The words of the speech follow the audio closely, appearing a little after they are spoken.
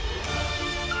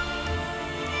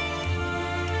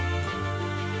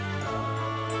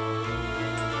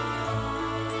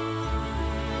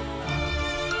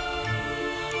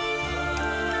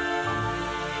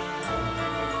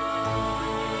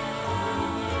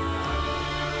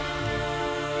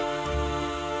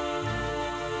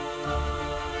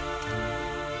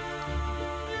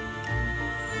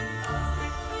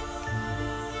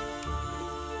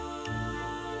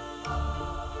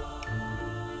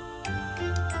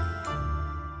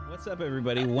What's up,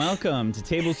 everybody? Welcome to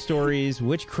Table Stories,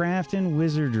 Witchcraft and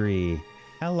Wizardry.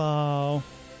 Hello.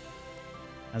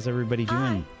 How's everybody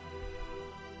doing?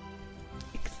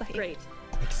 Excited. Great.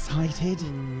 Excited?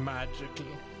 Magical.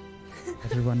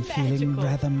 Everyone feeling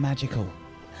rather magical.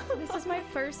 This is my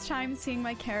first time seeing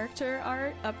my character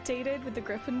art updated with the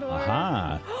Gryffindor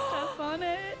Aha. stuff on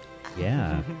it.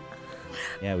 Yeah.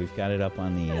 Yeah, we've got it up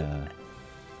on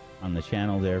the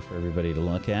channel there for everybody to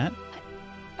look at.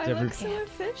 I look so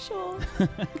official.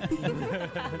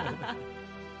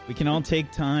 We can all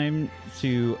take time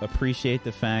to appreciate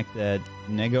the fact that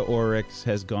Nega Oryx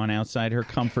has gone outside her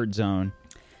comfort zone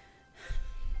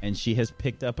and she has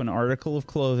picked up an article of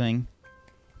clothing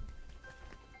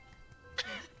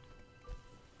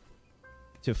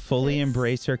to fully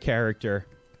embrace her character.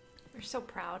 We're so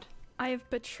proud. I have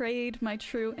betrayed my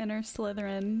true inner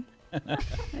Slytherin.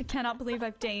 I cannot believe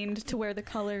I've deigned to wear the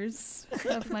colors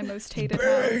of my most hated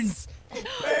house. It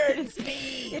burns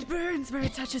me. It burns where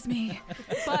it touches me.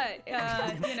 But,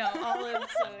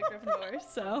 Olive's Gryffindor,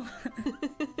 so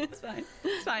it's fine.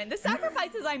 It's fine. The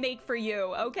sacrifices I make for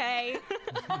you, okay?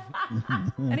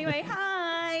 Anyway,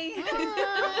 hi.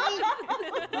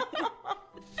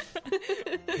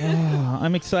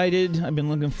 I'm excited. I've been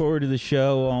looking forward to the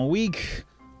show all week.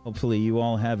 Hopefully you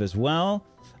all have as well.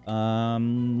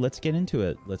 Let's get into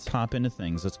it. Let's hop into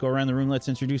things. Let's go around the room. Let's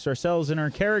introduce ourselves and our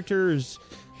characters.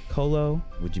 Colo,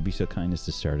 would you be so kind as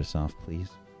to start us off, please?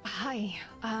 Hi,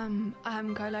 I'm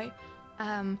Colo.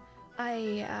 I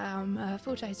am a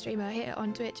full-time streamer here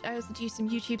on Twitch. I also do some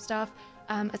YouTube stuff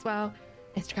as well.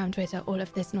 Instagram, Twitter, all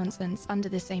of this nonsense under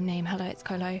the same name. Hello, it's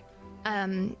Colo.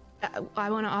 I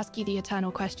want to ask you the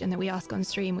eternal question that we ask on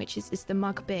stream, which is the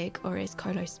mug big or is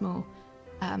Colo small?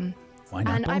 Why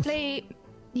not and both? I play...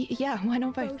 Yeah, why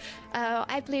not both?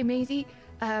 I play Maisie,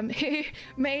 who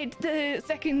made the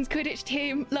second Quidditch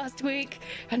team last week.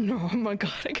 And oh my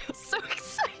god, I got so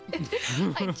excited.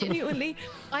 I genuinely,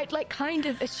 I'd kind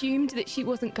of assumed that she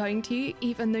wasn't going to,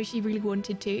 even though she really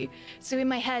wanted to. So in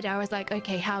my head, I was like,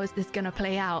 okay, how is this going to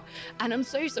play out? And I'm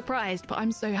so surprised, but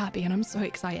I'm so happy and I'm so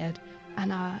excited.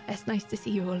 And it's nice to see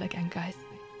you all again, guys.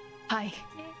 Hi.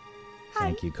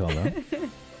 Thank you, Colo.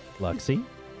 Luxie?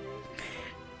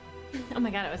 Oh my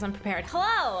god, I was unprepared.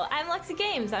 Hello, I'm Luxie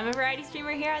Games. I'm a variety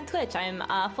streamer here on Twitch. I'm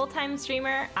a full-time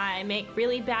streamer. I make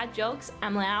really bad jokes.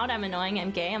 I'm loud, I'm annoying,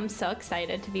 I'm gay. I'm so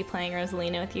excited to be playing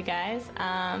Rosalina with you guys.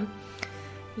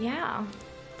 Yeah.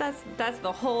 That's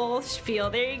the whole spiel.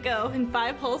 There you go, in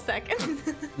 5 whole seconds.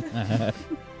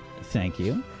 Thank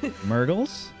you.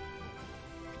 Murgles?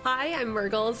 Hi, I'm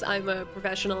Murgles. I'm a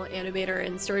professional animator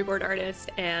and storyboard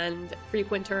artist and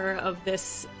frequenter of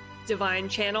this divine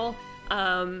channel.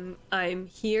 I'm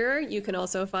here. You can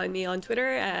also find me on Twitter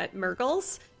at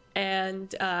Murgles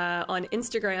and on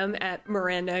Instagram at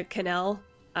Miranda Cannell,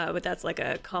 but that's like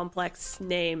a complex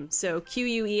name. So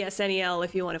Quesnel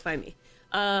if you want to find me.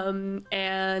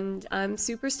 And I'm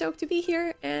super stoked to be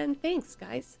here, and thanks,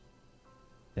 guys.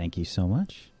 Thank you so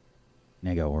much.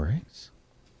 Nega Oryx?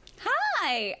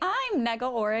 Hi, I'm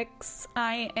Nega Oryx.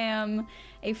 I am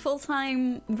a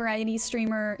full-time variety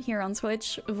streamer here on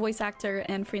Twitch, voice actor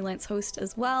and freelance host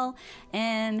as well.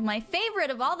 And my favorite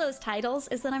of all those titles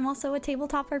is that I'm also a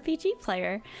tabletop RPG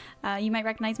player. You might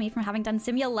recognize me from having done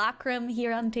Simulacrum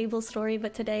here on Table Story,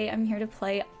 but today I'm here to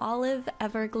play Olive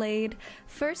Everglade,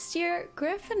 first-year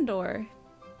Gryffindor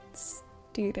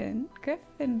student.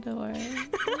 Gryffindor.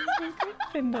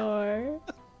 Gryffindor.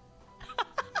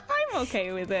 I'm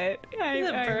okay with it. I'm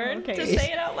okay. To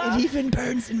say it out loud. It even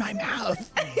burns in my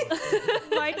mouth.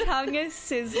 My tongue is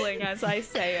sizzling as I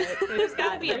say it. There's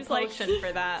gotta be a potion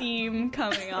for that. Steam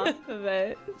coming off of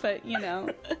it, but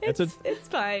it's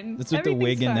fine. That's what the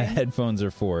wig and the fine. headphones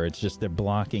are for. It's just they're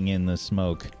blocking in the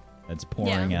smoke that's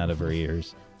pouring out of her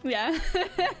ears. Yeah.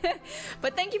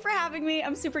 But thank you for having me.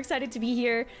 I'm super excited to be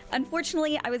here.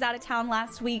 Unfortunately, I was out of town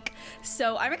last week,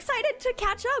 so I'm excited to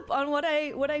catch up on what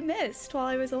I missed while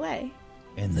I was away.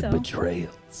 And the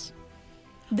betrayals.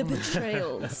 The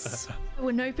betrayals. There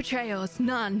were no betrayals,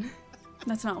 none.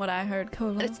 That's not what I heard,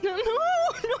 Colo. It's no.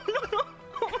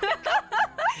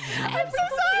 I'm so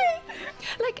sorry.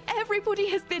 Everybody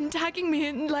has been tagging me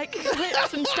in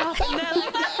clips and stuff, and they're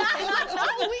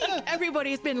all week.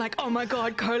 Everybody has been like, "Oh my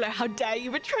god, Colo, how dare you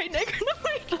betray Nick?"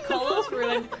 Colo's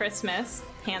ruined Christmas,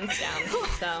 hands down.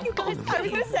 So You guys, I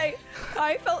was gonna say,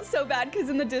 I felt so bad because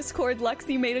in the Discord,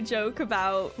 Luxie made a joke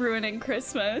about ruining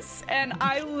Christmas, and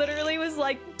I literally was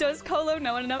like, does Colo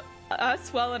know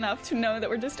us well enough to know that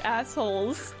we're just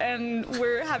assholes and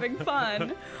we're having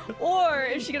fun? Or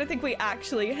is she gonna think we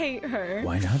actually hate her?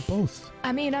 Why not both?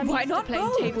 I mean, I'm Why used to not playing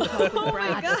both? tabletop with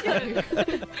Brad. So.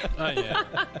 Oh, yeah.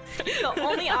 the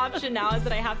only option now is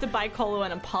that I have to buy Colo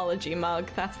an apology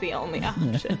mug. That's the only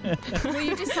option. Will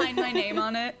you just sign my name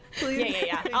on it, please?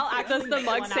 Yeah. I'll Does the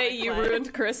mug say you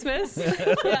ruined Christmas?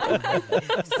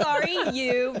 Sorry,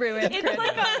 you ruined It's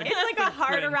Christmas. like a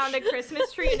heart around a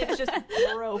Christmas tree, and it's just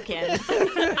broken.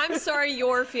 I'm sorry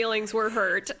your feelings were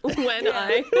hurt when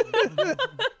I...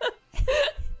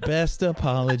 Best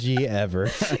apology ever.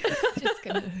 Just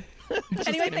gonna.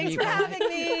 Anyway, thanks for having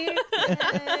me.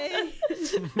 Yay.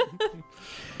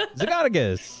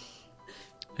 Zygoticus.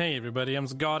 Hey everybody, I'm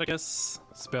Zygoticus,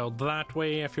 spelled that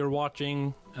way if you're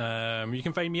watching. You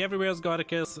can find me everywhere,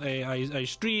 Zygoticus. I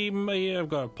stream, I've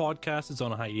got a podcast, it's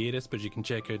on a hiatus, but you can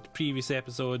check out the previous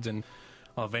episodes and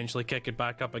I'll eventually kick it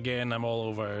back up again. I'm all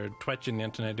over Twitch and the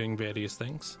internet doing various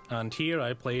things. And here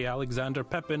I play Alexander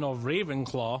Pippin of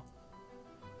Ravenclaw.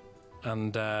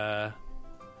 And I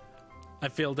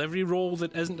failed every role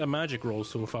that isn't a magic role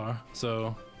so far,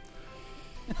 so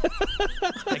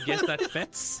I guess that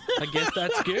fits. I guess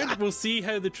that's good. We'll see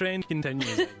how the trend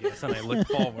continues, I guess, and I look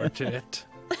forward to it.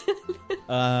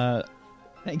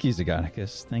 Thank you,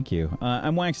 Zygoticus. Thank you.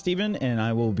 I'm Wax Steven, and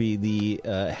I will be the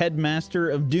headmaster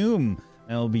of Doom.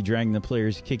 I will be dragging the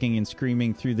players kicking and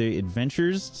screaming through the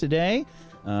adventures today.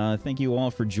 Thank you all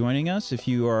for joining us. If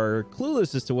you are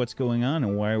clueless as to what's going on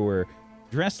and why we're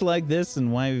dressed like this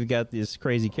and why we've got this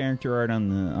crazy character art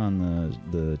on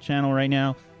the channel right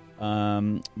now,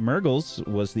 Murgles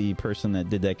was the person that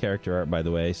did that character art, by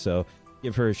the way, so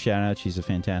give her a shout out. She's a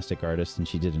fantastic artist and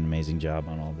she did an amazing job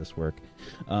on all this work.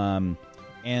 Aw,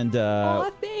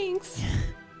 thanks.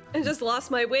 I just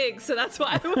lost my wig, so that's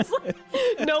why I was like,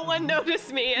 no one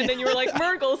noticed me. And then you were like,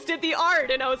 Murgles did the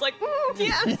art. And I was like,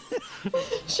 yes,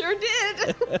 sure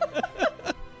did.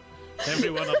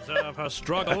 Everyone observe her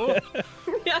struggle.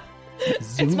 Yeah.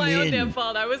 It's my own damn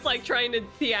fault. I was like trying to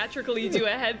theatrically do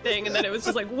a head thing, and then it was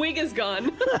just like, wig is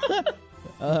gone.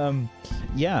 But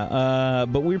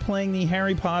we're playing the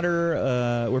Harry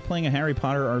Potter. We're playing a Harry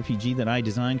Potter RPG that I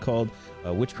designed called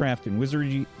Witchcraft and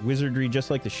Wizardry, just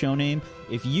like the show name.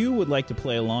 If you would like to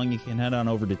play along, you can head on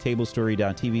over to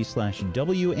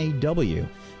tablestory.tv/WAW,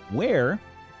 where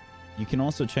you can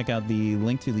also check out the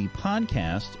link to the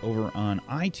podcast over on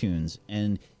iTunes.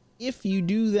 And if you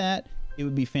do that, it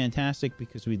would be fantastic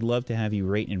because we'd love to have you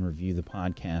rate and review the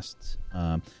podcasts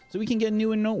so we can get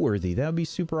new and noteworthy. That would be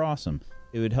super awesome.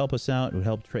 It would help us out. It would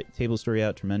help Table Story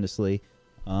out tremendously.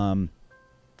 And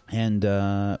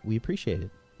we appreciate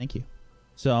it. Thank you.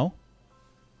 So,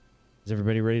 is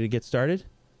everybody ready to get started?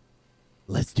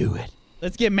 Let's do it.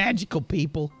 Let's get magical,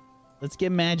 people. Let's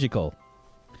get magical.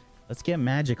 Let's get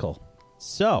magical.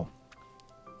 So,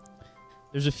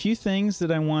 there's a few things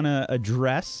that I want to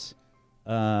address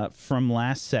from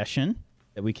last session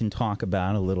that we can talk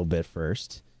about a little bit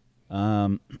first.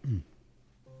 Last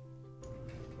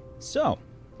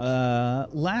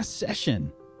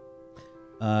session,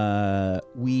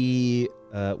 we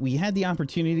had the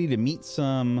opportunity to meet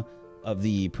some of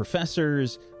the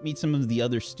professors, meet some of the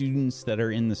other students that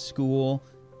are in the school,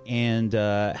 and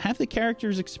have the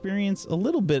characters experience a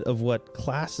little bit of what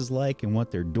class is like and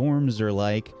what their dorms are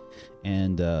like,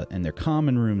 and their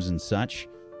common rooms and such.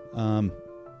 We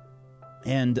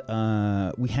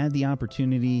had the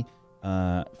opportunity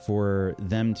for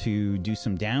them to do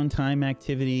some downtime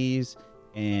activities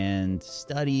and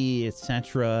study,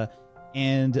 etc.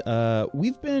 And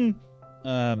we've been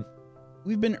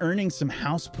earning some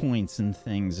house points and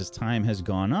things as time has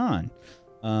gone on.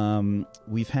 I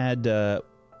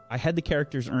had the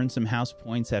characters earn some house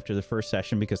points after the first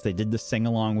session because they did the sing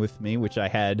along with me, which I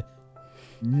had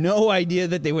no idea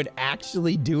that they would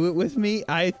actually do it with me.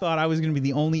 I thought I was going to be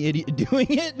the only idiot doing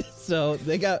it, so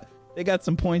they got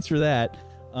some points for that.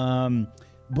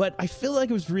 But I feel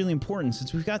like it was really important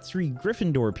since we've got 3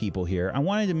 Gryffindor people here. I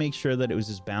wanted to make sure that it was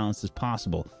as balanced as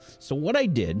possible. So what I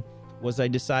did was I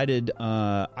decided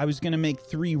I was going to make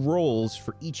 3 rolls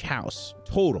for each house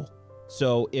total.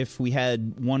 So if we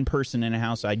had one person in a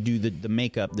house, I'd do the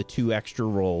makeup, the 2 extra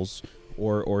rolls,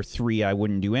 or 3, I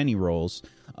wouldn't do any rolls.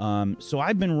 So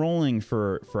I've been rolling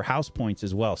for house points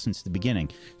as well since the beginning.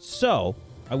 So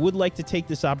I would like to take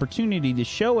this opportunity to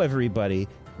show everybody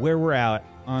where we're at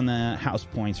on the house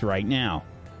points right now.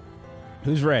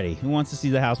 Who's ready? Who wants to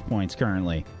see the house points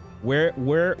currently?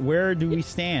 Where do we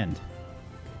stand?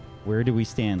 Where do we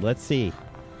stand? Let's see.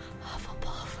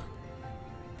 Hufflepuff.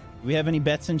 Do we have any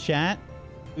bets in chat?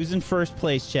 Who's in first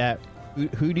place, chat?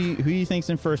 Who do you think's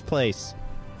in first place?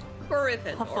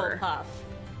 Gryffindor. Hufflepuff.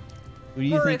 Who do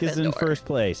you think is in Gryffindor. first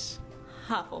place?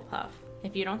 Hufflepuff.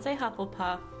 If you don't say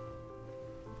Hufflepuff,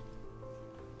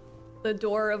 The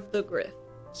door of the Griff.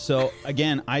 So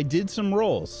again, I did some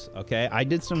rolls. Okay, I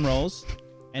did some rolls,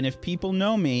 And if people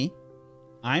know me,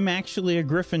 I'm actually a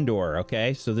Gryffindor,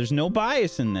 okay? So there's no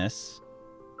bias in this.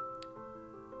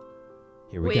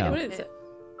 Here we Wait, go. what is it?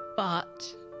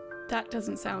 But That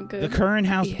doesn't sound The good. current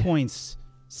house Yeah. points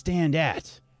stand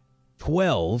at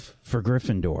 12 for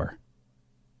Gryffindor,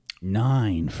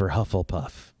 9 for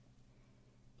Hufflepuff,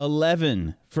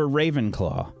 11 for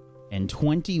Ravenclaw, and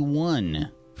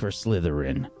 21 for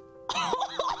Slytherin.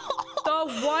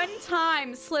 The one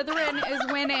time Slytherin is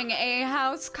winning a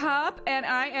house cup and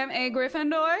I am a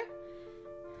Gryffindor?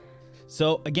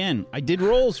 So again, I did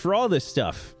rolls for all this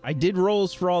stuff.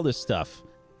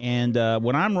 And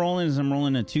what I'm rolling is I'm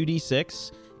rolling a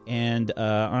 2d6, and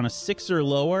on a 6 or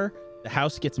lower, the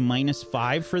house gets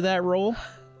 -5 for that roll.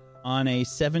 On a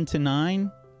 7 to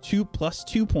 9, 2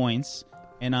 points,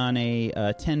 and on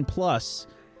a 10 plus,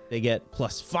 they get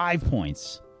 +5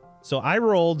 points. So I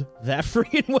rolled that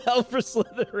freaking well for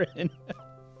Slytherin.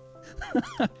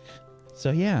 So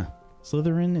yeah,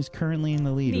 Slytherin is currently in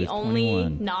the lead The with only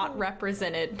 21. not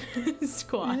represented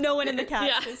squad. No one in the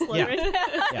cast is Slytherin.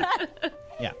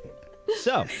 Yeah.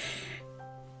 So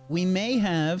we may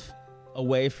have a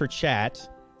way for chat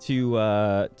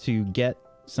to get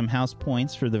some house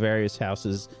points for the various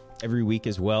houses every week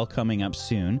as well, coming up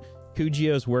soon.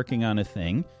 Kujio's working on a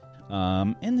thing.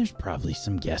 And there's probably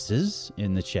some guesses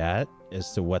in the chat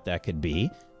as to what that could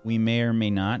be. We may or may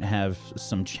not have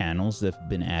some channels that have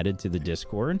been added to the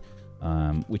Discord,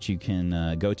 which you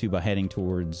can go to by heading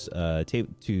towards to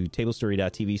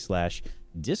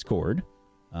tablestory.tv/Discord.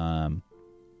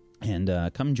 And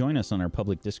come join us on our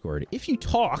public Discord. If you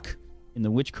talk in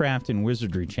the Witchcraft and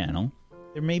Wizardry channel,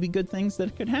 there may be good things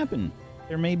that could happen.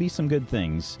 There may be some good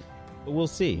things, but we'll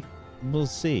see.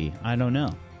 I don't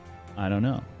know.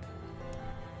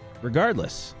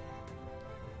 Regardless,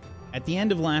 at the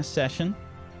end of last session,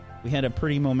 we had a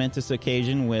pretty momentous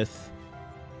occasion with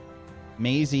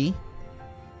Maisie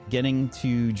getting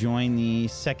to join the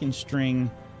second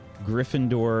string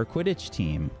Gryffindor Quidditch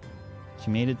team. She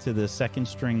made it to the second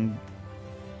string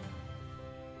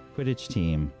Quidditch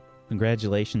team.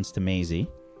 Congratulations to Maisie.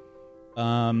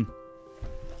 And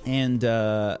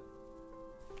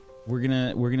we're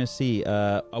gonna see.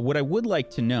 What I would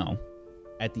like to know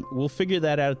we'll figure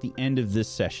that out at the end of this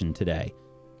session today.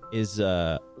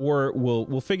 Or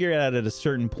we'll figure it out at a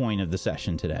certain point of the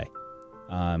session today.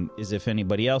 Is if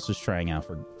anybody else is trying out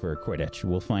for Quidditch.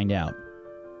 We'll find out.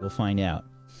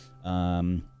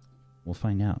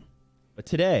 But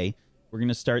today, we're going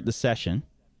to start the session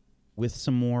with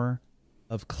some more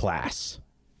of class.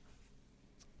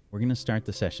 We're going to start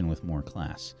the session with more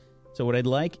class. So what I'd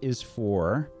like is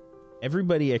for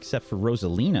everybody except for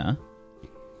Rosalina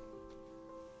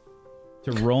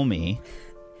to roll me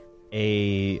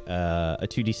a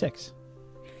 2d6.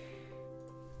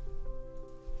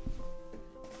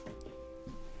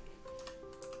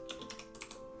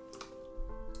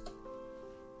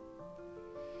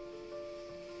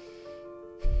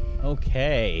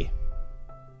 Okay.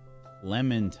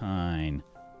 Clementine.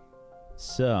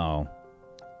 So,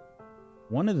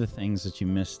 one of the things that you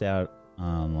missed out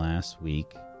on last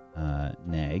week,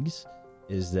 Negs,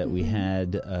 is that we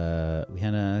had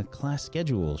a class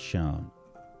schedule shown.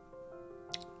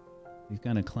 We've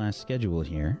got a class schedule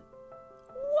here.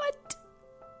 What?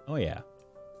 Oh yeah.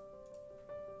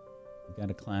 We've got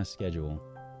a class schedule.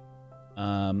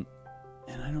 And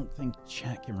I don't think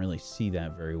chat can really see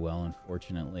that very well,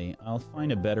 unfortunately. I'll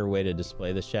find a better way to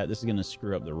display this chat. This is going to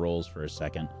screw up the rolls for a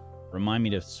second. Remind me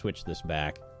to switch this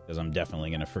back, because I'm definitely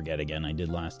going to forget again. I did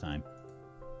last time.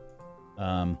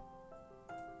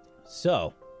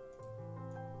 So,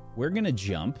 we're going to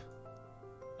jump.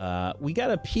 We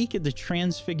got a peek at the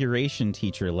Transfiguration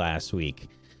teacher last week,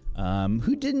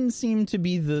 who didn't seem to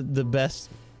be the best,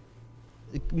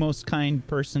 most kind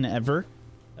person ever.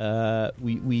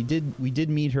 We did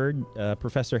meet her,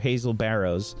 Professor Hazel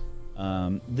Barrows.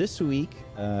 This week,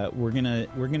 we're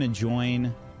gonna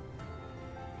join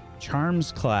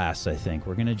Charms class. I think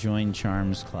we're gonna join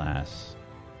Charms class.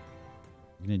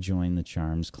 We're gonna join the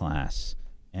Charms class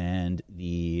and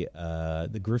the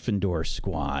Gryffindor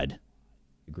squad.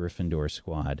 The Gryffindor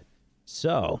squad.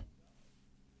 So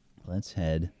let's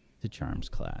head to Charms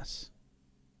class.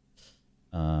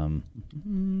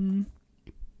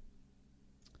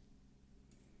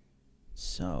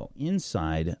 So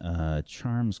inside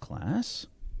Charms class,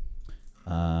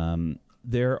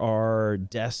 there are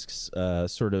desks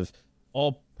sort of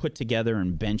all put together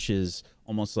and benches,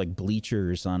 almost like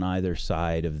bleachers on either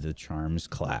side of the Charms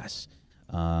class.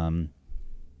 And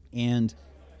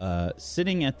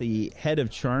sitting at the head of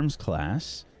Charms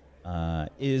class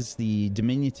is the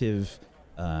diminutive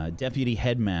deputy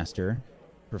headmaster,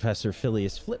 Professor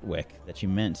Phileas Flitwick that you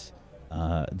met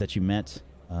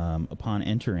upon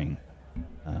entering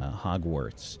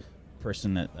Hogwarts.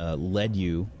 Person that led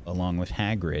you, along with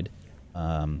Hagrid,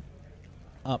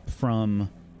 up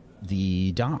from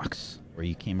the docks where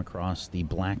you came across the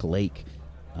Black Lake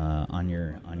on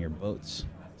your boats.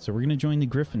 So we're going to join the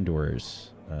Gryffindors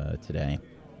today.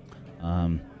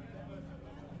 All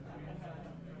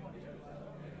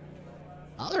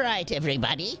right,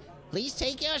 everybody. Please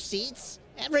take your seats.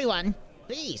 Everyone,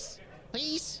 please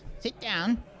sit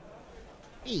down.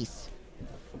 Please.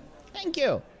 Thank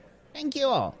you. Thank you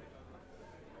all.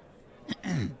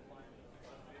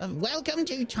 Welcome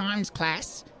to Charms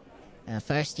class.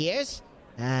 First years.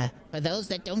 For those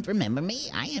that don't remember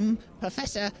me, I am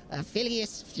Professor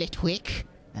Phileas Flitwick,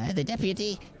 the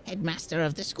deputy headmaster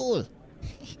of the school.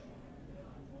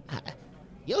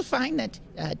 You'll find that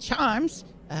Charms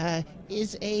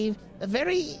is a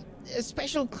very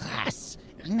special class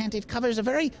in that it covers a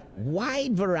very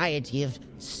wide variety of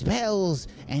spells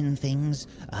and things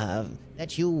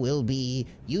that you will be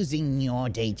using in your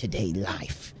day-to-day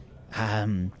life.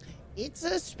 It's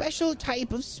a special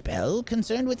type of spell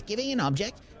concerned with giving an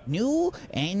object new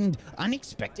and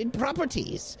unexpected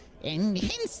properties, and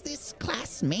hence this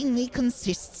class mainly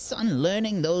consists on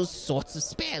learning those sorts of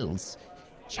spells.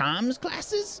 Charms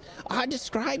classes are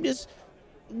described as,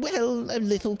 well, a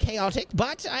little chaotic,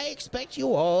 but I expect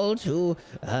you all to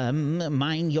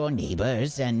mind your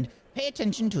neighbors and pay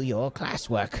attention to your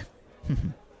classwork.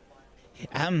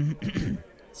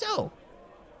 So,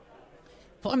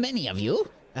 for many of you,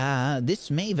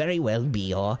 this may very well be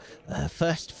your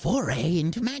first foray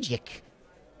into magic.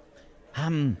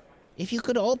 If you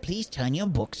could all please turn your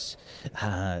books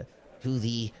to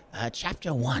the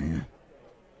chapter 1.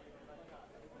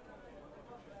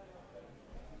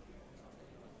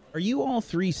 Are you all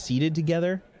three seated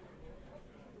together?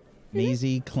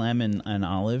 Maisie, Clem, and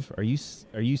Olive. Are you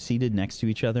seated next to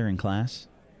each other in class?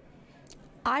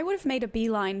 I would have made a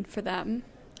beeline for them.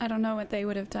 I don't know what they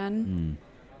would have done.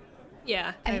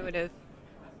 Yeah, I would have.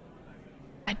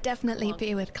 I'd definitly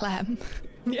be with Clem.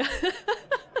 Yeah.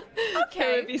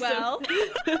 Okay, well,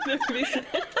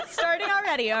 starting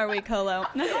already, are we, Colo?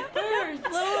 A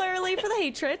little early for the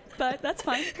hatred, but that's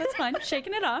fine. That's fine.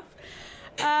 Shaking it off.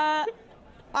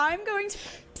 I'm going to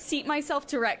seat myself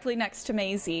directly next to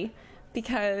Maisie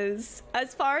because,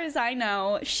 as far as I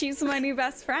know, she's my new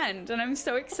best friend, and I'm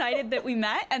so excited that we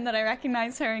met and that I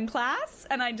recognize her in class,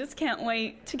 and I just can't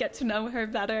wait to get to know her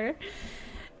better.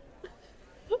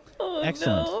 Oh,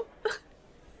 Excellent. No.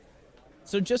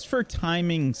 So just for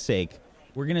timing's sake,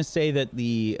 we're gonna say that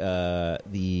you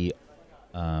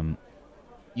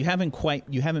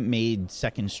haven't made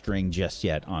second string just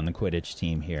yet on the Quidditch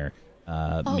team here,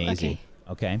 Maisie.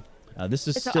 Okay. This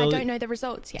is So still. I don't know the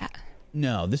results yet.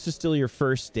 No, this is still your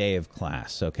first day of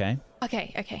class. Okay.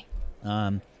 Okay.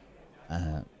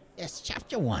 Yes,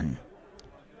 chapter 1.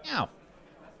 Now,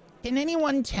 can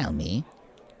anyone tell me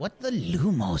what the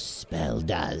Lumos spell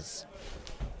does?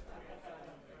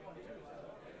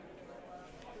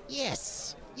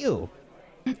 Yes, you.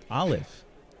 Olive,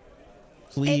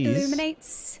 It please.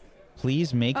 illuminates.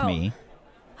 Please make Oh. me.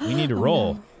 We need to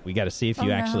roll. no. We got to see if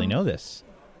you Oh, actually no. know this.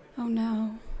 Oh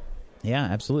no. Yeah,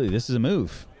 absolutely. This is a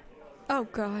move. Oh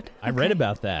god. I read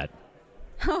about that.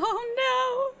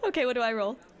 Oh no. Okay, what do I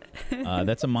roll?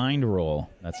 That's a mind roll.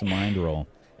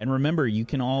 And remember, you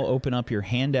can all open up your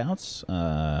handouts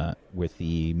with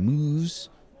the moves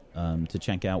to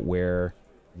check out where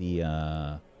the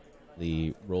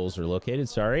rolls are located.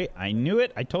 Sorry, I knew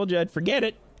it. I told you I'd forget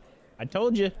it. I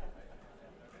told you.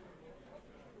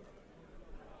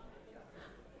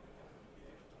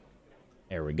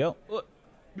 There we go.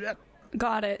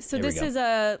 Got it. So There we this go. is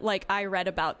I read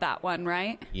about that one,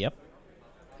 right? Yep.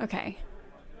 Okay.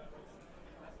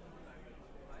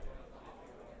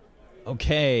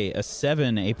 Okay, a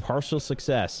 7, a partial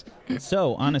success.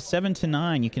 So, on a 7 to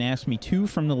 9, you can ask me 2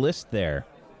 from the list there.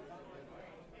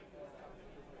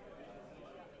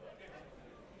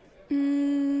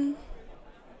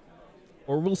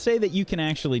 Or we'll say that you can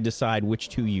actually decide which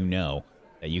 2 you know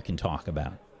that you can talk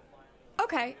about.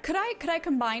 Okay. Could I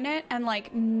combine it and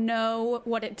know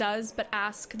what it does but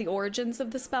ask the origins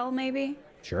of the spell maybe?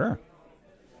 Sure.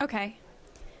 Okay.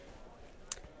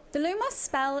 The Lumos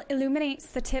spell illuminates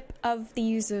the tip of the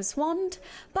user's wand,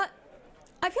 but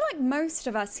I feel like most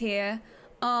of us here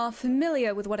are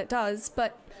familiar with what it does,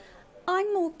 but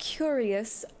I'm more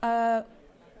curious of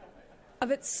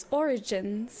its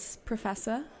origins,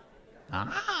 Professor.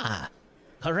 Ah,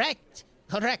 correct.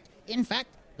 In fact,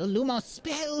 the Lumos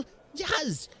spell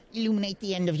does illuminate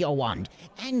the end of your wand,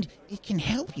 and it can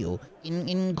help you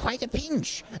in quite a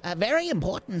pinch. A very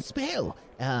important spell,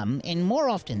 and more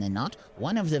often than not,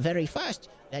 one of the very first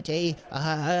that a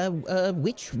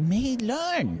witch may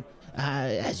learn,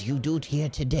 as you do here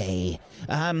today.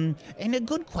 And a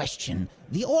good question.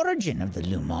 The origin of the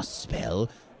Lumos spell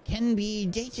can be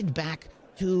dated back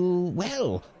to,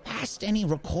 well, past any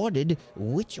recorded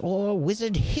witch or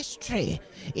wizard history.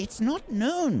 It's not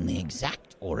known the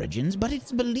exact origins, but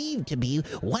it's believed to be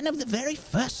one of the very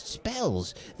first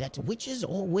spells that witches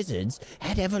or wizards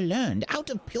had ever learned out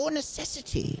of pure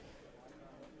necessity.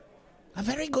 A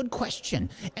very good question,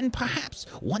 and perhaps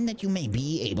one that you may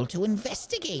be able to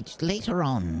investigate later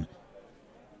on.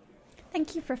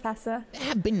 Thank you, Professor. There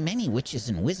have been many witches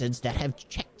and wizards that have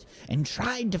checked and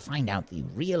tried to find out the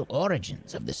real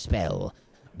origins of the spell,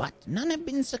 but none have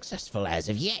been successful as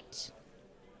of yet.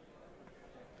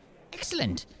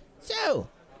 Excellent. So,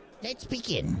 let's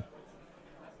begin.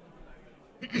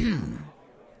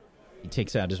 He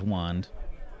takes out his wand,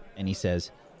 and he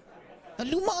says, The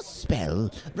Lumos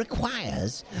spell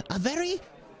requires a very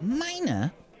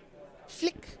minor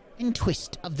flick and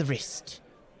twist of the wrist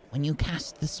when you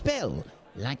cast the spell,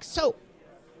 like so.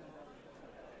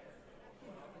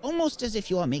 Almost as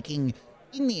if you are making,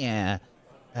 in the air,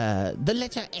 the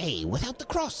letter A without the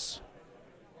cross.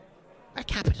 A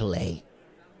capital A.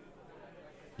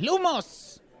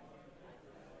 Lumos!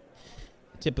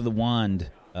 the tip of the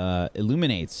wand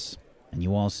illuminates, and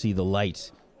you all see the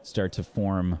light start to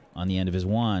form on the end of his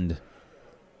wand.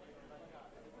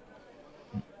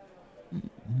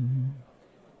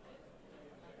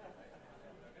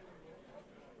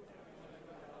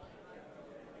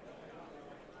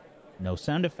 No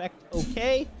sound effect.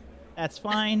 Okay, that's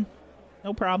fine.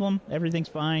 No problem. Everything's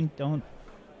fine.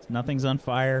 Nothing's on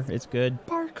fire. It's good.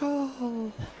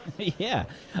 Sparkle. Yeah.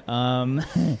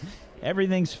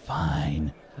 Everything's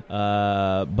fine.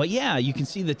 But yeah, you can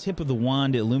see the tip of the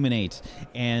wand illuminate,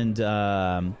 and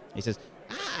he says,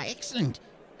 Excellent.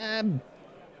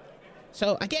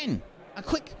 So again, a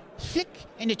quick flick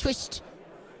and a twist,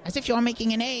 as if you're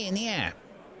making an A in the air.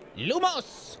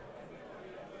 Lumos!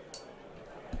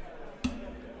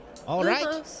 All right.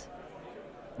 Lumos.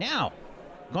 Now,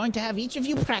 going to have each of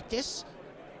you practice.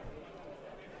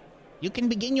 You can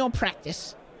begin your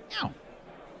practice now.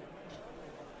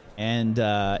 and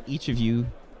each of you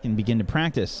can begin to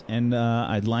practice. And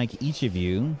I'd like each of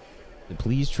you to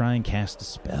please try and cast a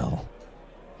spell.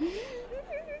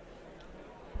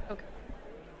 Okay.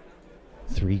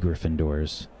 3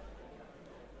 Gryffindors.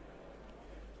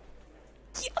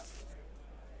 Yes.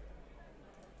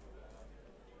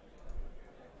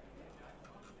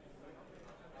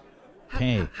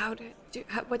 Okay.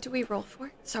 What do we roll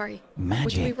for? Sorry. Magic.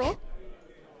 What do we roll?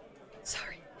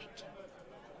 Sorry. Thank you.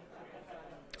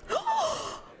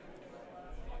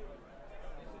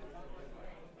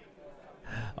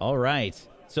 All right.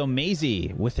 So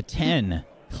Maisie with a 10,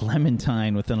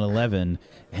 Clementine with an 11,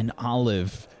 and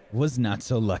Olive was not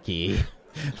so lucky.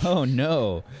 Oh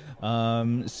no.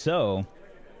 So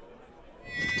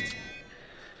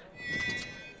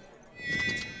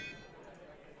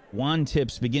wand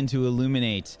tips begin to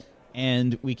illuminate,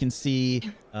 and we can see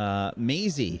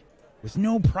Maisie with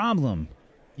no problem.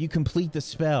 You complete the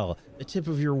spell. The tip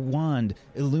of your wand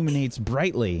illuminates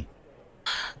brightly.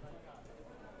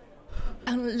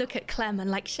 And look at Clem and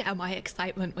like share my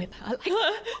excitement with her. Like,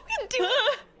 we're doing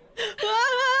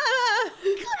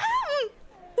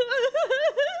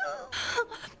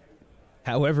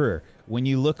However, when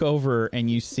you look over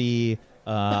and you see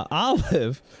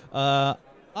Olive,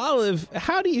 Olive,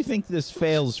 how do you think this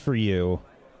fails for you?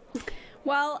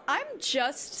 Well, I'm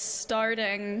just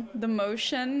starting the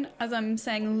motion as I'm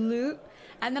saying loot,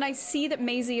 and then I see that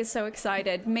Maisie is so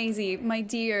excited. Maisie, my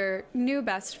dear new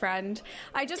best friend,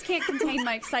 I just can't contain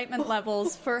my excitement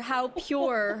levels for how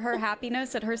pure her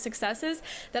happiness at her success is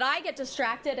that I get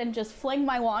distracted and just fling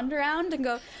my wand around and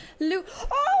go, loot.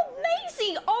 Oh,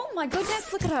 Maisie! Oh my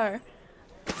goodness, look at her.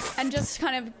 And just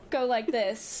kind of go like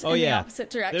this in the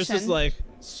opposite direction. There's just like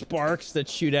sparks that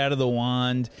shoot out of the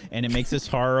wand, and it makes this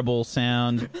horrible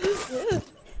sound.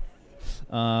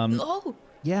 oh,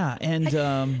 Yeah, and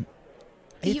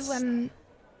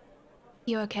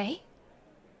you okay?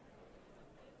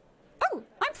 Oh,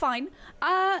 I'm fine.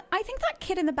 I think that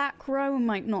kid in the back row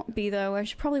might not be, though. I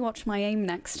should probably watch my aim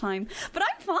next time. But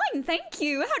I'm fine, thank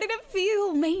you. How did it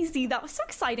feel, Maisie? That was so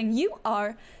exciting. You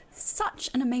are such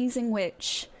an amazing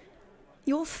witch.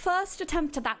 Your first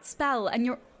attempt at that spell, and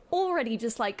you're already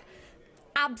just, like,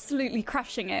 absolutely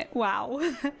crushing it. Wow.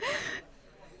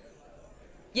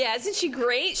 Yeah, isn't she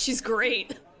great? She's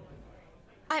great.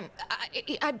 I'm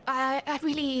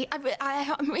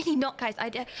really not, guys.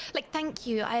 Thank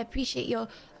you. I appreciate your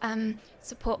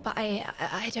support, but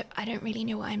I don't really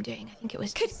know what I'm doing. I think it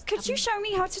was. Could you show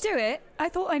me how to do it? I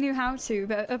thought I knew how to,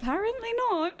 but apparently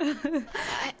not.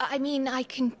 I mean, I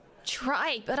can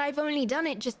try, but I've only done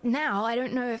it just now. I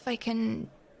don't know if I can.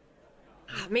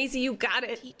 Maisie, you got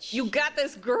it. You got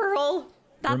this, girl.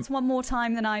 That's one more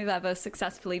time than I've ever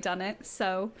successfully done it.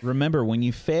 So remember, when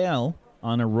you fail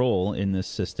on a roll in this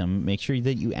system, make sure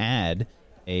that you add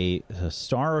a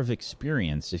star of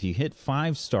experience. If you hit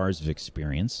 5 stars of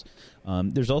experience,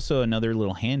 there's also another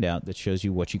little handout that shows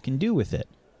you what you can do with it.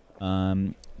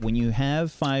 When you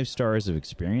have 5 stars of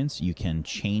experience, you can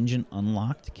change an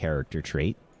unlocked character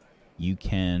trait. You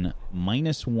can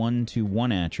 -1 to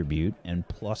one attribute and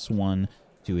 +1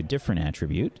 to a different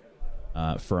attribute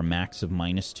for a max of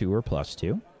 -2 or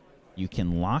 +2. You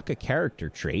can lock a character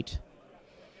trait.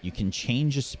 You can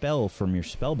change a spell from your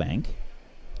spell bank.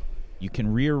 You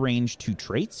can rearrange 2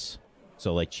 traits,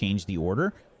 so like change the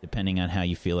order depending on how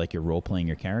you feel like you're role-playing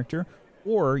your character,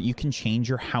 or you can change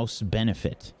your house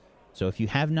benefit. So if you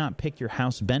have not picked your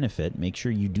house benefit, make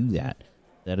sure you do that.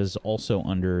 That is also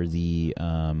under the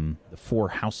 4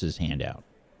 houses handout.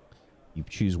 You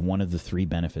choose one of the 3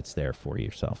 benefits there for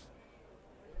yourself.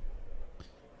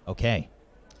 Okay.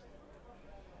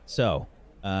 So,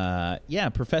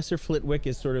 Professor Flitwick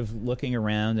is sort of looking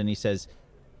around and he says,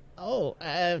 Oh,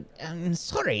 I'm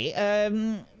sorry,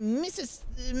 Miss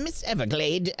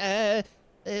Everglade,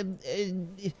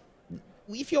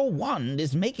 if your wand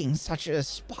is making such a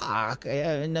spark,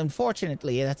 and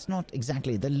unfortunately that's not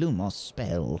exactly the Lumos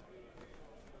spell.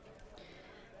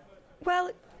 Well,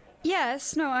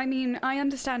 yes, no, I mean, I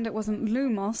understand it wasn't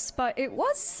Lumos, but it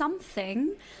was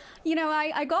something. You know,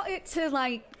 I got it to,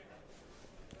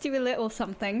 do a little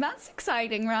something. That's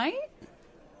exciting, right?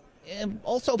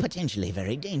 Also potentially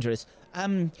very dangerous.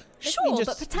 Sure,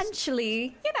 but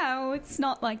potentially, it's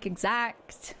not,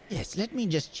 exact. Yes, let me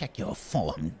just check your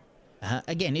form.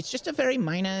 Again, it's just a very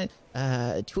minor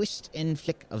twist and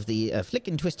flick of the flick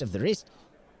and twist of the wrist.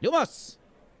 Lumos!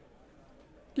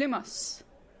 Lumos.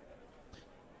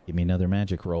 give me another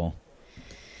magic roll.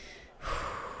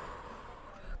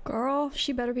 Girl,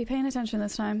 she better be paying attention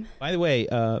this time. By the way,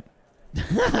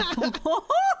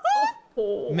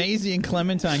 Maisie and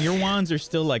Clementine, your wands are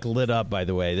still lit up, by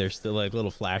the way. They're still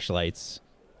little flashlights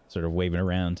sort of waving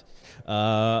around.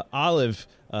 Olive,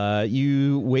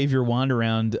 you wave your wand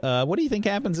around. What do you think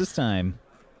happens this time?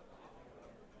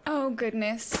 Oh,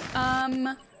 goodness.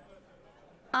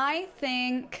 I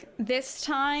think this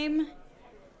time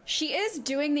she is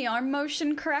doing the arm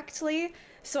motion correctly.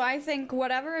 So I think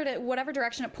whatever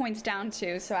direction it points down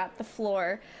to, so at the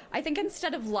floor, I think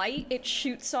instead of light, it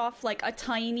shoots off a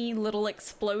tiny little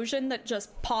explosion that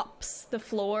just pops the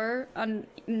floor on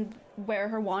where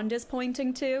her wand is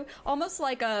pointing to, almost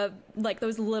like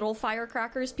those little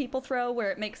firecrackers people throw,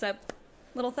 where it makes a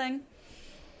little thing.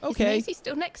 Okay. Is Maisie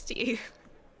still next to you?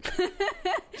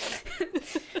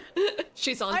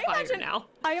 She's on fire now.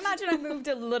 I imagine I moved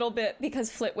a little bit because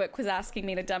Flitwick was asking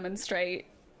me to demonstrate.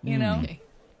 You know. Okay.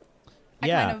 I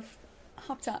kind of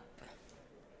hopped up.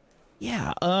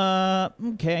 Yeah,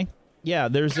 okay. Yeah,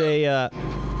 there's a,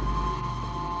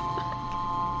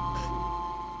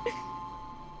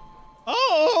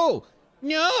 Oh!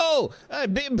 No!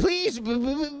 Please,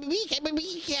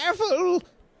 be careful!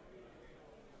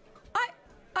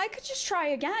 I could just try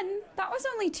again. That was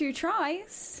only 2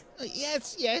 tries.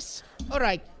 Yes. All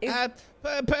right.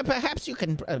 Perhaps you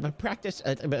can practice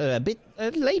a bit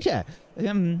later.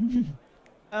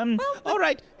 All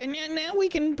right, and now we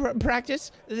can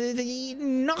practice the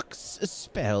Nox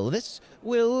spell. This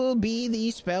will be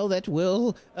the spell that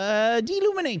will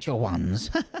deluminate your wands.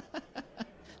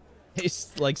 he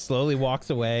slowly walks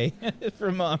away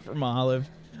from Olive.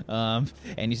 And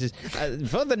he says,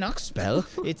 for the Nox spell,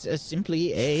 it's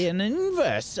simply an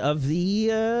inverse of the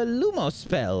Lumos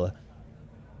spell.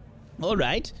 All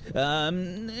right.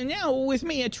 Now with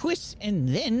me a twist and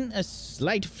then a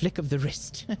slight flick of the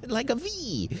wrist, like a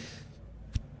V.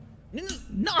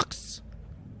 Nox.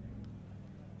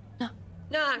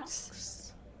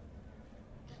 Nox.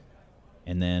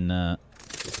 And then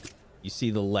you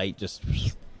see the light just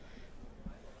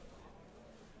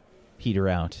peter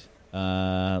out.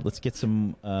 Let's get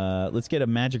a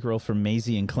magic roll from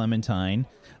Maisie and Clementine.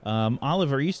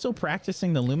 Olive, are you still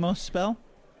practicing the Lumos spell?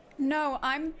 No,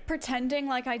 I'm pretending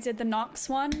like I did the Nox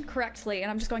one correctly,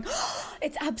 and I'm just going, oh,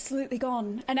 it's absolutely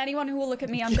gone. And anyone who will look at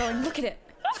me, I'm going, look at it.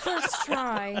 First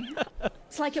try.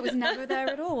 It's like it was never there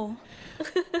at all.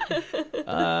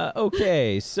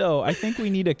 Okay, so I think we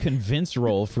need a convince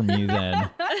roll from you then.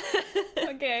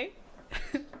 Okay.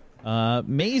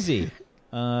 Maisie,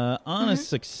 on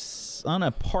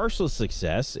a partial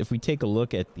success, if we take a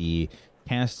look at the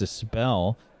cast a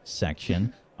spell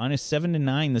section, on a 7 to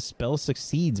 9, the spell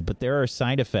succeeds, but there are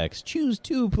side effects. Choose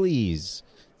 2, please.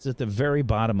 It's at the very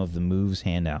bottom of the moves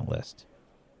handout list.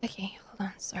 Okay, hold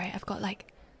on. Sorry, I've got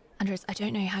like hundreds. I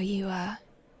don't know how you. How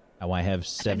I have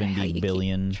don't know how 70 you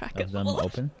billion keep track of of them all of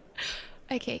open.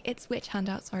 Okay, it's which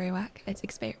handout? Sorry, Whack. It's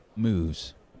experience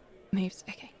Moves. moves.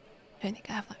 Okay, I don't think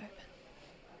I have that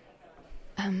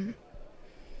open.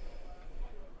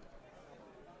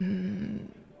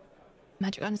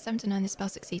 Magic on a 7 to 9, the spell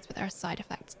succeeds, but there are side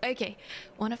effects. Okay,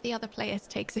 one of the other players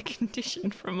takes a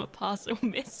condition from a partial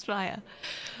misfire.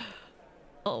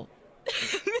 Oh.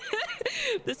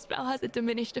 The spell has a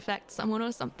diminished effect. Someone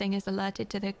or something is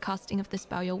alerted to the casting of the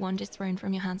spell. Your wand is thrown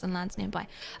from your hands and lands nearby.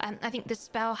 I think the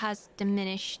spell has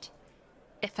diminished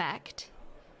effect.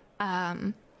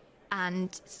 And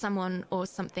someone or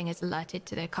something is alerted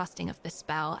to the casting of the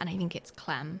spell, and I think it's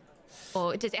Clem.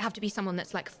 Or does it have to be someone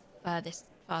that's like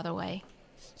farther away?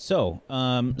 So,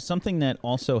 something that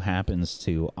also happens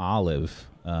to Olive,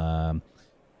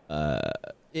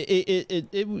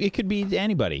 it could be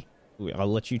anybody.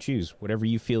 I'll let you choose whatever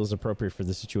you feel is appropriate for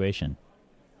the situation.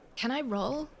 Can I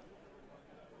roll?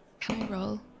 I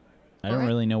don't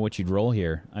really know what you'd roll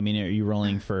here. I mean, are you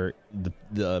rolling for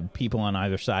the people on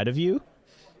either side of you?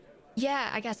 Yeah,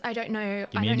 I guess I don't know.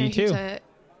 Give me I a don't know D2.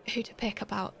 who to pick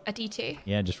about a D2.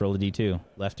 Yeah, just roll a D2,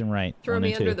 left and right. Throw 1 me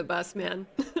and 2. under the bus, man.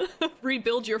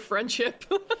 Rebuild your friendship.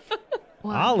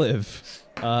 Wow. Olive.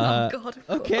 Oh God.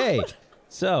 Okay.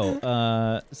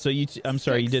 So you. I'm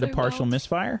sorry. You did a so partial well.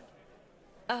 misfire.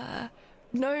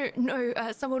 No.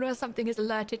 Someone or something is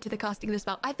alerted to the casting of the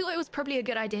spell. I thought it was probably a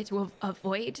good idea to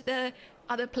avoid the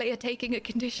other player taking a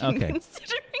condition. Okay.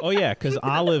 Considering Oh yeah, because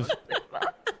Olive.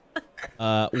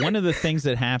 One of the things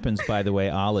that happens, by the way,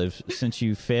 Olive, since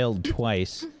you failed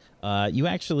twice, you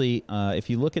actually, if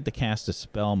you look at the cast a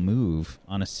spell move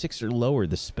on a 6 or lower,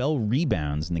 the spell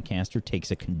rebounds and the caster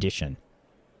takes a condition.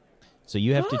 So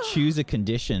you have to choose a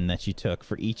condition that you took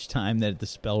for each time that the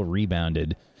spell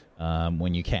rebounded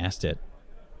when you cast it.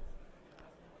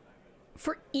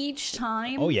 For each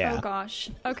time? Oh, yeah. Oh,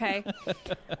 gosh. Okay.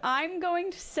 I'm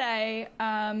going to say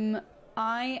I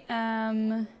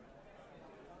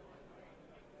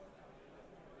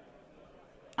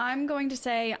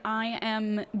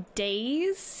am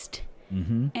dazed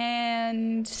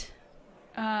and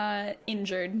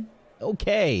injured.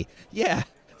 Okay, yeah.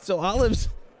 So Olive's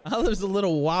a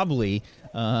little wobbly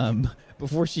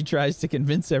before she tries to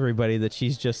convince everybody that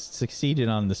she's just succeeded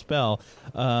on the spell.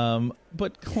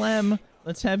 But Clem,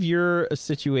 let's have your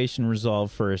situation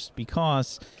resolved first,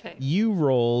 because you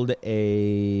rolled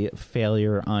a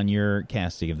failure on your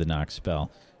casting of the knock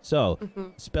spell. So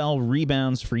spell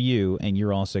rebounds for you, and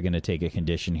you're also going to take a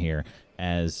condition here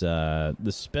as the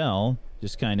spell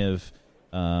just kind of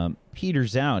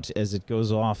peters out as it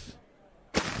goes off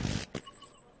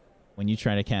when you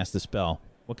try to cast the spell.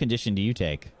 What condition do you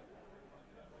take?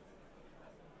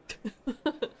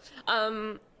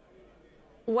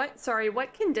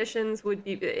 What conditions would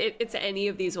be... It's any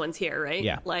of these ones here, right?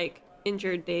 Yeah. Like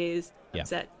injured, dazed,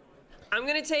 upset. I'm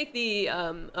going to take the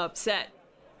upset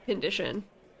condition.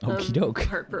 Okie doke.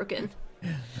 Heartbroken.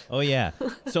 Oh, yeah.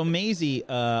 So, Maisie,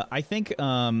 I think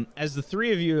as the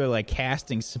three of you are, like,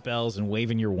 casting spells and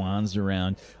waving your wands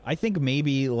around, I think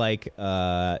maybe, like,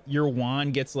 your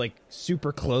wand gets, like,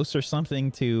 super close or something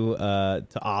to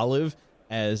Olive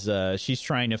as she's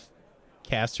trying to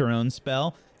cast her own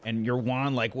spell, and your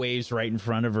wand, like, waves right in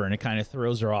front of her, and it kind of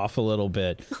throws her off a little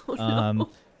bit. Oh, no.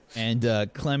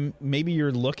 And Clem, maybe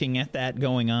you're looking at that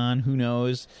going on. Who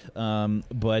knows?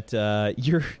 But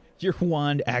your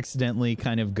wand accidentally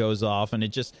kind of goes off, and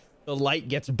the light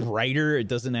gets brighter. It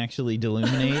doesn't actually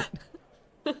deluminate.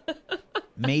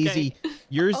 Maisie,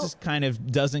 yours is kind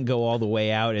of doesn't go all the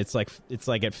way out. It's like at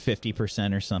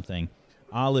 50% or something.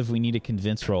 Olive, we need a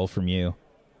convince roll from you.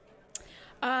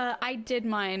 I did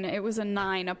mine. It was a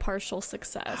 9, a partial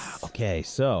success. Okay,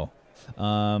 so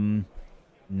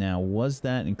now was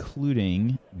that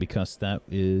including, because that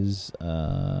is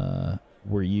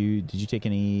did you take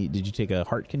a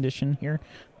heart condition here?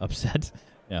 Upset?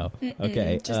 No.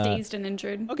 Okay. Just dazed and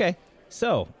injured. Okay.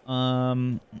 So,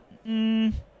 on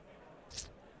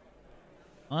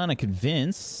a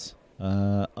convince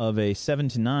of a 7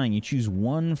 to 9, you choose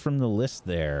one from the list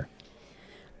there.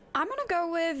 I'm going to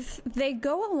go with they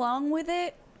go along with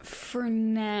it for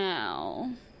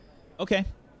now. Okay.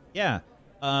 Yeah.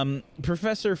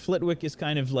 Professor Flitwick is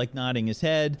kind of like nodding his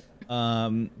head.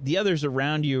 The others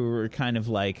around you are kind of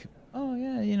like, oh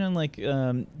yeah, like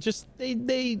just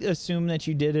they assume that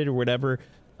you did it or whatever.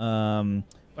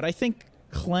 But I think,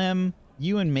 Clem,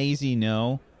 you and Maisie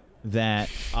know that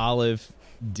Olive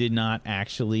did not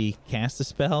actually cast a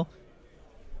spell.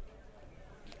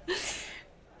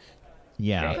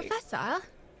 Yeah. Professor?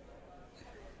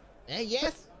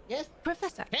 Yes, yes.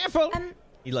 Professor. Careful.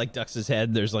 He, like, ducks his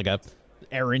head. There's, like, a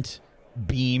errant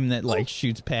beam that, like,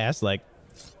 shoots past, like...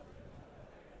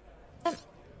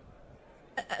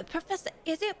 Professor,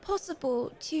 is it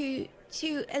possible to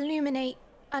illuminate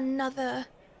another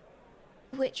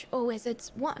witch or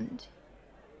wizard's wand?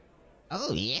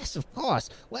 Oh, yes, of course.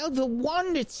 Well, the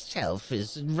wand itself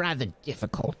is rather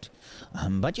difficult.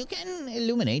 But you can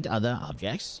illuminate other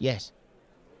objects, yes.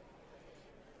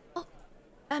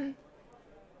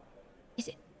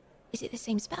 Is it the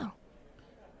same spell?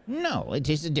 No, it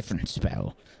is a different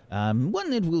spell. One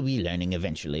that we'll be learning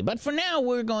eventually. But for now,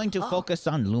 we're going to focus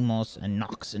on Lumos and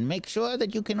Nox and make sure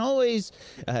that you can always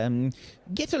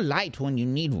get a light when you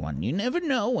need one. You never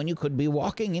know when you could be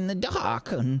walking in the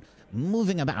dark and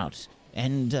moving about.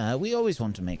 And we always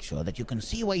want to make sure that you can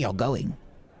see where you're going.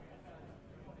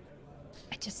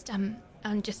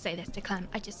 I'll just say this to Clem.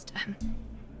 I just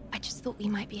thought we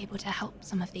might be able to help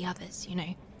some of the others, you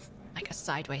know, like a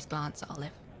sideways glance at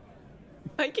Olive.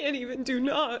 I can't even do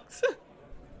Nox.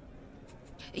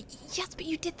 Yes, but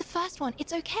you did the first one.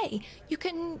 It's okay. You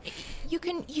can do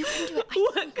it.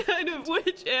 What kind of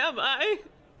witch am I?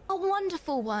 A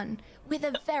wonderful one with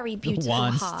a very beautiful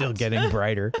Wand's heart. still getting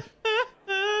brighter.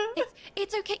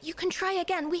 It's okay. You can try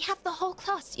again. We have the whole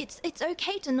class. It's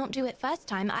okay to not do it first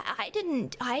time. I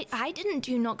didn't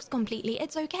do Nox completely.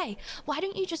 It's okay. Why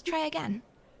don't you just try again?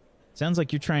 Sounds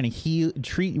like you're trying to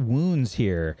treat wounds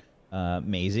here,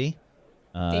 Maisie.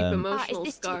 Deep emotional is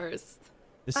this scars.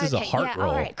 This is a heart yeah,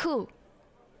 roll. All right, cool.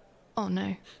 Oh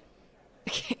no.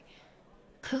 Okay.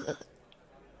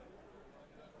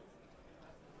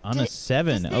 On a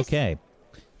 7, okay.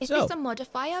 Is So- this a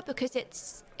modifier because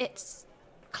it's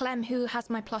Clem who has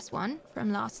my +1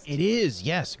 from last? It is,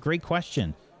 yes. Great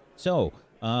question. So,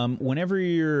 whenever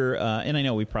you're, and I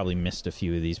know we probably missed a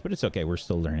few of these, but it's okay. We're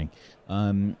still learning.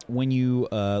 When you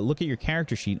look at your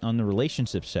character sheet on the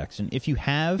relationship section, if you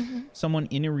have someone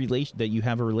in a relation that you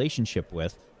have a relationship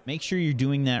with, make sure you're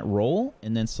doing that role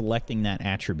and then selecting that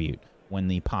attribute when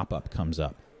the pop-up comes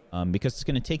up. Because it's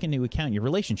going to take into account your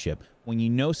relationship. When you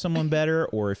know someone better,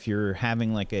 or if you're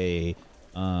having like a,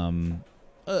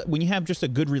 when you have just a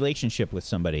good relationship with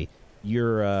somebody,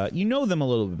 you're you know them a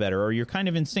little bit better, or you're kind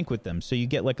of in sync with them, so you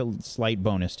get like a slight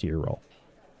bonus to your roll.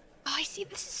 Oh, I see.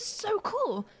 This is so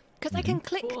cool because I can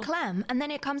click Clem and then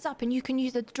it comes up and you can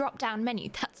use the drop-down menu.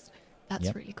 That's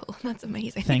Yep. really cool. That's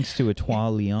amazing. Thanks to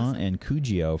Etoile, Leon, and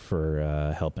Kujio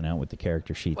for helping out with the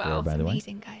character sheet there, by the way.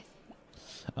 Amazing, guys.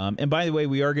 And by the way,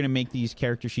 we are going to make these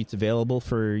character sheets available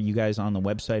for you guys on the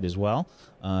website as well,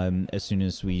 as soon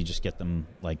as we just get them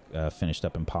like finished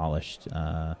up and polished,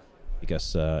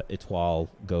 because Etoile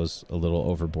goes a little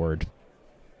overboard.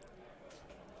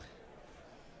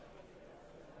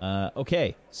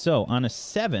 Okay, so on a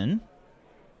 7,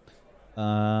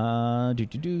 so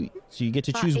you get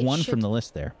to choose it one should- from the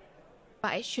list there.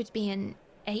 But it should be an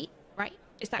 8, right?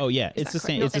 Is that? Oh yeah, is it's that the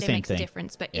same. correct? It's the Not that same it makes thing. a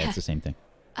difference, but Yeah, yeah. it's the same thing.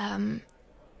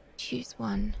 Choose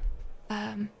one.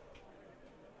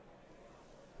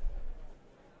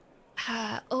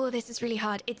 This is really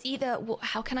hard. It's either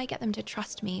how can I get them to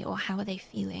trust me, or how are they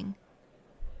feeling?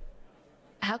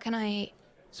 How can I?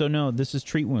 So no, this is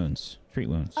treat wounds. Treat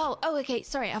wounds. Oh, okay.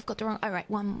 Sorry, I've got the wrong. All right,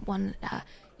 one.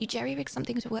 You jerry rig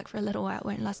something to work for a little while. It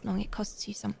won't last long. It costs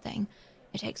you something.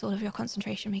 It takes all of your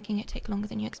concentration, making it take longer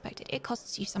than you expected. It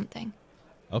costs you something.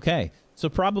 Okay, so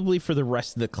probably for the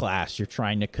rest of the class, you're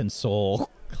trying to console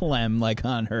Clem like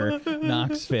on her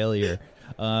Nox failure,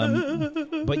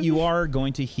 but you are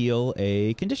going to heal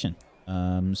a condition.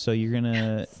 So you're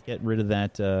gonna get rid of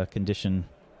that condition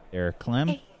there, Clem.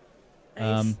 Hey.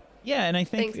 Nice. Yeah, and I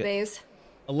think Thanks, Maze.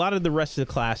 a lot of the rest of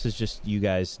the class is just you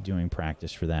guys doing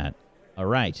practice for that. All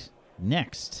right,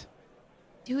 next.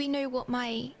 Do we know what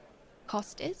my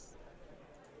cost is?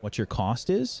 What your cost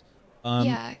is?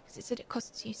 Yeah, because it said it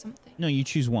costs you something. No, you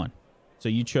choose one. So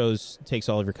you chose takes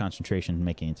all of your concentration,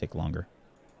 making it take longer.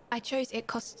 I chose it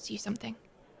costs you something.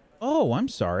 Oh, I'm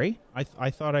sorry.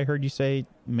 I thought I heard you say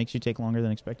makes you take longer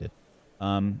than expected.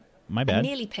 My I bad.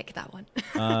 nearly picked that one.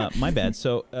 My bad.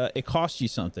 So it costs you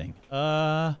something.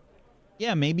 Yeah,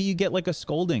 maybe you get like a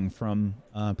scolding from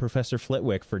Professor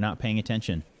Flitwick for not paying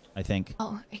attention, I think.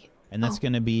 Oh, okay. And that's Oh.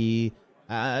 going to be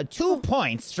 2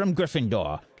 points from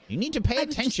Gryffindor. You need to pay I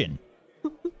was just- attention.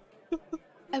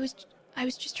 I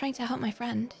was just trying to help my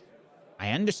friend. I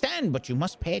understand, but you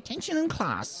must pay attention in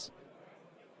class.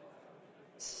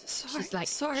 She's like,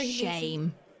 sorry, Maisie.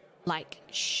 shame. like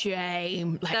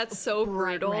shame. Like That's so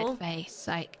bright brutal. red face.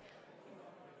 Like,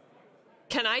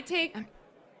 Can I take?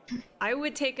 I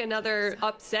would take another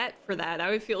upset for that.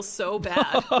 I would feel so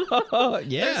bad.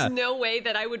 Yeah. There's no way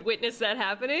that I would witness that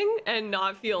happening and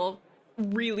not feel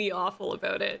really awful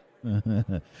about it.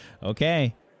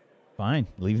 Okay. Fine.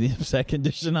 Leave the upset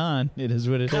condition on. It is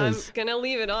what it I'm is. gonna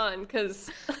leave it on because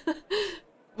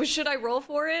should I roll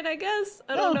for it? I guess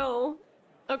I don't know.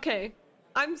 Okay,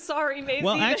 I'm sorry, Maisie.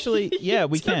 Well, that actually, you yeah,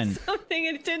 we did can. something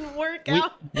and it didn't work We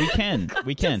out. can.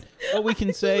 We can. What we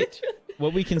can say.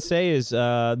 What we can say is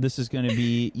this is going to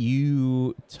be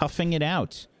you toughing it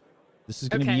out. This is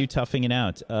going to be Okay. you toughing it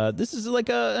out. This is like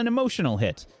an emotional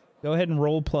hit. Go ahead and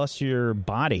roll plus your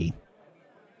body.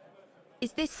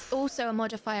 is this also a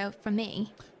modifier for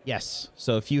me? Yes.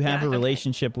 So if you have Yeah, a okay.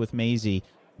 relationship with Maisie,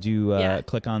 do Yeah.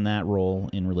 click on that roll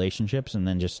in relationships and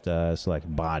then just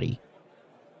select body.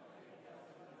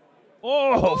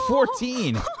 Oh,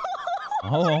 14.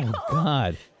 Oh,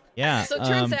 God. Yeah. So it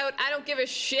turns out I don't give a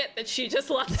shit that she just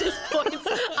lost his points.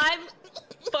 I'm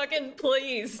fucking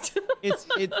pleased.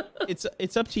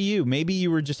 it's up to you. Maybe you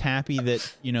were just happy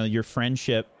that, your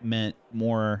friendship meant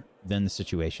more than the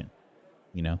situation.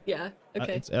 Yeah.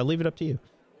 Okay. I'll leave it up to you.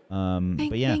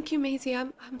 But yeah. Thank you, Maisie.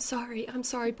 I'm sorry. I'm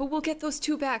sorry, but we'll get those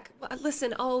two back.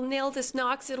 Listen, I'll nail this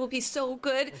Nox. It'll be so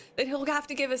good that he'll have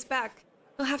to give us back.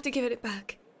 He'll have to give it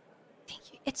back.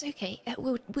 Thank you. It's okay.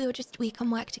 We can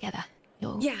work together.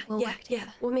 We'll Yeah. work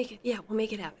together. We'll make it. Yeah, we'll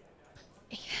make it happen.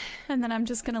 And then I'm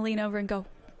just gonna lean over and go,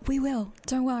 "We will.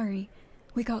 Don't worry.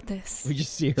 We got this." We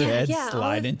just see her head yeah,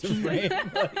 slide I'll- into frame.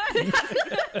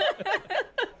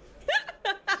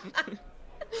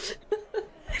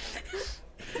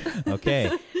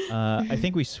 Okay. I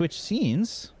think we switch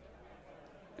scenes.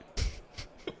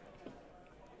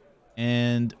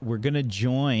 And we're going to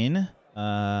join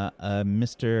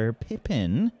Mr.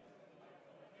 Pippin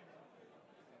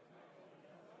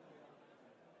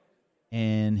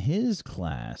and his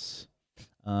class.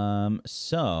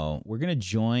 So we're going to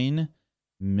join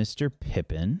Mr.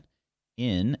 Pippin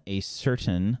in a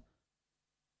certain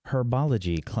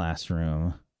herbology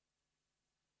classroom.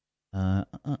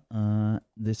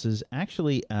 This is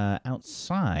actually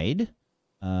outside.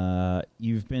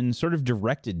 You've been sort of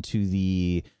directed to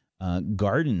the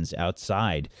gardens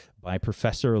outside by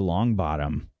Professor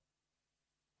Longbottom.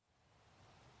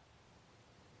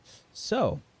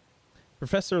 So,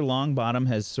 Professor Longbottom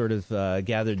has sort of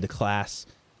gathered the class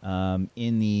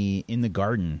in the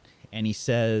garden, and he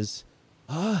says,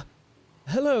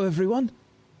 "Hello, everyone.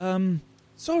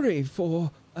 Sorry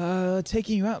for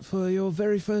taking you out for your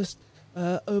very first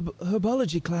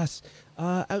herbology class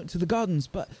out to the gardens,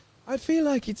 but I feel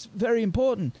like it's very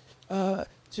important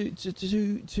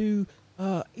to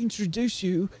introduce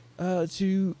you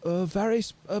to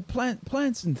various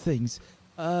plants and things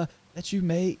that you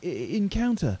may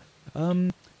encounter.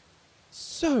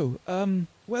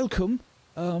 Welcome,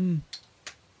 and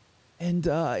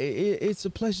it's a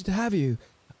pleasure to have you.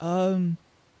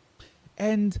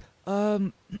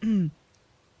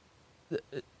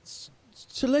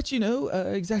 To let you know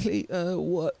exactly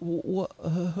what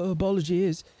herbology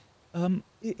is,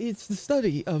 it's the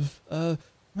study of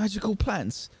magical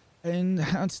plants and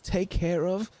how to take care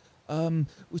of,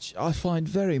 which I find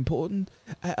very important,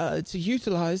 to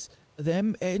utilize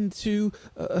them and to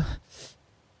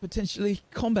potentially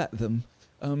combat them.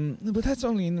 But that's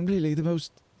only in really the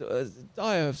most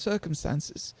dire of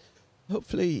circumstances.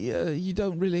 Hopefully, you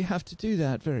don't really have to do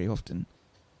that very often.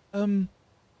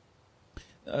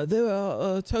 There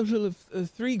are a total of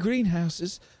 3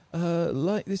 greenhouses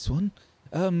like this one,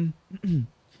 and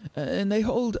they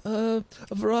hold a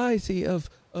variety of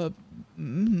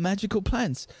magical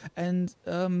plants, and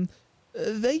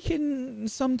they can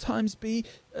sometimes be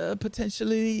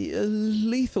potentially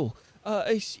lethal.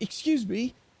 Excuse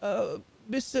me,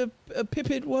 Mr.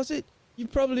 Pippin, was it? You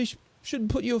probably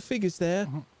shouldn't put your figures there.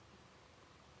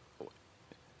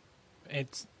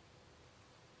 It's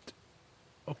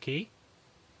okay.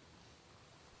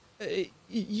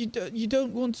 You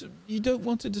don't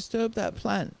want to disturb that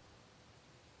plant.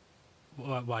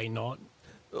 Why not?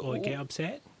 Will it get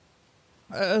upset?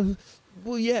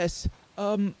 Well, yes.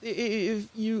 If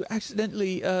you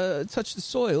accidentally touch the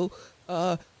soil,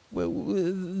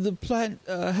 the plant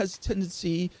has a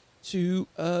tendency to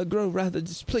grow rather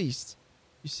displeased.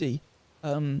 You see,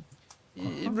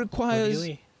 it requires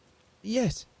Really?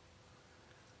 yes.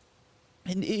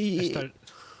 And I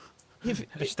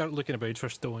start looking about for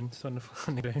stones on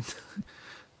the ground.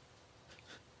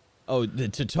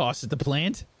 to toss at the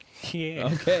plant. Yeah.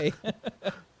 Okay.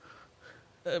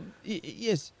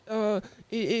 Yes.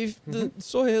 If the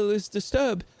soil is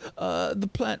disturbed, the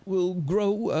plant will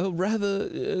grow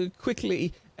rather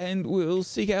quickly and will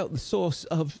seek out the source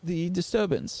of the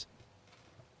disturbance.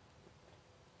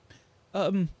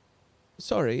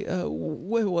 Sorry.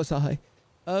 Where was I?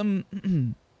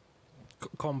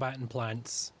 Combating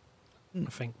plants, I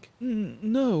think.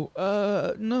 No.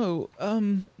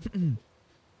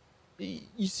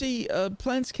 You see,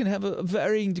 plants can have a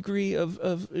varying degree of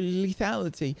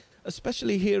lethality,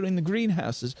 especially here in the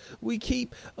greenhouses. We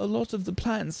keep a lot of the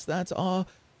plants that are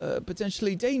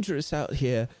potentially dangerous out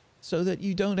here so that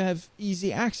you don't have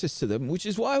easy access to them, which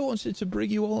is why I wanted to bring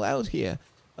you all out here.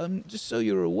 Just so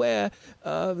you're aware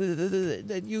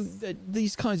that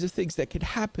these kinds of things that could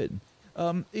happen.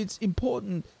 It's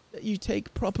important that you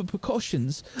take proper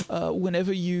precautions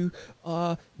whenever you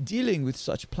are dealing with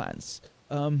such plants.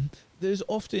 There's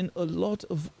often a lot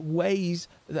of ways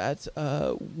that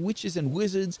witches and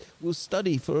wizards will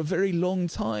study for a very long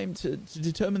time to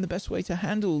determine the best way to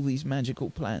handle these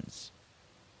magical plants.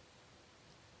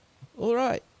 All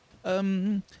right.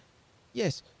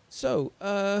 Yes. So,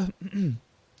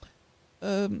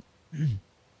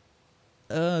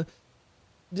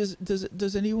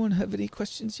 does anyone have any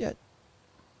questions yet?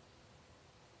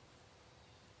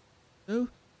 No?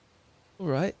 All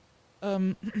right.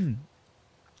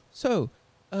 So,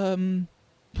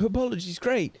 herbology is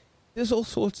great. There's all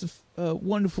sorts of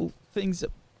wonderful things that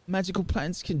magical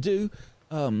plants can do.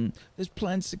 There's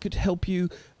plants that could help you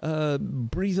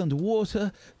breathe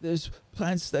underwater. There's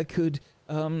plants that could,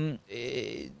 plants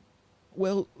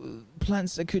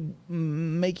that could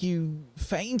make you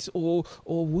faint, or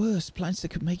worse, plants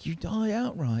that could make you die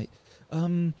outright.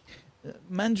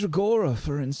 Mandragora,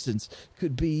 for instance,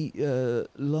 could be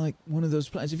like one of those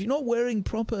plants if you're not wearing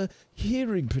proper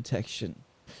hearing protection.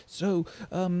 So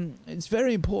it's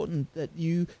very important that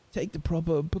you take the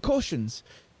proper precautions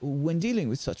when dealing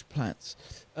with such plants.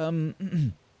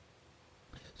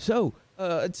 So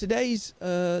today's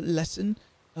lesson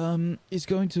is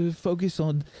going to focus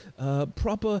on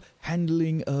proper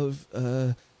handling of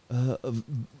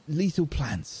lethal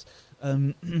plants.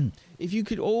 If you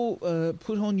could all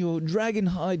put on your dragon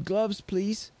hide gloves,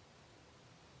 please.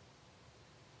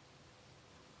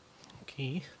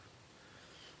 Okay.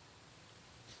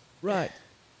 Right.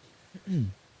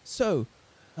 So,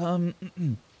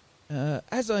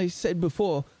 as I said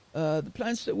before, the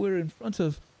plants that we're in front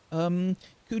of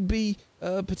could be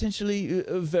potentially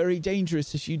very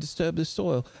dangerous if you disturb the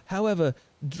soil. However,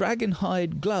 dragon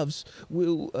hide gloves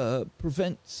will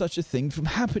prevent such a thing from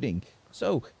happening.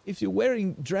 So, if you're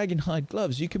wearing dragon hide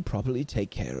gloves, you can properly take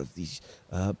care of these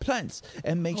plants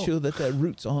and make sure that their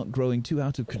roots aren't growing too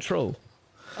out of control.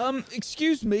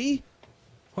 Excuse me?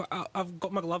 Well, I've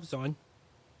got my gloves on.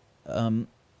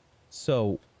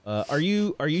 So, are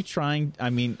you trying? I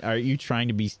mean, are you trying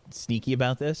to be sneaky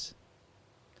about this?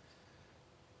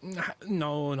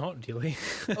 No, not really.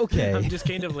 Okay. I'm just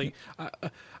kind of like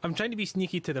I'm trying to be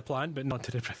sneaky to the plant, but not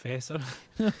to the professor.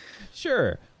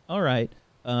 Sure. All right.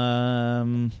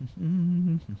 I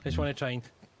just want to try and,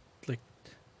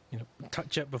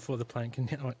 touch it before the plant can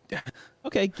hit it.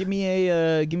 Okay, give me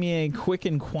a quick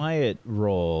and quiet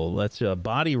roll. That's a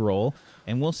body roll,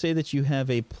 and we'll say that you have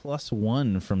a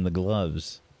 +1 from the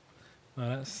gloves. Oh,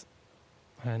 that's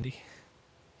handy.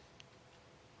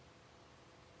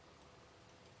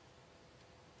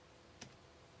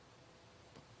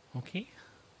 Okay.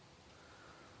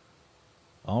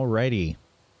 Alrighty.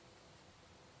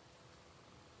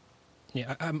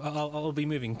 Yeah, I'll be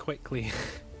moving quickly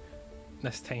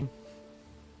this time.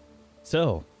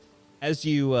 So, as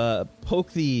you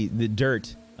poke the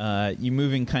dirt, you're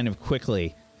moving kind of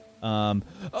quickly.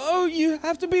 You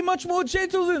have to be much more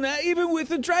gentle than that, even with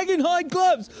the dragon hide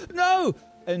gloves. No.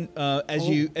 And as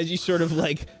you sort of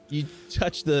you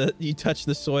touch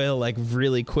the soil like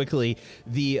really quickly,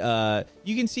 you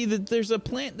can see that there's a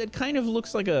plant that kind of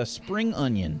looks like a spring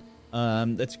onion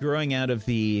that's growing out of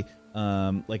the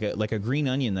like a green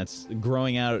onion that's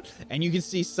growing out, and you can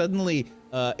see suddenly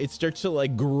it starts to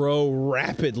grow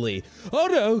rapidly. Oh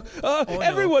no!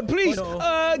 Everyone, please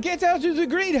get out of the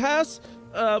greenhouse.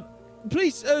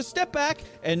 Please step back.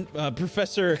 And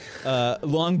Professor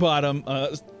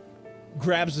Longbottom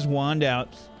grabs his wand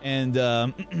out, and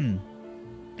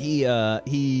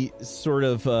he sort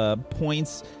of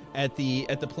points at the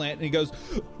plant, and he goes,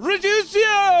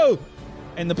 "Reducio!"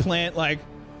 And the plant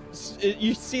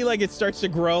you see it starts to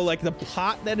grow, the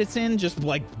pot that it's in just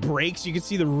breaks. You can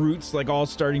see the roots all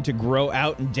starting to grow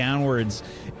out and downwards,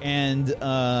 and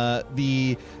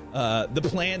the The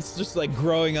plant's just like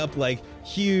growing up like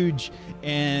huge,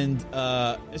 and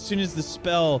as soon as the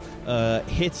spell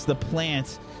hits the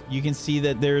plant, you can see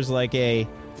that there's like a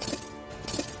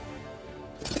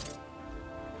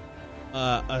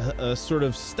sort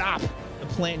of stop. The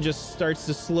plant just starts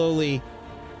to slowly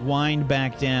wind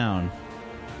back down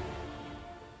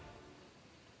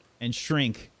and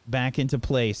shrink back into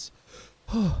place.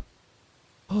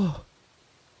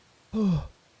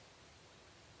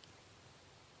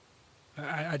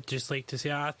 I'd just like to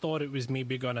say I thought it was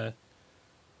maybe gonna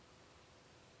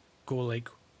go like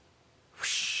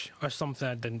whoosh or something.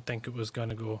 I didn't think it was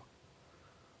gonna go.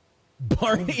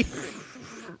 Barney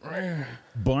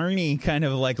kind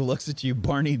of like looks at you,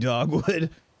 Barney Dogwood.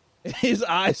 His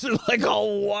eyes are like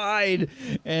all wide,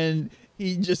 and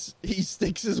he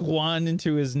sticks his wand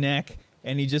into his neck,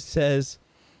 and he just says,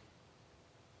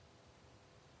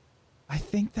 I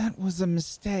think that was a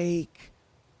mistake.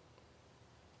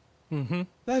 Mm-hmm.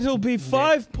 That'll be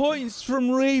 5 points from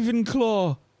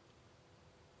Ravenclaw.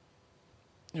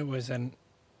 It wasn't.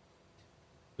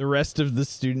 The rest of the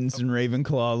students in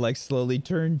Ravenclaw like slowly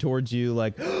turn towards you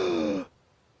like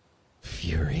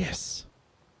furious.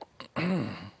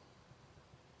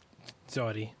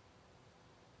 Sorry.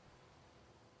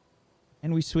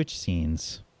 And we switch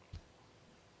scenes.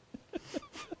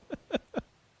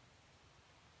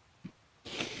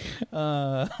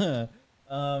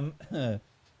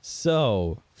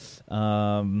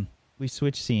 We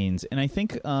switch scenes, and I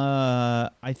think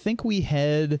we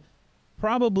head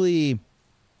probably.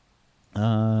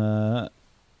 I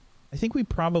think we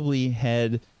probably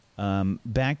head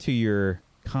back to your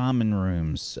common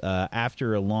rooms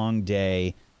after a long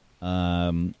day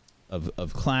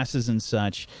of classes and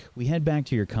such. We head back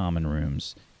to your common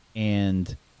rooms,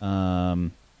 and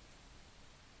I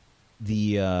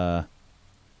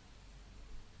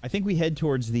think we head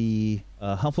towards the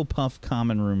Hufflepuff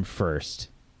common room first.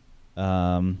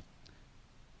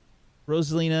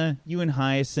 Rosalina, you and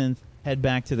Hyacinth head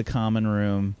back to the common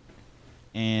room,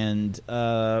 and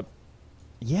I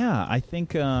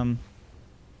think how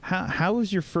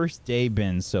has your first day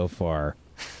been so far?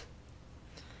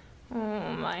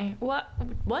 Oh my! What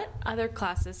other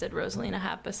classes did Rosalina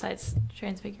have besides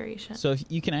Transfiguration? So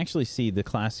you can actually see the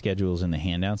class schedules in the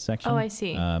handout section. Oh, I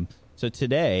see. So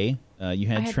today you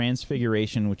had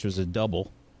Transfiguration, which was a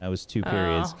double. That was 2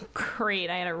 periods. Oh, great!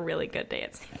 I had a really good day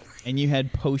at St. And you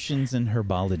had Potions and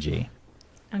Herbology.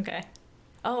 Okay.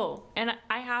 Oh, and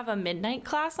I have a midnight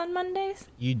class on Mondays?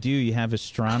 You do. You have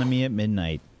Astronomy at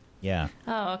midnight. Yeah.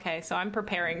 Oh, okay. So I'm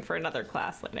preparing for another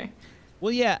class later.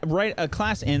 Well, yeah, right. A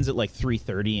class ends at like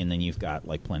 3:30, and then you've got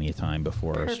like plenty of time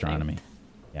before Perfect. Astronomy.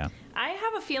 Yeah. I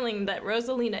have a feeling that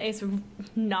Rosalina is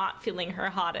not feeling her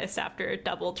hottest after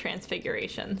double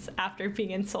transfigurations, after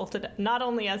being insulted not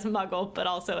only as a muggle, but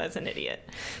also as an idiot.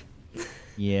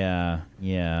 Yeah,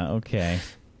 okay.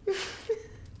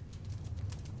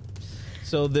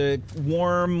 So the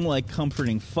warm, like,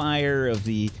 comforting fire of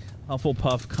the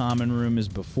Hufflepuff common room is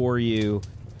before you,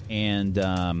 and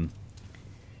the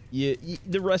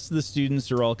rest of the students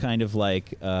are all kind of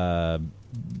like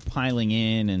piling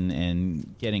in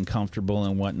and getting comfortable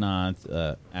and whatnot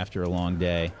after a long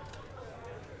day.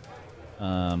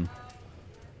 You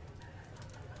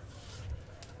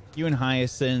and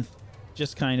Hyacinth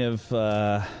just kind of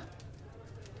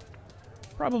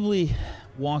probably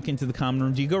walk into the common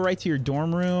room. Do you go right to your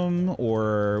dorm room,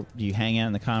 or do you hang out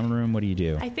in the common room? What do you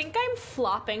do? I think I'm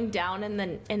flopping down in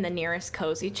the nearest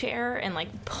cozy chair and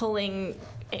like pulling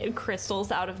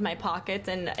crystals out of my pockets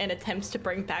in attempts to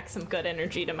bring back some good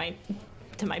energy to my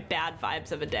bad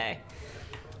vibes of a day.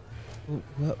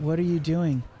 What are you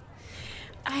doing?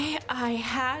 I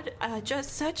had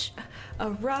just such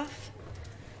a rough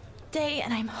day,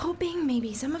 and I'm hoping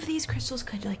maybe some of these crystals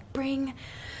could like bring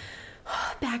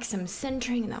back some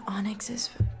centering. The onyx is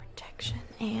for protection,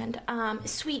 and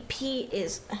Sweet Pea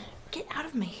is get out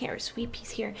of my hair. Sweet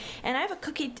Pea's here, and I have a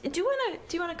cookie. Do you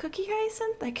want a cookie,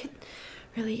 Hyacinth? I could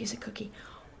really use a cookie.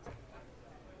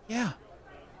 Yeah.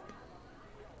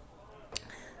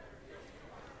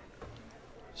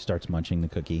 Starts munching the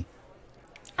cookie.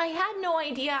 I had no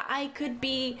idea I could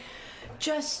be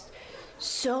just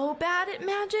so bad at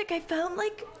magic. I felt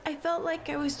like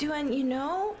I was doing,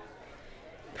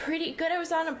 pretty good. I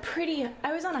was on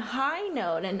a high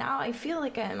note, and now I feel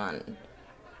like I'm on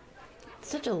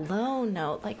such a low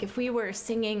note. Like if we were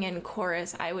singing in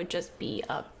chorus, I would just be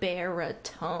a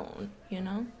baritone,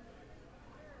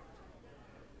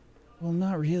 Well,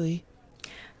 not really.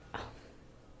 Oh,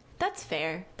 that's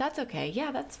fair. That's okay.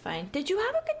 Yeah, that's fine. Did you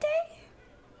have a good day?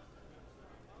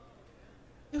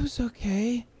 It was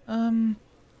okay.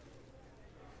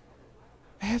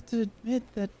 I have to admit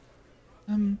that,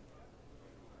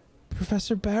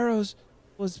 Professor Barrows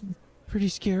was pretty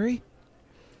scary.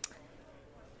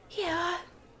 Yeah.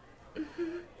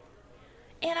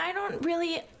 And I don't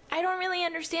really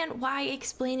understand why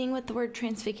explaining what the word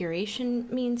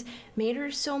transfiguration means made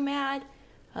her so mad.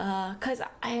 'Cause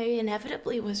I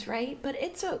inevitably was right, but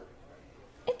it's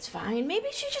fine. Maybe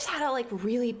she just had a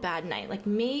really bad night. Like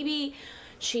maybe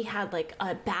she had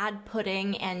a bad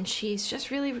pudding and she's just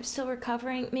really still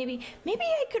recovering. Maybe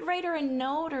I could write her a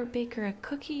note or bake her a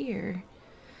cookie or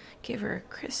give her a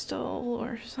crystal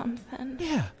or something.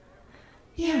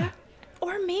 Yeah.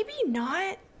 Or maybe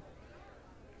not.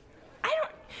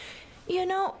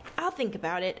 I'll think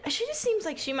about it. She just seems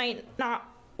like she might not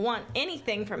want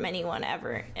anything from anyone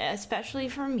ever, especially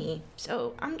from me.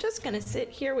 So I'm just gonna sit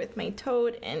here with my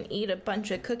toad and eat a bunch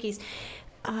of cookies.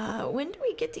 When do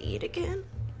we get to eat again?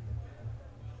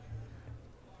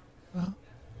 Well,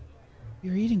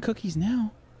 you're eating cookies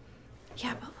now.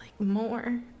 Yeah, but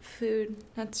more food.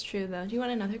 That's true, though. Do you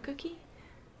want another cookie?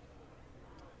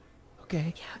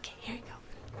 Okay. Yeah, okay, here you go.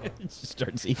 She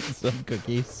starts eating some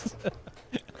cookies.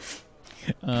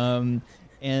 As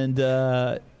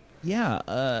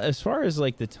far as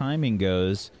the timing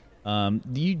goes,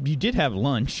 you did have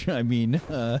lunch. I mean,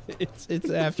 it's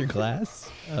after class,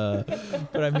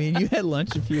 but I mean, you had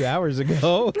lunch a few hours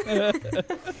ago.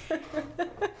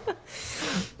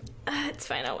 It's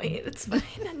fine. I'll wait. It's fine.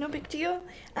 No big deal.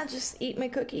 I'll just eat my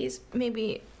cookies.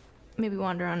 Maybe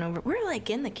wander on over. We're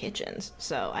in the kitchens,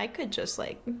 so I could just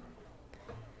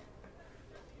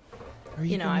Are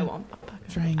you I won't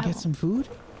try and get some food?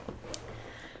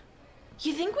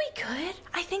 You think we could?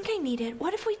 I think I need it.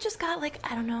 What if we just got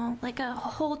I don't know, a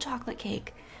whole chocolate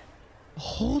cake? A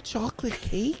whole chocolate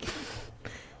cake?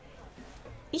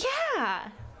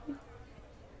 Yeah.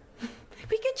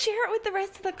 We could share it with the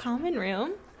rest of the common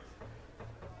room.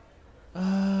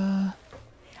 I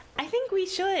think we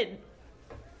should.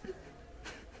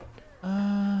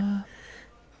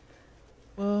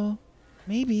 Well,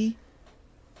 maybe.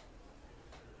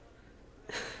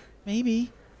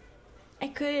 I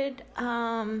could,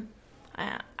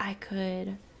 I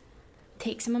could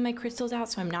take some of my crystals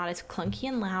out so I'm not as clunky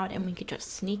and loud, and we could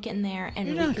just sneak in there and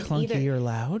You're we not could clunky or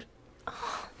loud.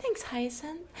 Oh, thanks,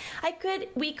 Hyacinth.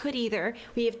 We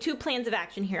have two plans of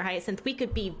action here, Hyacinth. We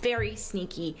could be very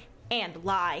sneaky and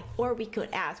lie, or we could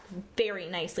ask very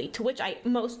nicely, to which I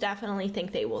most definitely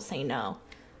think they will say no.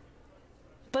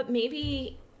 But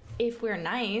maybe if we're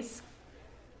nice,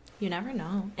 you never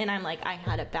know. And I'm I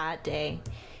had a bad day,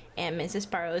 and Mrs.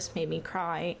 Barrows made me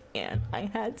cry, and I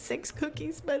had 6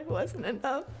 cookies, but it wasn't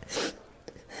enough.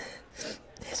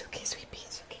 It's okay, sweet pea,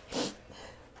 it's okay.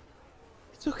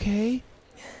 It's okay.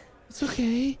 It's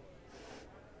okay.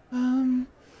 I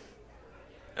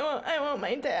want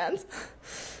my dad's.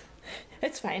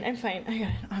 It's fine, I'm fine. I got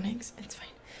an Onyx, it's fine.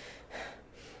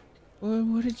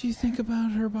 What did you think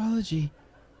about herbology?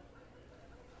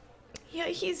 Yeah,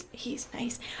 he's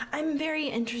nice. I'm very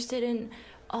interested in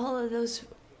all of those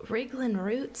wriggling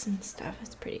roots and stuff.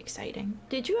 It's pretty exciting.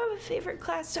 Did you have a favorite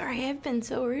class? Sorry, I've been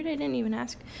so rude. I didn't even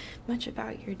ask much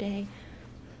about your day.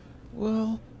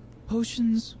 Well,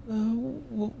 potions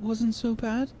wasn't so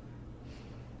bad.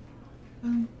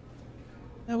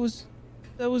 That was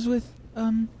with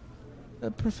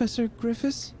Professor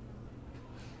Griffiths.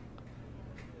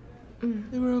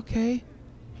 They were okay.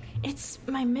 It's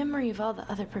my memory of all the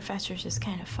other professors is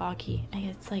kind of foggy.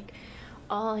 It's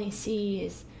all I see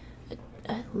is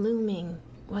a looming,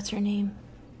 what's her name?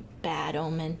 Bad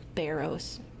Omen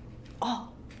Barrows. Oh,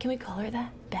 can we call her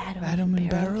that? Bad Omen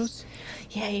Barrows?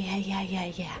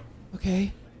 Yeah.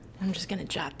 Okay. I'm just gonna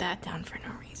jot that down for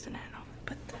no reason. I don't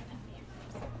put that in here.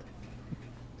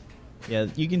 Yeah,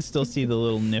 you can still see the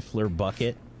little Niffler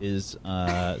bucket is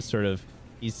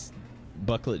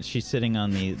she's sitting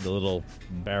on the little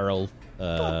barrel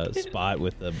spot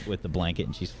with the blanket,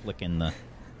 and she's flicking the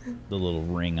little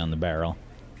ring on the barrel.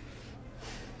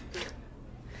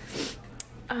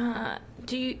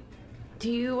 Do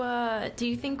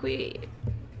you think we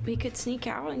could sneak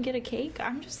out and get a cake?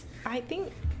 I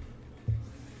think.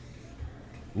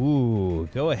 Ooh,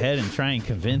 go ahead and try and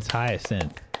convince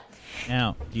Hyacinth.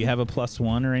 Now, do you have a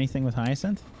 +1 or anything with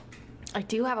Hyacinth? I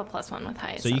do have a +1 with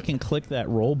Hyacinth. So you can click that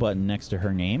roll button next to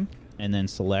her name, and then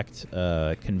select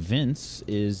convince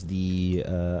is the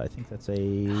I think that's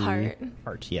a heart.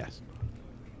 Heart, yes.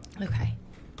 Okay.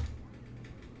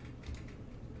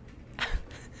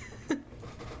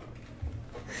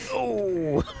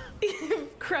 Oh,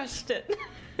 Crushed it.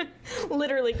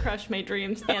 Literally crushed my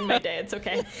dreams and my day. It's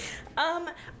okay.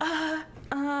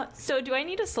 So do I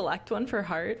need to select one for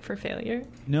heart for failure?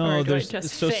 No, or do there's I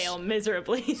just so fail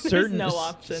miserably. There's certain no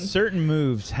option. Certain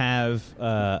moves have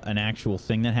an actual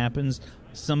thing that happens.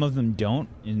 Some of them don't,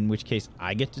 in which case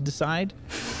I get to decide.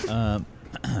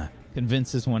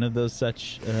 Convince is one of those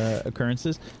such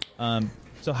occurrences.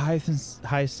 So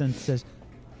Hyacinth says,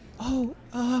 "Oh,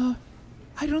 I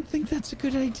don't think that's a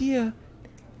good idea."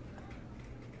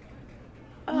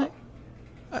 I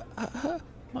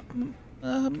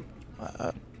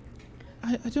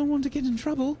don't want to get in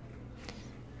trouble,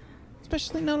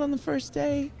 especially not on the first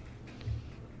day.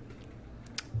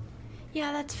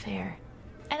 Yeah, that's fair.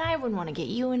 And I wouldn't want to get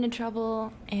you into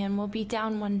trouble, and we'll be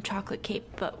down one chocolate cake,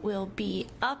 but we'll be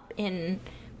up in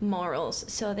morals,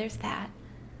 so there's that.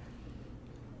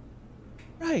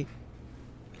 Right.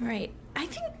 Right. I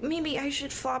think maybe I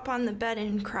should flop on the bed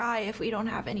and cry if we don't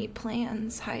have any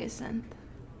plans, Hyacinth.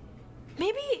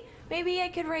 Maybe I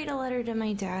could write a letter to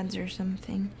my dad's or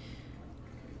something.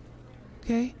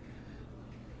 Okay.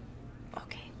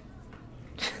 Okay.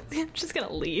 I'm just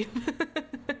gonna leave.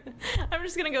 I'm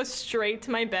just gonna go straight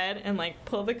to my bed and like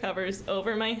pull the covers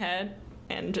over my head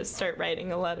and just start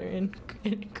writing a letter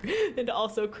and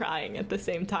also crying at the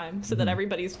same time so that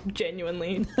everybody's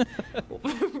genuinely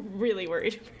really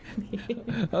worried for me.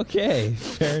 Okay,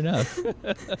 fair enough.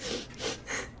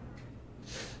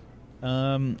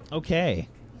 Okay.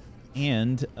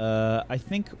 And I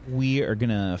think we are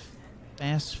gonna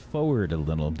fast forward a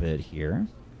little bit here.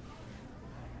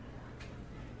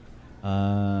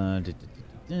 We're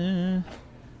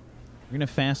gonna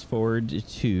fast forward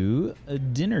to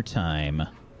dinner time.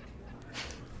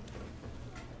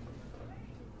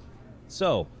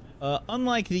 So,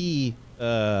 unlike the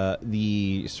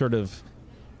sort of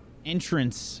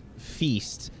entrance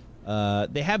feast,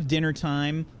 they have dinner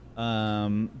time.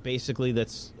 Basically,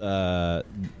 that's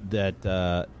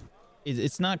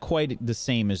it's not quite the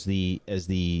same as the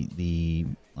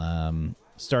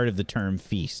start of the term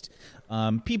feast.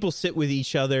 People sit with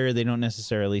each other. They don't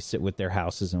necessarily sit with their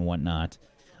houses and whatnot.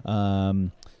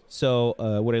 So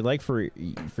what I'd like for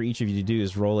each of you to do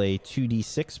is roll a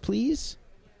 2d6, please.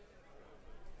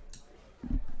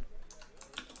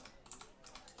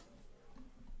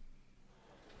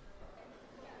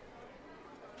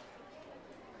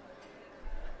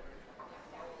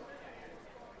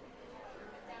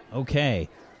 Okay,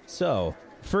 so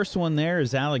first one there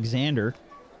is Alexander.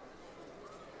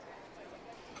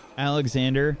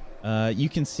 Alexander, you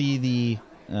can see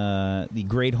the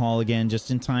Great Hall again just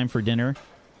in time for dinner.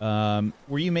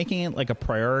 Were you making it like a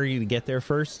priority to get there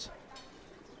first,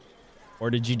 or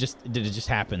did it just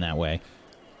happen that way?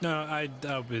 No, I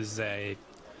was I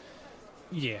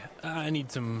need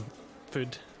some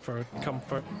food for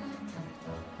comfort.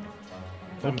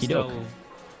 I'm still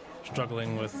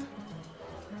struggling with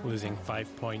losing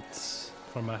 5 points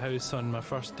for my house on my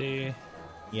first day.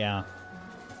 Yeah,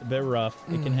 it's a bit rough.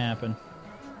 It can happen.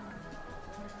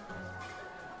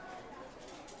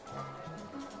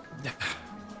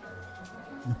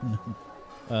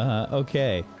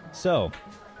 Okay, so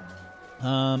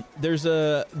there's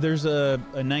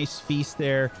a nice feast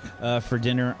there for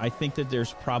dinner. I think that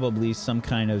there's probably some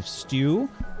kind of stew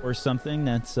or something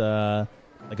that's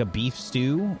like a beef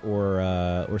stew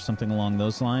or something along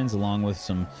those lines, along with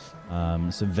some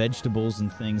vegetables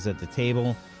and things at the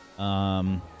table.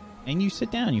 And you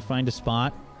sit down, you find a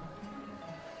spot.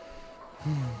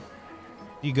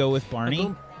 You go with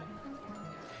Barney?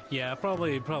 Yeah,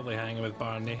 probably hanging with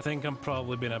Barney. I think I'm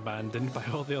probably been abandoned by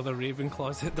all the other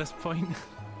Ravenclaws at this point.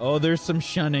 Oh, there's some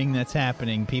shunning that's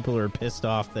happening. People are pissed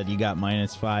off that you got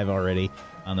 -5 already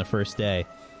on the first day.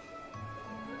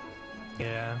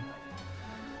 Yeah.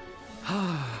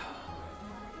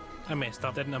 I messed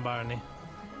up, didn't I, Barney?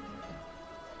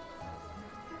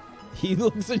 He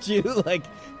looks at you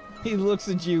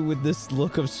with this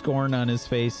look of scorn on his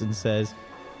face and says,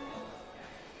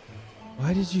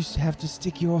 "Why did you have to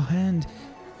stick your hand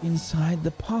inside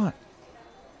the pot?"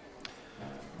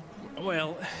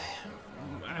 Well,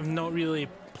 I've not really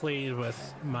played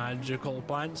with magical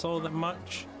plants all that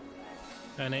much.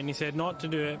 And then he said not to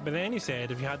do it, but then he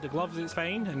said if you had the gloves it's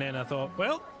fine. And then I thought,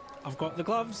 well, I've got the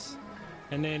gloves.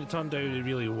 And then it turned out it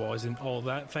really wasn't all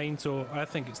that fine, so I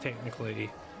think it's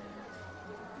technically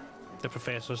the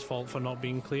professor's fault for not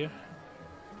being clear.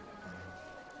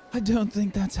 I don't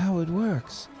think that's how it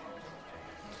works.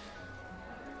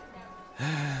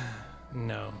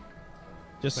 No.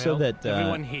 Just Well, so that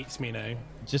everyone hates me now.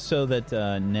 Just so that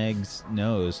Negs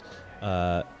knows,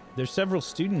 there's several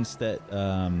students that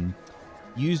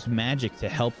use magic to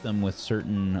help them with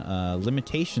certain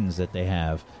limitations that they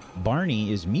have.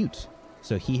 Barney is mute,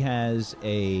 so he has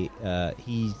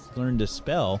he's learned a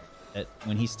spell that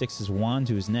when he sticks his wand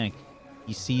to his neck,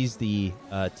 he sees the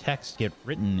text get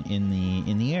written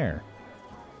in the air.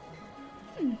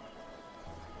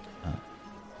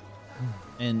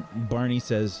 And Barney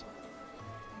says,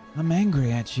 "I'm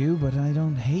angry at you, but I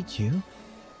don't hate you."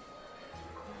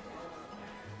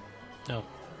 Oh,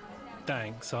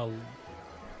 thanks. I'll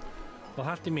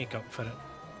have to make up for it.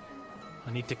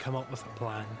 I need to come up with a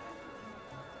plan.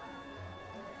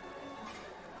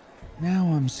 Now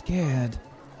I'm scared.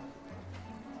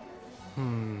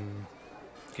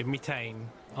 Give me time.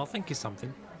 I'll think of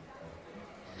something.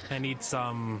 I need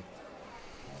some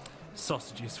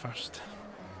sausages first.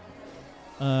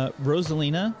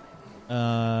 Rosalina,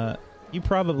 you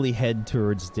probably head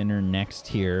towards dinner next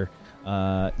here.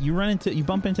 You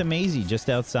bump into Maisie just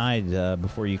outside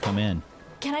before you come in.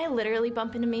 Can I literally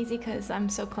bump into Maisie? Because I'm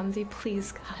so clumsy.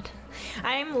 Please, God.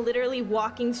 I'm literally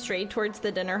walking straight towards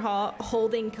the dinner hall,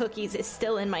 holding cookies is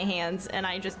still in my hands, and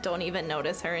I just don't even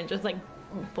notice her and just like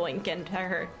boink into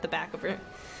her, the back of her.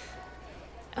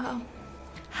 Oh.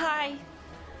 Hi.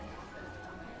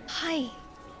 Hi.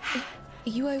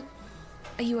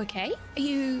 Are you okay? Are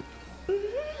you...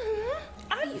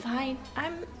 I'm fine.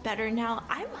 I'm better now.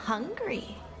 I'm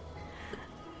hungry.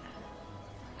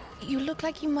 You look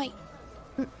like you might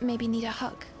maybe need a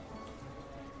hug.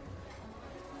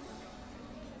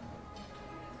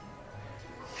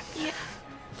 Yeah.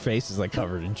 Face is like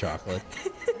covered in chocolate.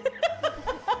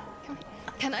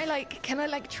 Can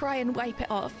I try and wipe it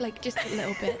off, like just a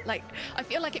little bit? Like, I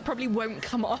feel like it probably won't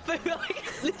come off. I feel like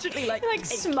it's literally like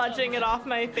smudging it off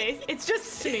my face. It's just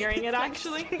smearing it,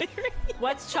 actually.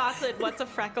 What's chocolate? What's a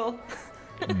freckle?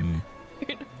 I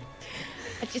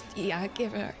just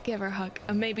give her a hug,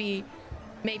 and maybe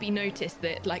notice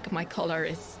that like my collar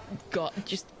is got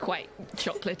just quite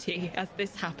chocolatey as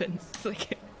this happens. It's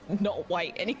like not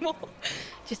white anymore.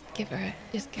 Just give her a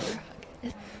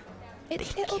hug.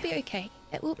 It'll be okay.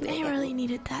 It will be. I really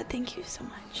needed that. Thank you so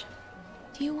much.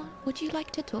 Would you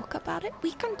like to talk about it?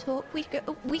 We can talk. We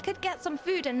could get some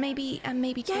food and maybe talk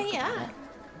about it.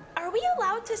 Are we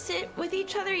allowed to sit with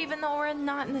each other even though we're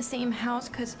not in the same house?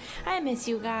 Because I miss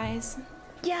you guys.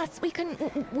 Yes, we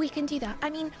can do that. I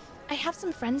mean, I have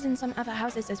some friends in some other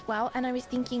houses as well, and I was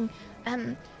thinking,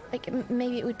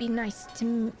 maybe it would be nice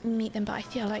to meet them, but I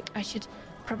feel like I should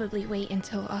probably wait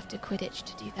until after Quidditch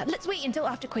to do that. Let's wait until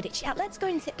after Quidditch. Yeah, let's go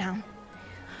and sit down.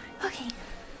 Okay.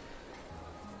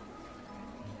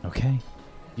 Okay.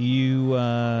 Do you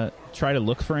try to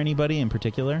look for anybody in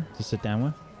particular to sit down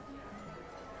with?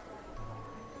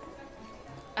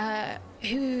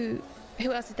 Who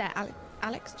else is there?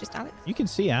 Alex? Just Alex? You can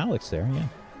see Alex there,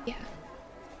 yeah.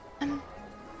 Yeah.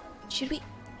 Should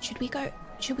we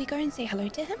go and say hello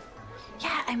to him?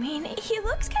 Yeah, I mean, he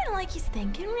looks kind of like he's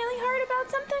thinking really hard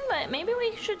about something, but maybe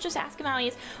we should just ask him how he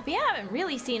is. We haven't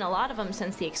really seen a lot of him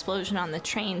since the explosion on the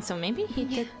train, so maybe he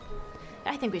did.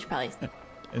 I think we should probably.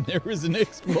 And there was an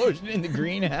explosion in the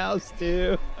greenhouse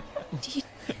too.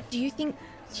 Do you think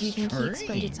he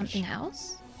exploded something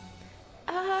else?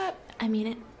 I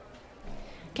mean,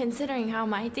 considering how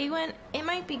my day went, it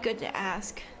might be good to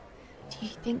ask. Do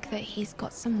you think that he's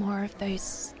got some more of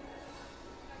those?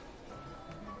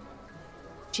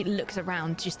 She looks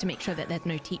around just to make sure that there's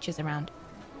no teachers around.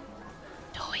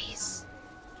 Toys.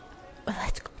 Well,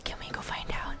 can we go find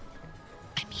out?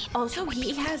 I mean, also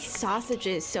he has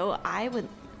sausages, so I would.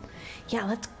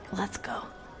 Yeah, let's go.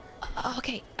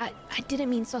 Okay, I didn't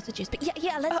mean sausages, but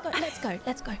yeah, let's go.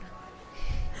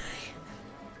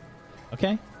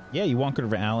 Okay. Yeah, you walk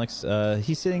over to Alex.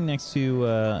 He's sitting next to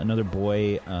another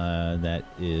boy that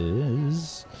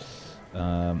is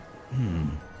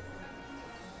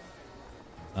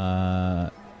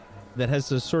that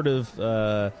has a sort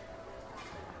of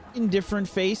indifferent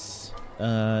face,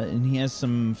 and he has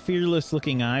some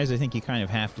fearless-looking eyes. I think you kind of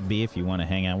have to be if you want to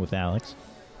hang out with Alex.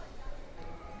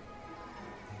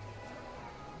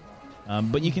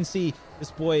 But you can see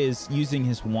this boy is using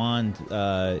his wand,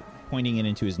 pointing it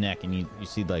into his neck, and you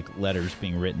see like letters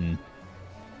being written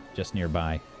just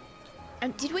nearby.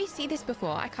 Did we see this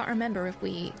before? I can't remember if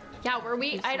we. Yeah, were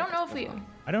we? I don't know if we.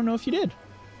 I don't know if you did.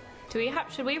 Do we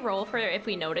have? Should we roll for if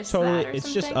we notice Totally, that? Or it's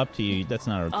something? just up to you. That's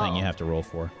not a thing you have to roll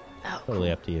for. Oh, Totally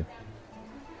cool. up to you.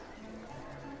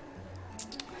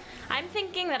 I'm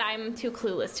thinking that I'm too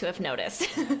clueless to have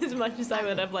noticed as much as I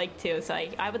would have liked to. So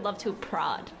I would love to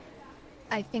prod.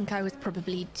 I think I was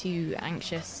probably too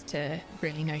anxious to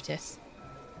really notice.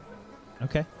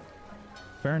 Okay.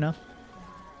 Fair enough.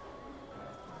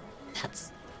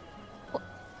 That's...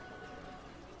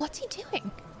 What's he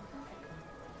doing?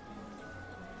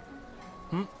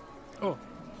 Oh,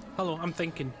 hello, I'm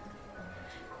thinking.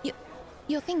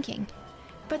 You're thinking?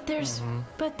 But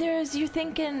there's, you're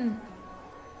thinking,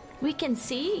 we can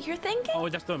see? You're thinking? Oh,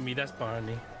 that's not me, that's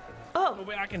Barney. Oh, Oh,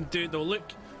 wait, I can do it though,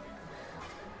 look.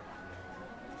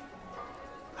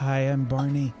 Hi, I'm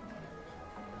Barney.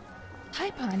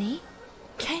 Hi, Barney.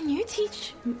 can you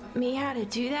teach me how to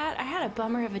do that? I had a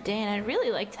bummer of a day, and I'd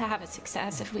really like to have a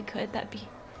success if we could. That'd be...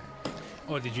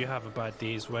 Oh, did you have a bad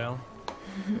day as well?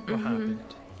 What happened?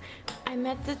 I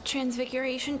met the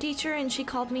transfiguration teacher, and she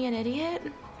called me an idiot.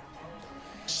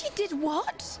 She did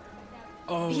what?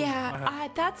 Oh, Yeah,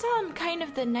 that's kind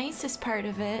of the nicest part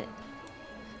of it.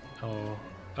 Oh,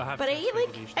 But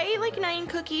I ate like 9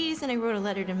 cookies, and I wrote a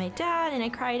letter to my dad, and I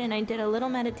cried, and I did a little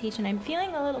meditation. I'm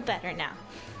feeling a little better now.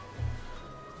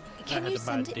 Can you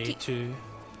send it? I had a bad day too.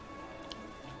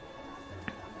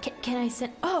 Can I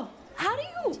send? Oh, how do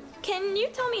you? Can you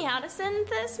tell me how to send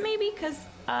this, maybe? Because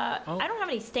I don't have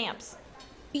any stamps.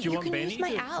 you want can Benny use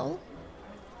my to- owl.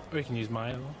 Or you can use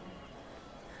mine.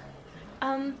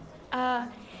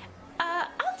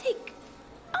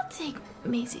 I'll take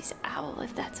Maisie's owl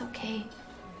if that's okay,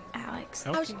 Alex.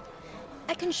 Okay.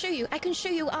 I can show you. I can show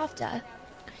you after.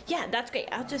 Yeah, that's great.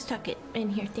 I'll just tuck it in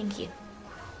here. Thank you.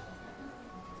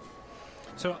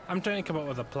 So I'm trying to come up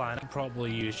with a plan. I could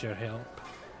probably use your help. Do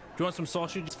you want some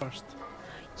sausages first?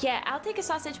 Yeah, I'll take a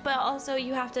sausage, but also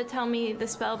you have to tell me the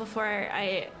spell before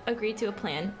I agree to a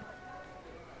plan.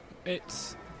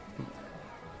 It's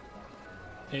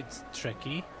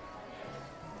tricky.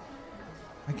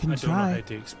 I can I don't know try. how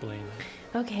to explain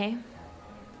it. Okay.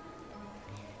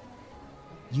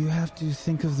 You have to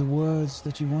think of the words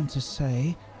that you want to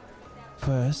say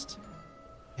first,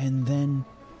 and then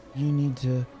you need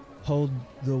to hold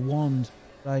the wand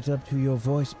right up to your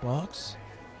voice box,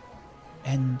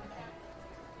 and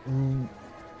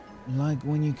like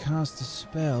when you cast a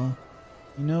spell,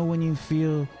 you know when you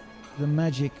feel the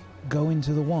magic go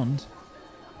into the wand?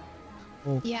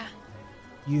 Well, Yeah.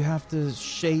 you have to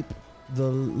shape the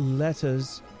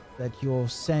letters that you're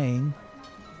saying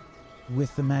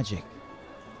with the magic.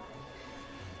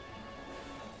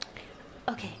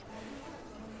 Okay.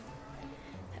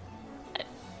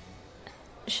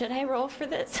 Should I roll for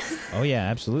this? Oh yeah,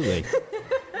 absolutely.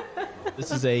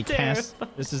 This is a cast.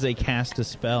 This is a cast a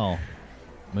spell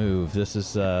move. This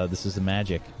is the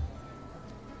magic.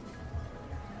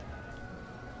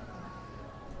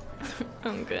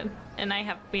 Oh, good. And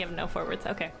we have no forwards.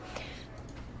 Okay.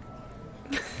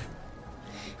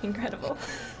 Incredible.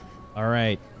 All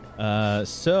right.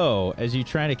 So as you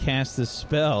try to cast this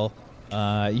spell,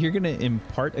 you're gonna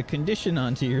impart a condition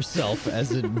onto yourself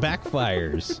as it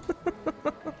backfires.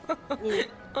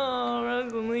 Oh,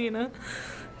 Rosalina.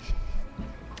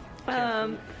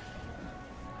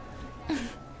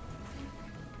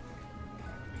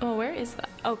 Oh, where is that?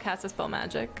 Oh, cast a spell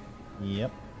magic.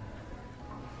 Yep.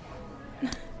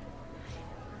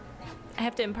 I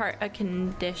have to impart a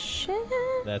condition?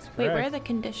 That's Wait, where are correct. the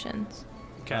conditions?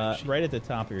 Right at the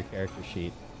top of your character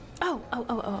sheet. Oh.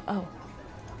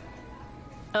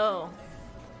 Oh.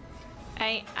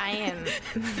 I am...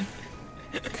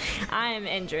 I am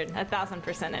injured.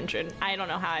 1,000% injured. I don't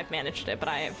know how I've managed it, but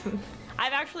I've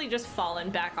actually just fallen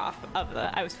back off of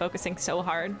the... I was focusing so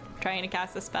hard trying to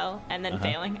cast a spell and then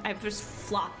failing. I've just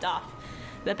flopped off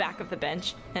the back of the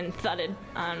bench and thudded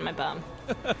on my bum.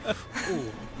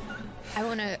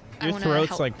 Your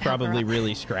throat's like probably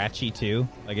really scratchy too.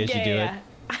 Like as you do it.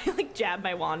 I like jab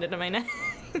my wand into my neck.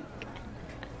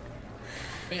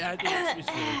 It's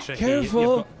really tricky.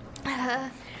 Careful.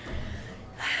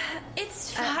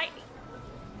 It's fine.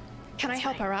 Can I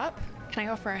help her up? Can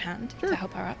I offer a hand to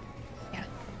help her up? Yeah.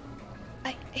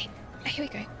 Here we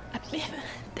go. Absolutely.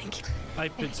 Thank you. I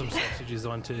put some sausages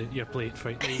onto your plate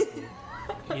for you.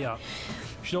 Yeah. You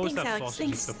should always Thanks, have Alex.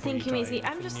 sausages before Thank you, try Maisie.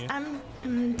 anything new.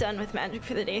 I'm done with magic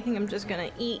for the day. I think I'm just gonna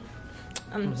eat.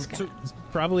 I'm just gonna. So,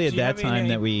 Probably at Do you that have time any-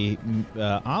 that we,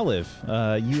 Olive,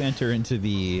 you enter into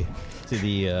the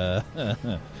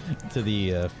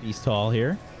feast hall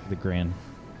here, the grand.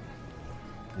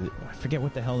 I forget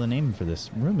what the hell the name for this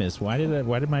room is. Why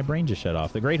did my brain just shut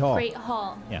off? The Great Hall. Great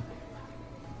Hall. Yeah.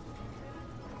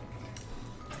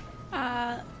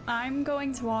 I'm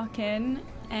going to walk in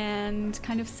and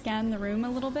kind of scan the room a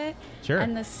little bit. Sure.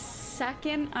 And the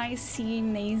second I see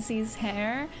Maisie's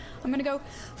hair, I'm going to go,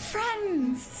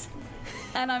 friends!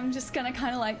 And I'm just going to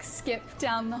kind of like skip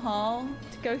down the hall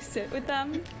to go sit with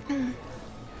them.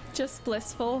 Just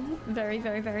blissful. Very,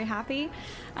 very, very happy.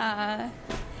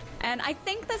 And I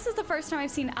think this is the first time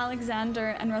I've seen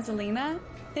Alexander and Rosalina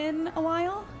in a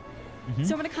while.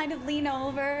 So I'm going to kind of lean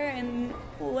over and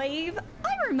wave.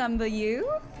 I remember you.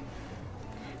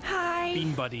 Hi.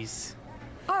 Bean buddies.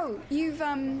 Oh, you've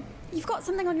got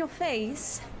something on your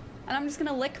face. and I'm just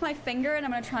gonna lick my finger and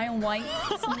I'm gonna try and wipe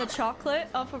some of the chocolate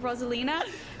off of Rosalina.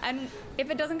 And if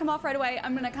it doesn't come off right away,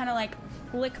 I'm gonna kind of like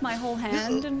lick my whole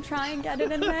hand and try and get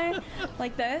it in there,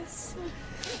 like this.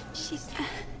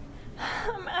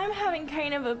 I'm having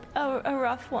kind of a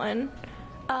rough one.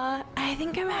 I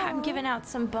think I'm giving out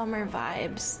some bummer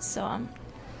vibes, so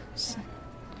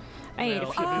I need a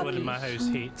Well, few everyone in cookies. my house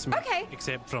hates me, Okay.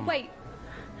 except from Wait,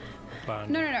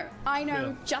 Barney. no. I know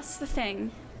Yeah. just the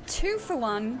thing. 2 for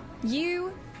 1.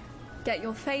 You get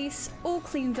your face all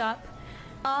cleaned up.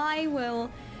 I will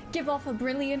give off a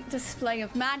brilliant display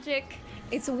of magic.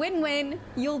 It's a win-win.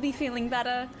 You'll be feeling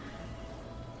better.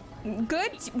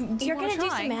 Good. You're gonna do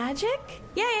some magic?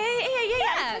 Yeah.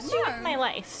 Yeah, It's with no. my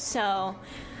life, so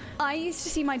I used to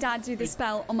see my dad do this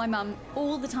spell on my mum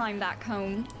all the time back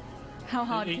home. How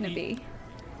hard can it be?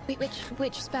 Wait,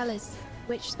 which spell is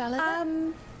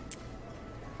that?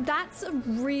 That's a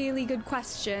really good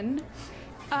question.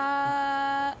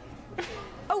 Oh,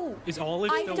 Is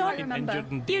Olive I still don't looking remember.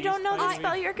 injured and you don't know dazed, by the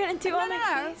spell way? you're gonna do on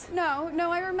my face? No.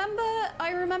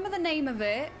 I remember the name of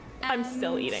it. I'm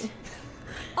still and eating.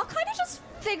 I'll kind of just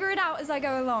figure it out as I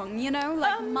go along, you know,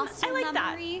 like muscle I like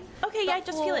that. memory. Okay, yeah, but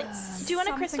just feel for it. Do you want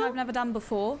a something crystal? I've never done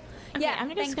before. Okay, Yeah, I'm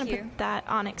just thank gonna you. put that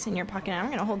onyx in your pocket. I'm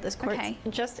gonna hold this quartz Okay.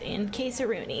 just in case of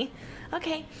Rooney.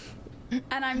 Okay.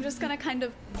 And I'm just gonna kind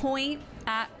of point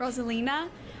at Rosalina,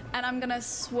 and I'm gonna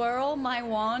swirl my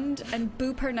wand and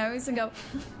boop her nose and go,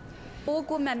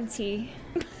 Augmenti.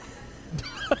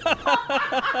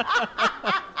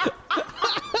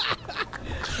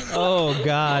 Oh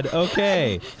God.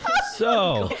 Okay.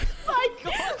 So.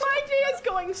 My day is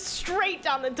going straight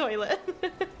down the toilet.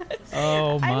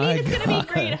 Oh my I mean, it's God. gonna be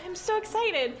great. I'm so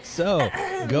excited. So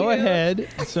go ahead.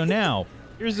 So now,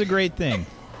 here's the great thing: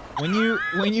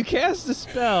 when you cast a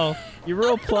spell, you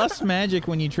roll plus magic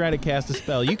when you try to cast a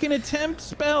spell. You can attempt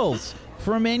spells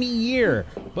from any year,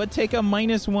 but take a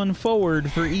 -1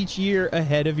 forward for each year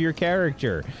ahead of your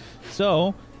character.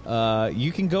 So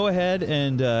you can go ahead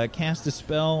and cast a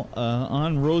spell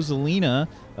on Rosalina,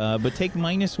 but take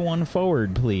 -1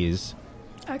 forward, please.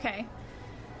 Okay.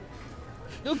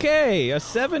 Okay, a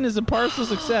 7 is a partial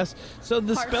success. So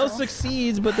the spell Partial.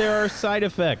 succeeds, but there are side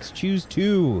effects. Choose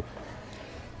 2.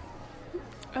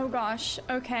 Oh gosh.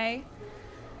 Okay.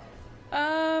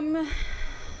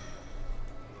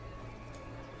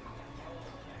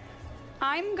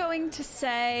 I'm going to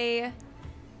say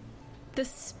the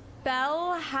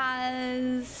spell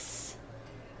has.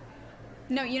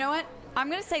 No, you know what? I'm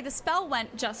going to say the spell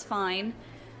went just fine.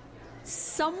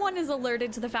 Someone is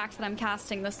alerted to the fact that I'm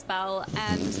casting the spell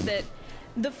and that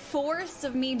the force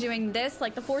of me doing this,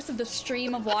 like the force of the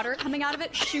stream of water coming out of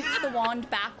it, shoots the wand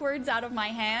backwards out of my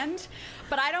hand.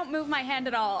 But I don't move my hand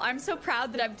at all. I'm so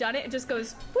proud that I've done it. It just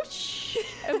goes whoosh,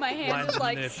 and my hand Lands is in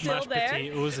like the still mashed there.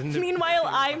 potatoes and the- Meanwhile,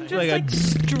 I'm just Like a- like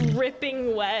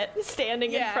dripping wet,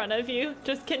 standing in Yeah. front of you,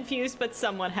 just confused but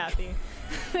somewhat happy.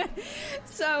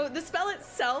 So the spell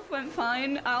itself went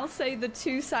fine. I'll say the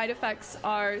 2 side effects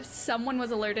are someone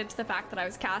was alerted to the fact that I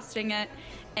was casting it,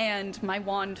 and my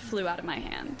wand flew out of my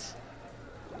hand.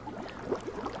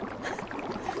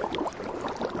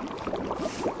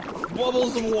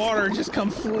 Bubbles of water just come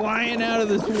flying out of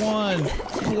this wand,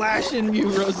 splashing you,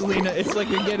 Rosalina. It's like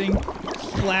you're getting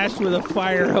splashed with a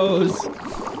fire hose.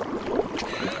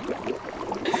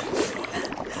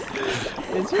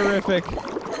 It's horrific.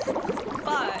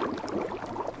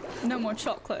 But no more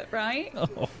chocolate, right?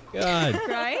 Oh, God.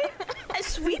 Right?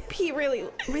 Sweet Pea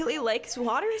really likes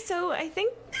water, so I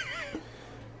think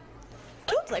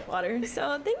toads like water.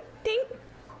 So thank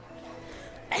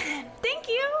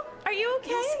you. Are you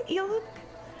okay? You look.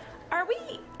 Are we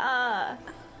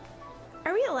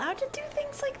allowed to do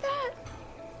things like that?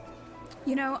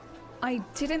 You know, I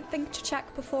didn't think to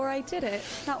check before I did it.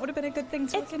 That would have been a good thing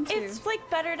to look into. It's like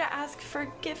better to ask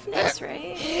forgiveness,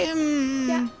 right?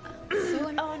 Yeah.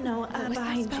 Oh no,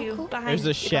 behind you. Behind There's a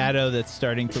you. shadow that's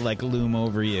starting to, like, loom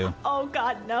over you. Oh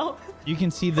God, no. You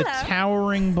can see the Hello.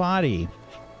 towering body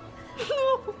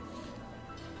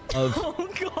of Oh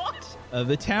God.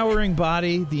 the towering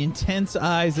body, the intense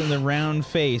eyes, and the round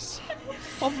face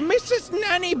of Mrs.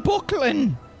 Nanny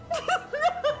Buckland.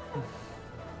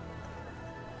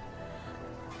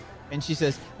 And she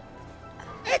says,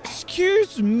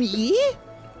 "Excuse me?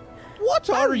 What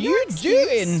are you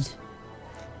doing?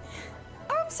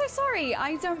 Oh, I'm so sorry.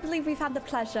 I don't believe we've had the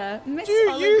pleasure. Miss Do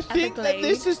Olive you think that Everglade.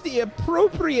 this is the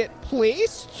appropriate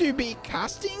place to be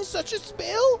casting such a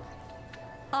spell?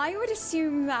 I would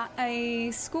assume that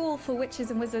a school for witches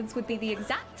and wizards would be the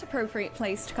exact appropriate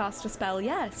place to cast a spell,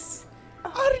 yes.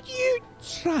 Are you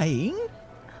trying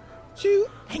to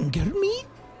anger me,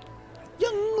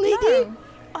 young lady?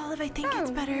 Olive, I think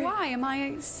it's better. Why am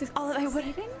I Olive, I would.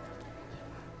 succeeding?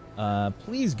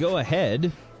 Please go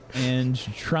ahead and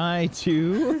try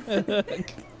to.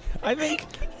 I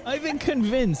think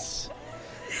convince.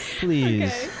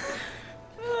 Please. Okay.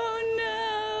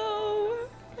 Oh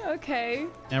no. Okay.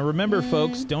 Now remember,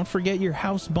 folks, don't forget your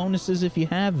house bonuses if you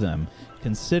have them.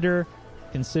 Consider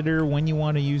when you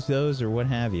want to use those or what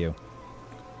have you.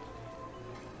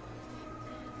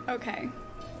 Okay.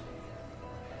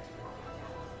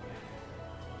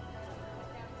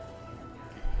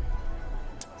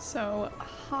 So,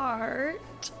 heart.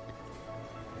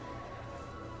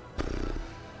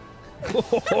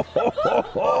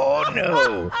 Oh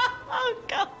no! Oh,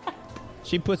 God.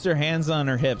 She puts her hands on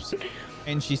her hips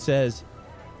and she says,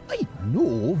 I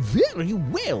know very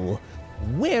well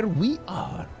where we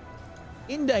are.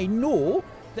 And I know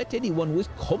that anyone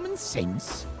with common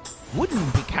sense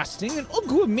wouldn't be casting an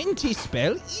augmenti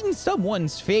spell in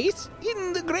someone's face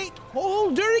in the Great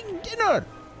Hall during dinner.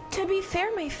 To be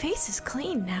fair, my face is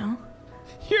clean now.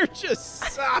 "You're just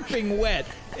sopping wet.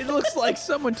 It looks like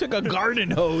someone took a garden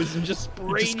hose and just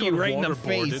sprayed you right in the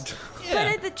face."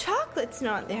 Yeah. But the chocolate's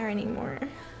not there anymore.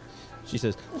 She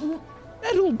says,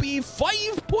 That'll be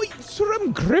 5 points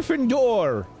from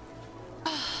Gryffindor.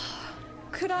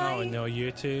 Could I? Oh no,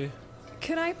 you two.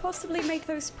 Could I possibly make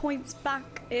those points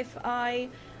back if I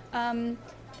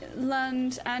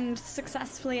learned and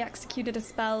successfully executed a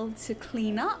spell to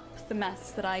clean up the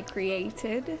mess that I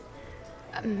created?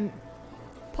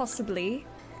 Possibly.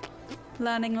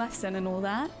 Learning lesson and all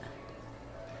that.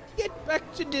 Get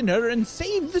back to dinner and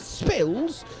save the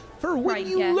spells for when Right,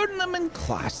 you yeah. learn them in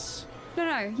class.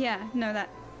 No, that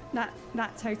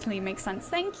totally makes sense.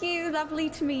 Thank you. Lovely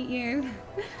to meet you.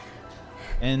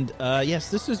 and yes,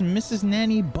 this is Mrs.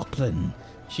 Nanny Buckland.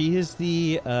 She is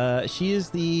the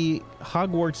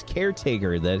Hogwarts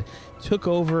caretaker that took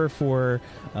over for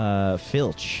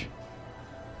Filch.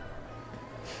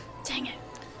 Dang it.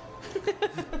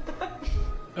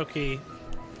 Okay,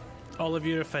 all of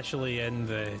you are officially in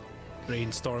the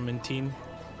brainstorming team.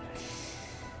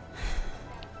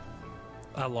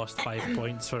 I lost 5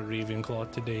 points for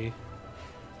Ravenclaw today.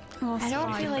 Oh, I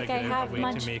don't sorry. feel like I Figured out have a way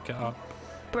much to make it up.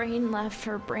 brain left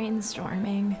for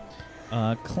brainstorming.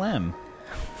 Clem.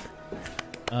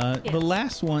 The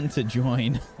last one to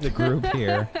join the group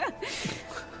here.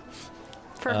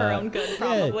 For her own good,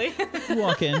 probably. You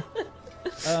walk in.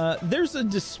 There's a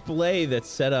display that's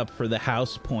set up for the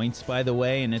house points, by the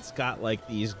way, and it's got like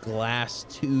these glass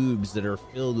tubes that are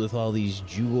filled with all these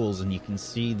jewels, and you can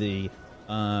see the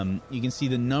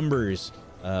numbers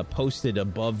posted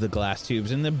above the glass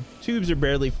tubes, and the tubes are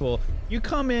barely full. You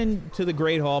come in to the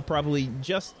Great Hall, probably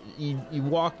just you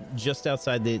walk just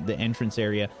outside the entrance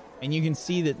area, and you can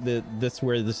see that that's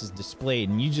where this is displayed,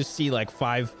 and you just see like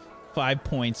five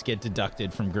points get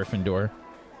deducted from Gryffindor.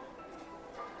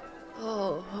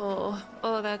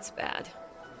 Oh, that's bad.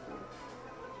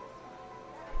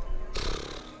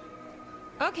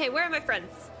 Okay, where are my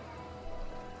friends?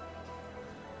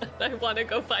 I want to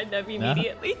go find them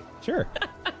immediately. Sure.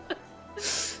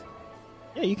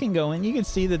 Yeah, you can go in. You can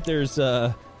see that there's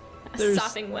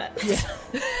Sopping wet.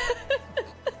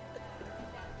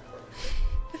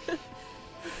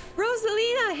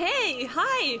 Rosalina, hey,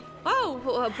 hi.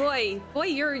 Oh, boy,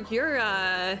 you're.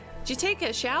 Did you take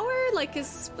a shower? Like,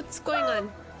 what's going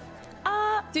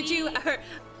on? Do you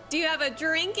have a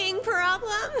drinking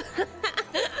problem?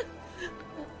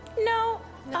 No.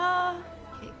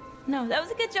 No, that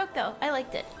was a good joke though. I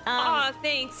liked it.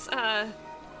 Thanks.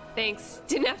 Thanks.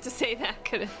 Didn't have to say that.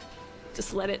 Could have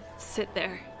just let it sit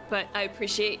there. But I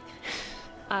appreciate.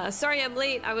 Sorry I'm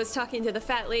late. I was talking to the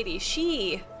fat lady.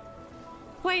 She,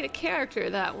 quite a character,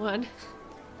 that one.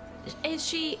 Is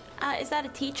she? Is that a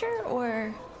teacher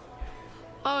or?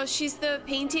 Oh, she's the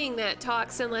painting that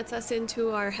talks and lets us into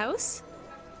our house.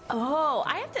 Oh,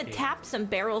 I have to tap some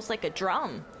barrels like a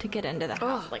drum to get into the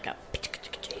house, like a.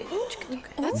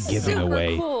 That's giving super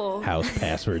away cool. house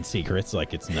password secrets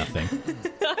like it's nothing.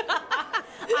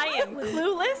 I am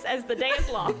clueless as the day is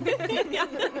long.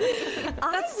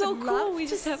 That's so cool. We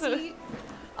just have a.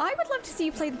 I would love to see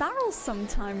you play the barrels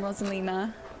sometime,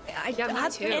 Rosalina. Yeah, me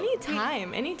too.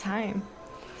 Anytime.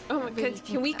 Oh my god!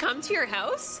 Can we come to your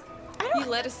house? You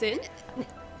let us in?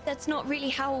 That's not really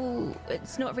how.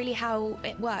 It's not really how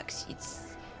it works.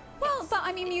 Well, but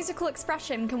I mean, musical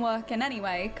expression can work in any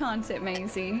way, can't it,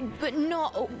 Maisie? But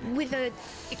not with a.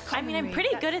 I mean, I'm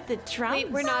pretty good at the drums.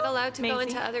 Wait, we're not allowed to go Maisie.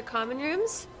 into other common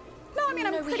rooms? No, I mean,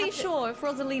 I'm No, we pretty have to- sure if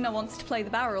Rosalina wants to play the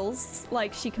barrels,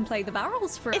 like, she can play the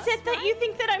barrels for us. Is it that you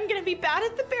think that I'm gonna be bad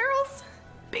at the barrels?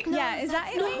 Yeah, is that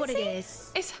That's it, not what it Maisie?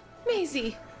 is. It's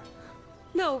Maisie.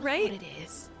 No, right? What it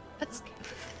is.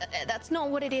 That's not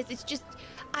what it is. It's just,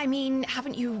 I mean,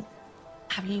 haven't you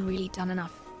really done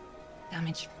enough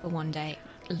damage for one day?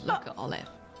 Look at Olive.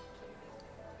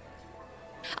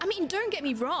 I mean, don't get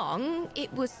me wrong.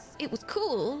 It was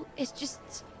cool. It's just.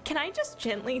 Can I just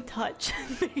gently touch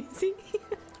Maisie?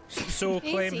 So,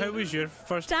 Clem, how was your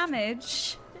first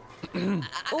Damage.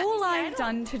 All I've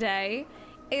done today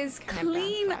is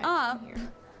clean up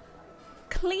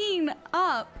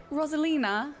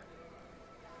Rosalina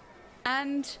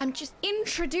and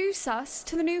introduce us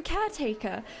to the new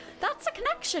caretaker. That's a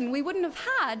connection we wouldn't have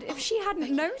had if she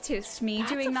hadn't noticed me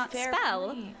doing that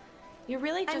spell. Point. You're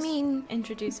really just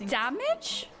introducing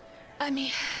Damage? I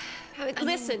mean,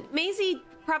 listen, Maisie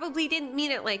probably didn't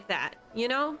mean it like that, you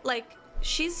know? Like,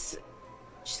 she's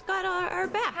got our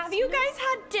back. Have you guys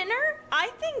had dinner? I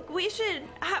think we should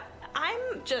have.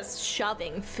 I'm just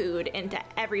shoving food into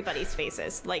everybody's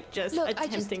faces, like just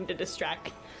attempting to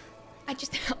distract.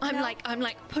 I'm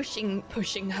like pushing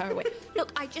her away.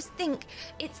 Look, I just think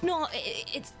it's not.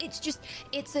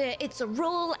 It's a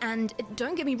rule, and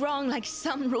don't get me wrong. Like,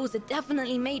 some rules are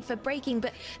definitely made for breaking,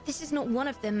 but this is not one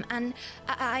of them. And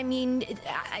I mean,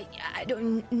 I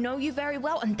don't know you very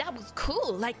well, and that was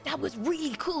cool. Like, that was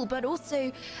really cool. But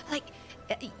also, like,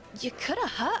 you could have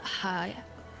hurt her.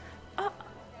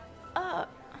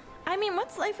 I mean,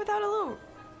 what's life without a little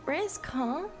risk,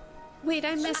 huh? Wait,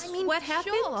 I missed. What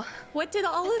happened? Sure. What did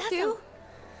Olive do?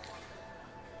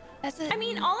 I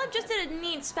mean, Olive just did a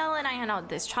neat spell, and I had all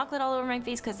this chocolate all over my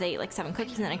face because I ate like 7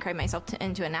 cookies, and then I cried myself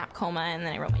into a nap coma, and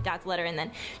then I wrote my dad's letter, and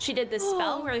then she did this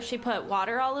spell where she put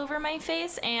water all over my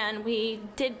face, and we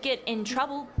did get in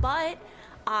trouble, but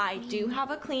I do have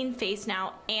a clean face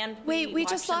now, and we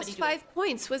just lost 5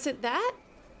 points. Was it that?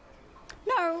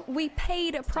 No, we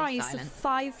paid a price of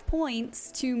 5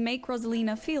 points to make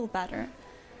Rosalina feel better.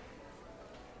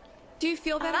 Do you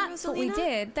feel better, That's Rosalina? what we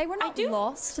did. They were not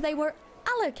lost. They were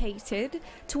allocated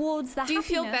towards the Do you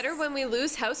feel better when we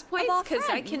lose house points? Because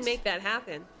I can make that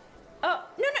happen. Oh,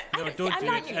 no. don't do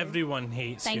it. Everyone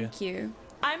hates you. Thank you.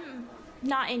 I'm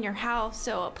not in your house,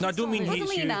 so No, I don't mean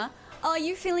hates you. Rosalina, are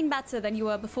you feeling better than you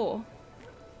were before?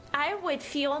 I would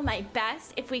feel my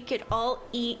best if we could all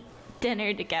eat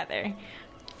dinner together.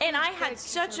 And I had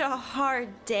such a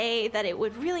hard day that it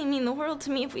would really mean the world to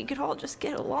me if we could all just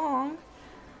get along.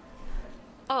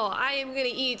 Oh, I am gonna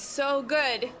eat so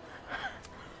good.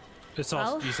 It's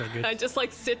all these are good. I just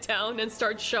like sit down and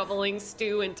start shoveling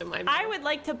stew into my mouth. I would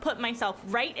like to put myself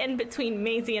right in between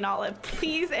Maisie and Olive,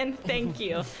 please and thank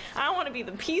you. I want to be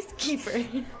the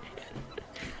peacekeeper.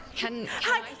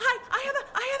 Hi,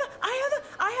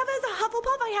 I have as a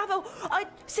Hufflepuff, I have a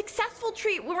successful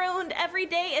treat wound every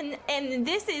day, and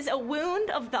this is a wound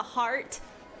of the heart.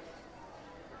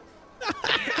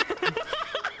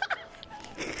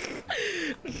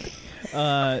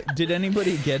 Did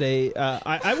anybody get a?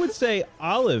 I would say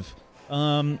Olive.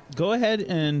 Go ahead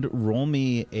and roll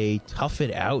me a tough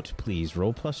it out, please.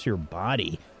 Roll plus your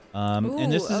body.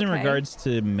 And this is in regards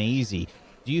to Maisie.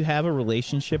 Do you have a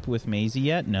relationship with Maisie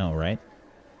yet? No, right?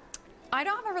 I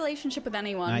don't have a relationship with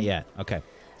anyone. Not yet. Okay.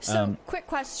 So, quick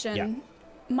question. Yeah.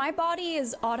 My body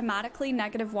is automatically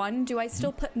 -1. Do I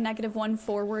still put -1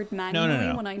 forward manually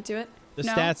No. when I do it? The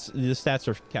stats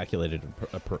are calculated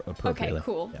appropriately. Okay,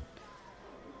 cool. Yeah.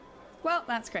 Well,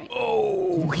 that's great.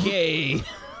 Okay.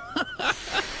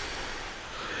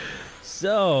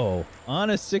 So, on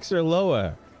a 6 or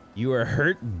lower, you are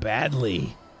hurt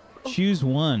badly. Choose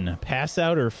one, pass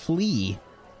out or flee.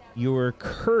 You are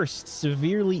cursed,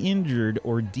 severely injured,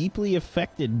 or deeply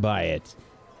affected by it.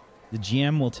 The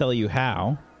GM will tell you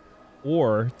how.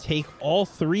 Or take all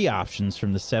 3 options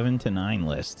from the 7 to 9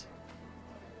 list.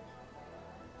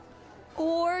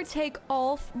 Or take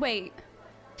all... Wait.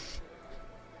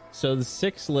 So the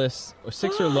 6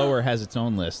 or lower has its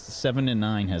own list. 7 and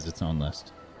 9 has its own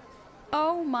list.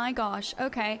 Oh my gosh.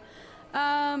 Okay.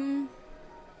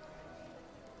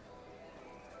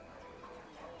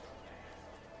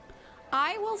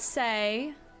 I will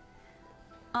say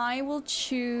I will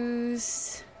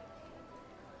choose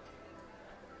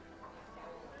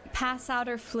pass out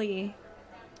or flee.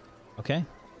 Okay.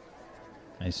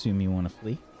 I assume you want to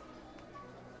flee?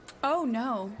 Oh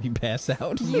no. You pass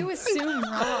out? You assume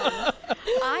wrong.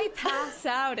 I pass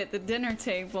out at the dinner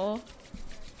table.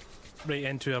 Right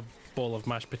into a bowl of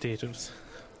mashed potatoes.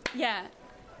 Yeah.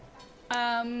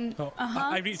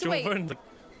 I reached over and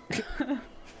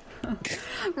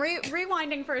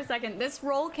Rewinding for a second. This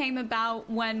roll came about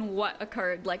when what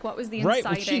occurred? Like, what was the right,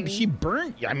 inciting? well, she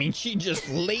burnt you. I mean, she just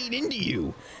laid into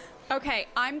you. Okay,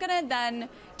 I'm gonna then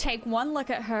take one look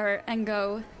at her and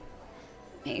go,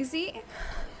 Maisie,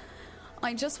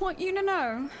 I just want you to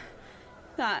know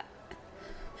that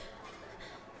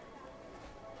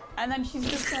And then she's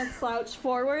just gonna slouch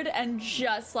forward and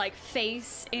just like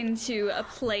face into a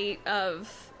plate of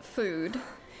food.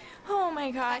 Oh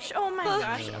my gosh! Oh my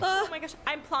gosh! Oh my gosh!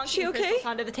 I'm she plonking okay? crystals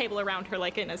onto the table around her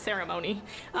like in a ceremony.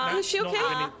 Is she okay?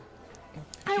 I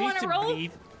want to roll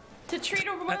breathe. to treat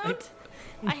a wound.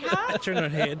 I have. Turn her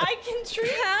head. I can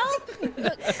treat. Help!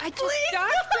 I just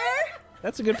doctor.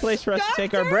 That's a good place for us to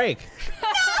take our break.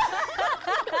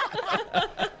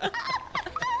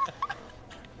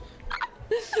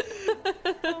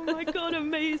 Oh my god,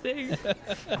 amazing.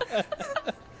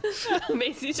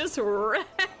 Maisie's just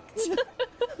wrecked.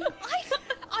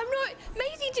 I'm not.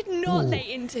 Maisie did not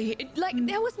lay into it. Like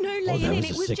there was no laying that in. was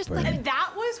It a was sick just burn. like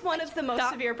That was one of the most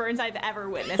severe burns I've ever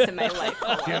witnessed in my life.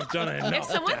 You've done enough. If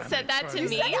someone said that to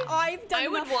me, I've done I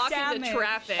would enough walk damage. into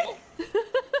traffic.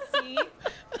 See?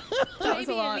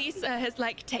 maybe Elisa has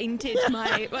like tainted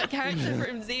my character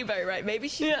from Zebo, right? Maybe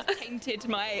she has tainted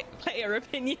my player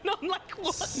opinion on like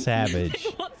what Savage.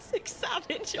 what's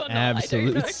savage or not.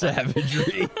 Absolute I don't know.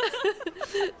 savagery.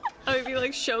 I would be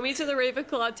like, show me to the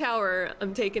Ravenclaw Tower.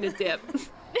 I'm taking a dip.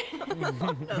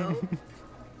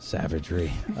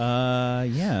 Savagery.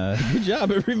 Yeah. Good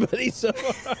job, everybody, so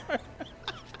far.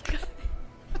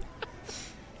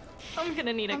 I'm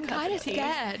gonna need a I'm cup kind of of tea.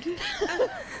 scared.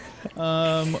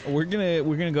 We're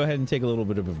gonna go ahead and take a little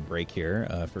bit of a break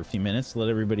here for a few minutes. Let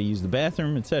everybody use the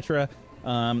bathroom, etc.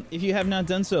 If you have not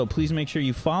done so, please make sure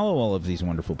you follow all of these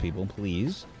wonderful people,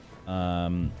 please.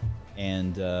 And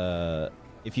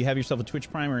if you have yourself a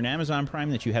Twitch Prime or an Amazon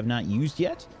Prime that you have not used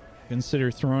yet,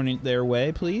 consider throwing it their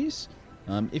way, please.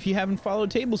 If you haven't followed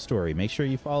Table Story, make sure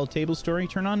you follow Table Story.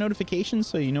 Turn on notifications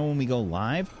so you know when we go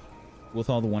live with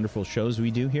all the wonderful shows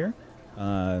we do here.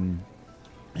 And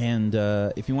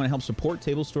if you want to help support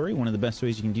Table Story, one of the best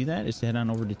ways you can do that is to head on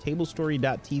over to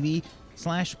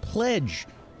tablestory.tv/pledge,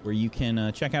 where you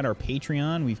can check out our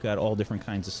Patreon. We've got all different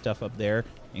kinds of stuff up there,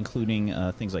 including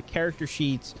things like character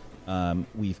sheets.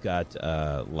 We've got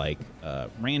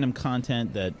random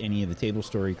content that any of the Table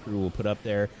Story crew will put up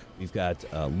there. We've got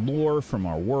lore from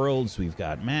our worlds. We've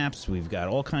got maps. We've got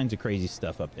all kinds of crazy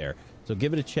stuff up there. So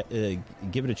give it a check. If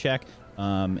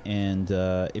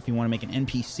you want to make an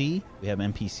NPC, we have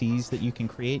NPCs that you can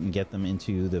create and get them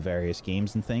into the various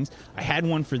games and things. I had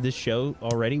one for this show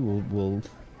already. We'll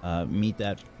meet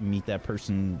that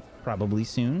person probably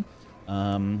soon.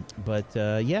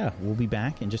 Yeah, we'll be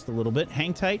back in just a little bit.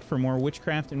 Hang tight for more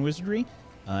witchcraft and wizardry.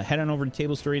 Head on over to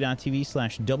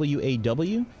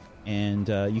tablestory.tv/WAW, and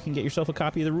you can get yourself a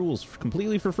copy of the rules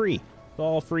completely for free. It's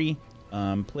all free.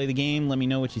 Play the game. Let me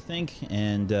know what you think.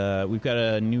 And we've got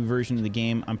a new version of the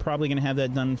game. I'm probably going to have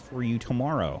that done for you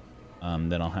tomorrow.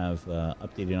 That I'll have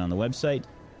updated on the website.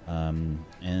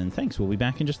 And thanks. We'll be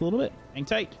back in just a little bit. Hang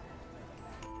tight.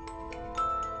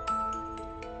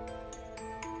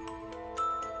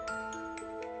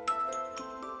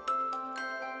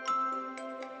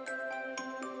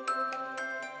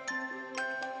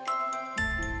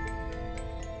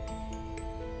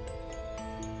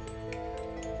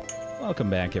 Welcome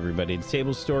back, everybody, to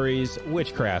Table Stories,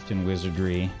 Witchcraft and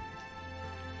Wizardry.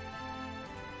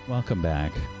 Welcome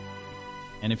back.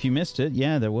 And if you missed it,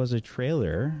 yeah, there was a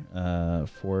trailer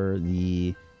for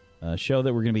the show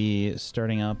that we're going to be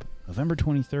starting up November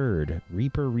 23rd,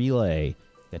 Reaper Relay.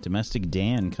 Got Domestic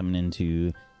Dan coming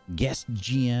into guest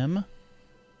GM.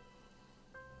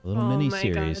 A little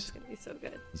mini-series. Oh my god, it's going to be so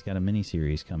good. He's got a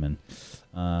mini-series coming.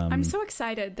 I'm so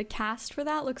excited. The cast for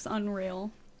that looks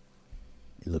unreal.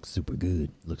 It looks super good.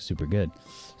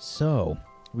 So,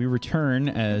 we return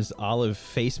as Olive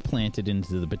face planted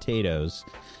into the potatoes.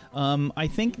 I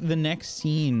think the next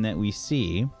scene that we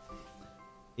see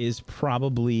is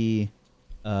probably...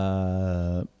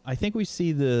 I think we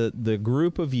see the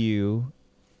group of you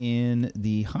in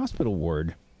the hospital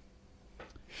ward.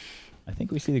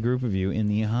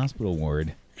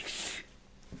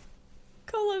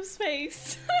 Kolo's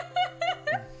face.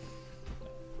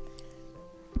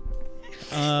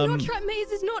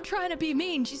 Maze is not trying to be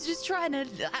mean. She's just trying to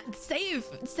save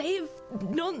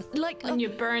When you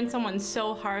burn someone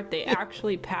so hard they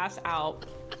actually pass out.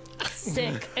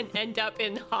 Sick. And end up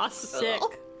in hospital.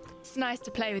 Sick. It's nice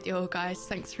to play with you all, guys.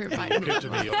 Thanks for inviting me. Good to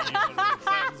be on.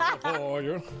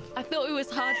 I thought it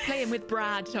was hard playing with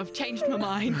Brad. I've changed my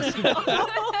mind.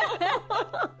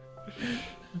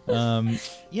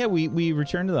 Yeah, we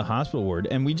return to the hospital ward,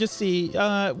 and we just see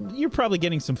you're probably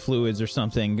getting some fluids or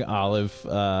something, Olive,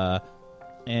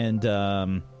 and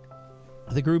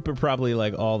the group are probably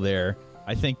like all there.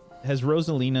 I think, has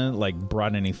Rosalina like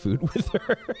brought any food with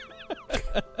her?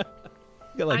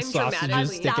 got like I'm sausages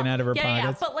dramatically- sticking out of her yeah,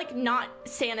 pockets. but like not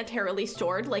sanitarily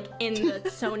stored, like in the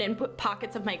sewn in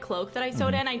pockets of my cloak that I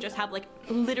sewed in. I just have like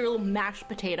literal mashed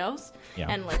potatoes Yeah.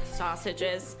 and like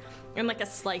sausages and like a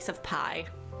slice of pie.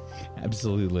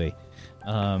 Absolutely.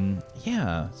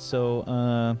 Yeah.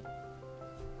 So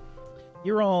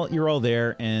you're all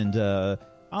there, and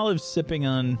Olive's sipping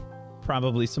on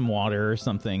probably some water or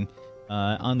something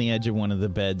on the edge of one of the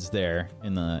beds there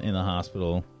in the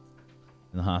hospital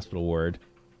ward.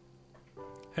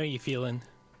 How are you feeling?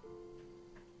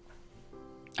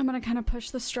 I'm gonna kind of push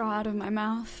the straw out of my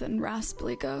mouth and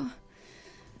raspily go,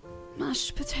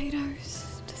 mashed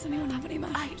potatoes. Does anyone have any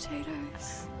mashed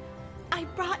potatoes? I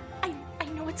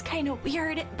know it's kind of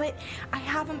weird, but I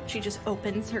have them. She just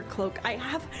opens her cloak. I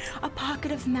have a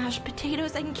pocket of mashed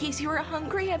potatoes in case you were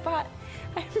hungry. I brought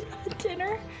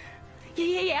dinner.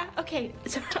 Yeah. Okay,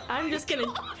 so I'm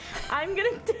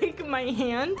gonna take my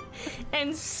hand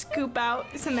and scoop out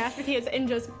some mashed potatoes and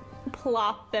just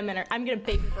plop them in her. I'm gonna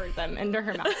baby bird them into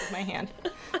her mouth with my hand.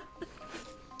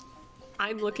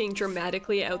 I'm looking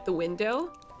dramatically out the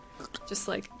window, just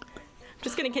like.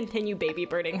 Just gonna continue baby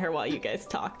birding her while you guys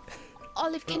talk.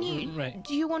 Olive, can you? Right.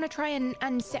 Do you want to try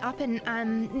and sit up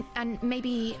and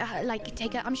maybe like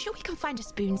take a? I'm sure we can find a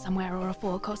spoon somewhere or a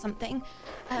fork or something.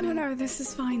 No, this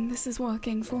is fine. This is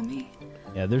working for me.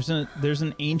 Yeah. There's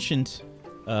an ancient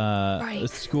Right.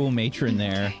 school matron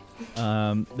there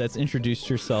that's introduced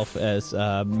herself as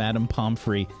Madame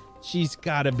Pomfrey. She's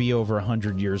got to be over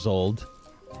 100 years old.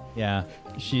 Yeah.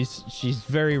 She's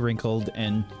very wrinkled,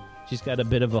 and she's got a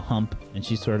bit of a hump, and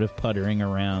she's sort of puttering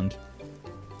around.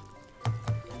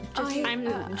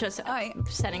 I'm just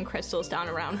setting crystals down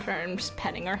around her and just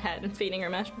petting her head and feeding her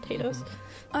mashed potatoes.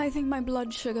 I think my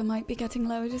blood sugar might be getting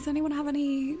low. Does anyone have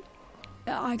any?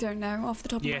 I don't know, off the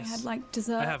top of my Yes. head, like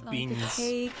dessert, I have like beans. a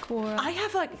cake or. I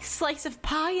have a slice of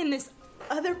pie in this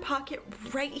other pocket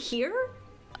right here.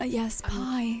 Yes,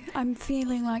 pie. I'm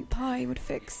feeling like pie would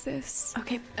fix this.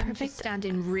 Okay, I'm just perfect.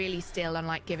 standing really still and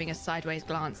like giving a sideways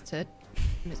glance to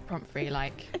Miss Pomfrey,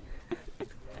 like.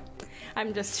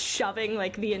 I'm just shoving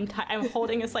like the entire. I'm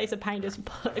holding a slice of pie and just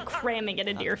cramming it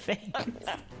into your face.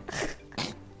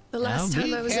 The last Now time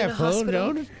be I was in a careful.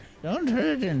 hospital. Don't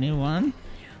hurt anyone.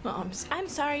 Oh, I'm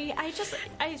sorry.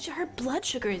 Her blood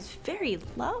sugar is very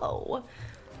low.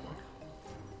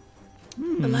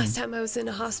 The last time I was in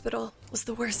a hospital was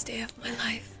the worst day of my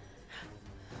life.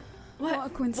 What a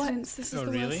coincidence. This is Oh,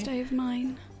 the really? worst day of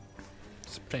mine.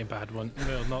 It's a pretty bad one.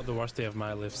 Well, not the worst day of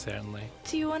my life, certainly.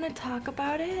 Do you want to talk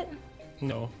about it?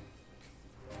 No.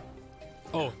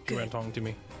 Oh, you weren't talking to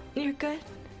me. You're good.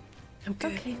 I'm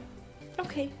good.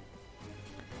 Okay.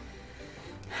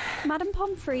 Madame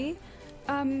Pomfrey,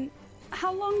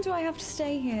 how long do I have to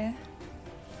stay here?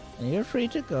 You're free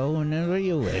to go whenever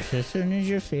you wish, as soon as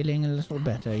you're feeling a little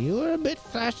better. You were a bit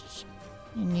flushed.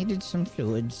 You needed some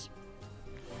fluids.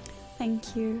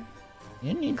 Thank you.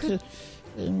 You need to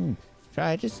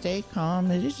try to stay calm.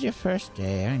 It is your first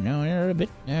day. I know you're a bit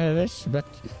nervous, but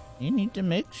you need to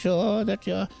make sure that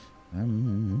you're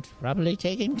probably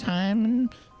taking time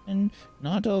and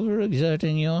not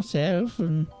overexerting yourself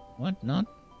and whatnot.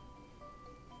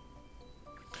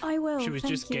 I will. She was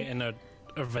thank just you. getting her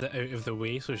visit out of the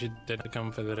way so she didn't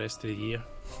come for the rest of the year.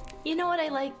 You know what? I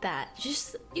like that. She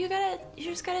just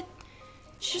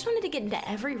wanted to get into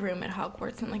every room at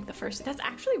Hogwarts in like the first. That's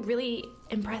actually really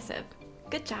impressive.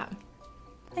 Good job.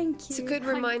 Thank you. It's a good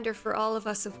reminder for all of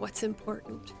us of what's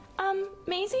important.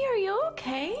 Maisie, are you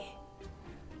okay?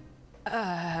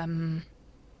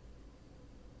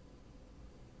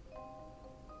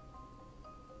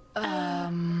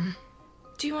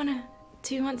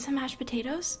 Do you want some mashed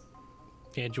potatoes?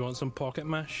 Yeah, do you want some pocket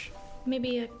mash?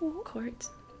 Maybe a quart.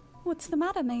 What's the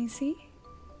matter, Maisie?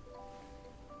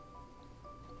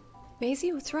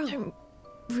 Maisie, what's wrong? I don't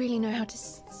really know how to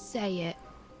say it.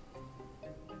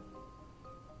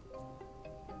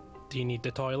 Do you need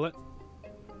the toilet?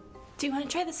 Do you want to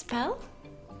try the spell?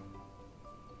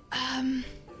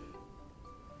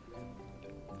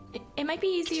 It might be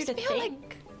easier to just feel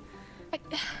think.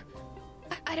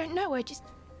 I don't know. I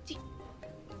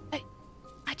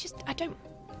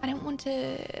don't want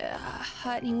to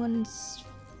hurt anyone's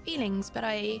feelings, but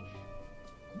I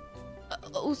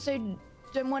also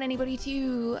don't want anybody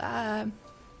to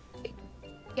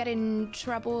get in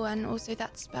trouble. And also,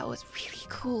 that spell was really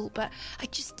cool, but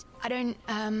I don't.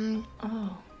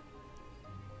 Oh.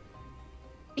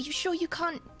 Are you sure you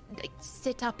can't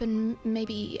sit up and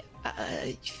maybe?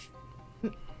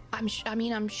 I'm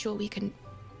sure we can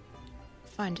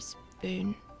find a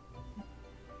spoon.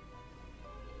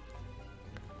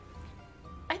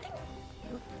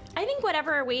 I think think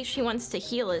whatever way she wants to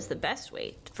heal is the best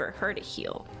way for her to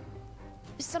heal.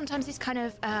 Sometimes it's kind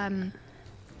of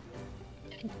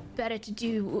better to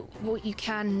do what you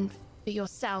can for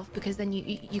yourself, because then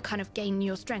you kind of gain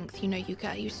your strength. You know,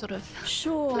 you sort of.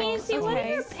 Sure. Maisie, what do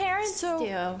okay. your parents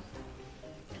do?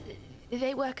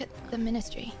 They work at the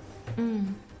ministry.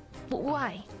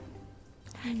 Why?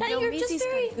 No, you're just Maisie's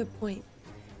very, got a good point.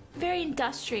 very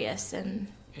industrious and.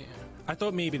 I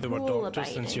thought maybe they were Rule doctors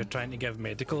since abiding. you're trying to give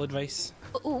medical advice.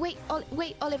 Wait,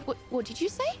 Olive. What did you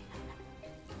say?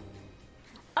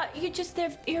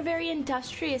 You're very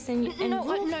industrious and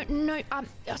No.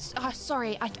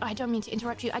 Sorry, I don't mean to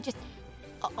interrupt you.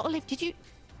 Olive, did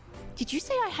you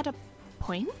say I had a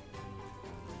point?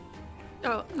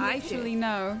 Oh, Actually,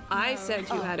 no. I said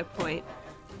you had a point.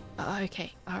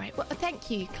 Okay, all right. Well,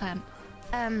 thank you, Clem.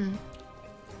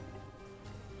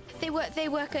 They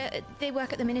work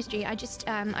at the ministry. I just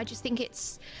think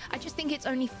it's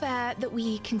only fair that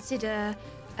we consider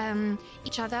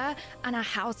each other and our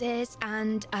houses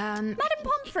and Madam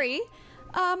Pomfrey,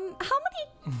 how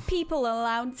many people are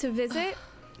allowed to visit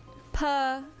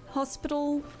per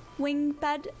hospital wing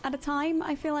bed at a time?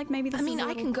 I feel like maybe this is a I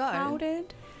little can go.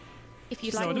 crowded. if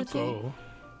you'd So like to me to. go.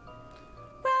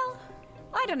 Well,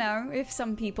 I don't know. If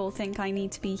some people think I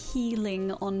need to be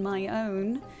healing on my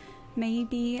own,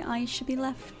 maybe I should be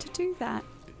left to do that.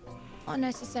 Not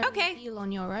necessarily Okay. heal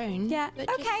on your own. Yeah. but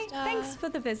Okay. just, Thanks for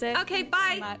the visit. Okay, Thanks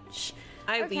bye. So much.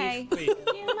 I Okay. leave. Wait,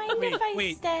 Do you mind if I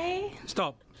wait. stay?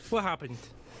 Stop. What happened?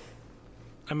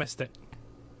 I missed it.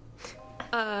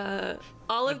 Olive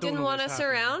don't didn't know want what's us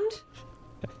happening. around.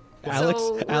 Alex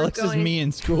we're is going- me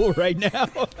in school right now.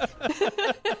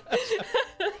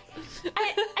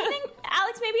 I think,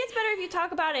 Alex, maybe it's better if you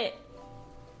talk about it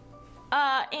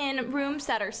in rooms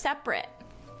that are separate.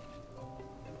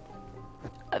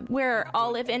 Where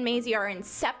Olive and Maisie are in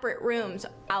separate rooms,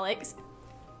 Alex.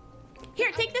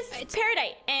 Here, take this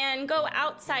paradite and go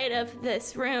outside of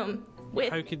this room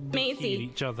with How could they hear Maisie.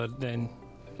 each other then?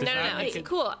 Does No, that make it's it-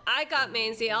 cool. I got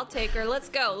Maisie. I'll take her. Let's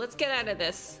go. Let's get out of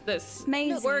this.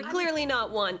 Maisie. We're clearly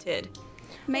not wanted.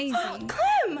 Maisie,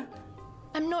 Clem!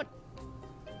 I'm not.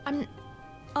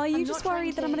 are you I'm just not trying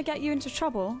worried that I'm to- going to get you into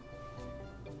trouble?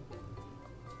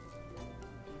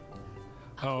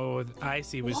 Oh, I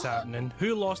see what's happening.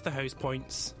 Who lost the house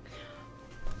points?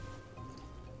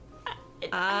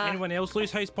 Anyone else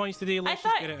lose house points today? Let's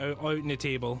just thought- get it out on the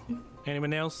table.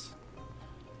 Anyone else?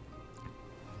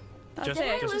 That's Just-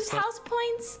 Did I just lose a- house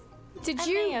points? Did I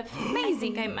you? may have. I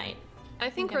think I might. I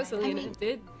think Okay. Rosalina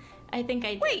did. I think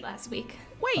I did Wait. last week.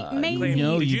 Wait, Maisie.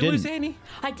 no, Did you you lose didn't. any?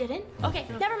 I didn't? Okay,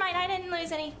 never mind. I didn't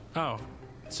lose any. Oh,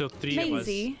 so 3 it was.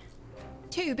 Maisie.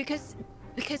 Two, because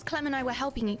Clem and I were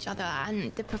helping each other,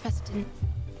 and the professor didn't.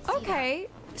 see Okay,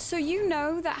 so you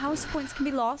know that house points can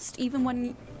be lost even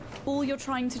when all you're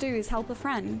trying to do is help a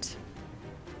friend. that.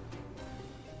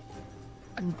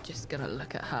 I'm just gonna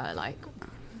look at her like,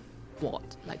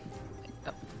 what? Like,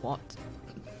 what?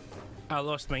 I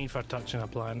lost mine for touching a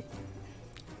plant.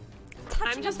 Touching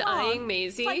I'm just a plant, eyeing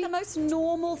Maisie. It's like the most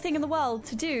normal thing in the world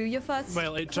to do. Your first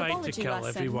Well, it tried to herbology kill lesson.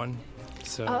 everyone.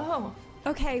 So Oh.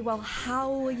 Okay, well,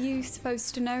 how are you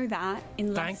supposed to know that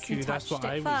unless thank you. That's touched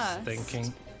what I it was first?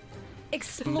 thinking.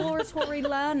 Exploratory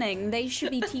learning. They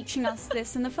should be teaching us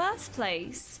this in the first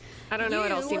place. I don't know.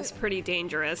 It all You- seems pretty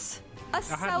dangerous. A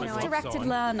had my gloves self-directed on.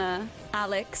 learner,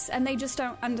 Alex, and they just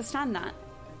don't understand that.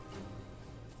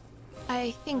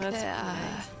 I think That's that.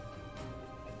 right.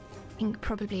 I think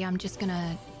probably I'm just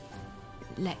gonna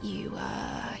let you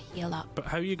heal up. But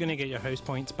how are you going to get your house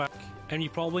points back? And you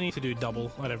probably need to do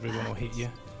double, or everyone will hate you.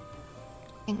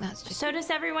 I think that's just. So does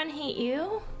everyone hate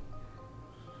you?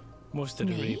 Most of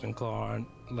the Me? Ravenclaw aren't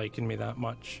liking me that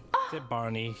much. Except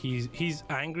Barney. He's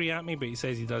angry at me, but he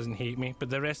says he doesn't hate me. But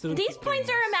the rest of them. These keep doing points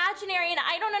are this. imaginary, and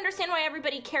I don't understand why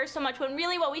everybody cares so much. When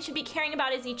really, what we should be caring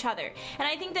about is each other. And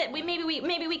I think that maybe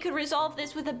we could resolve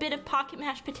this with a bit of pocket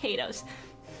mashed potatoes.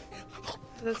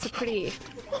 That's a pretty.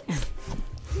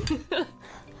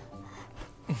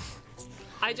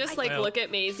 I just like Well- look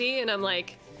at Maisie and I'm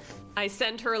like, I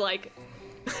send her like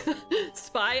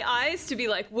spy eyes to be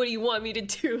like, what do you want me to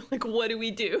do? Like, what do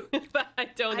we do? But I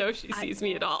don't know if she sees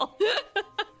me at all.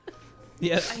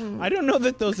 Yeah, I don't know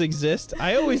that those exist.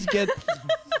 I always get,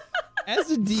 as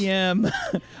a DM,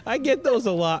 I get those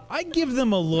a lot. I give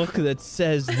them a look that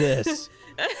says this.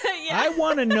 I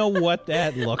want to know what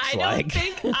that looks I like.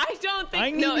 don't think.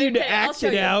 I need no, you to okay, I'll act show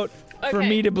it you. out for Okay.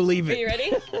 me to believe Are it. you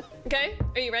ready? Okay.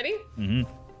 Are you ready? Mm-hmm.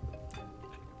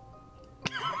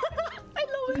 I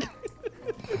love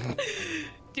it.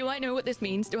 Do I know what this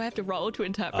means? Do I have to roll to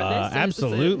interpret this? Or is this a-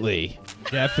 Absolutely.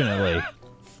 Definitely.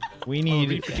 We need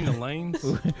read between the lines.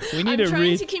 we need I'm to trying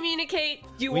read. to communicate.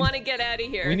 You want to get out of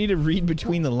here. We need to read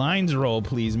between the lines roll,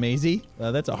 please, Maisie.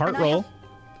 That's a heart And roll.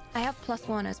 I have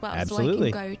 +1 as well,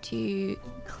 Absolutely. so I can go to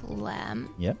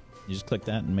Clem. Yep. You just click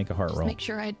that and make a heart Just roll. make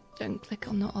sure I don't click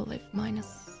on the olive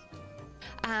minus.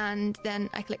 And then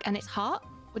I click, and it's heart.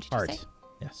 What did you Heart. say?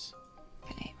 Yes.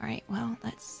 Okay, right. Well,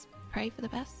 let's pray for the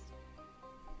best.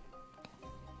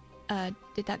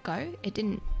 Did that go? It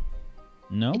didn't.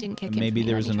 No. It didn't kick in Maybe for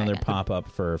me. there Let was me try another again. pop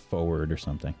up for forward or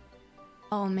something.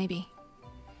 Oh, maybe.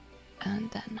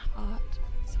 And then heart.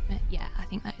 Submit. Yeah, I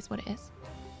think that is what it is.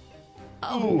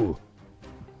 Oh.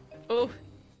 Oh,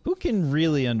 Who can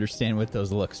really understand what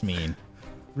those looks mean?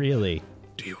 Really?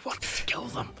 Do you want to kill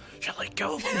them? Shall I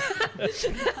kill them?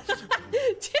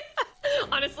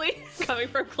 honestly, coming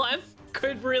from Clem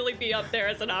could really be up there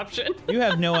as an option. You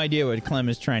have no idea what Clem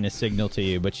is trying to signal to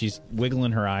you, but she's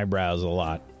wiggling her eyebrows a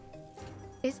lot.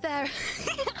 Is there?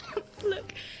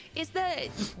 Look, is there?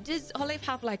 Does Olive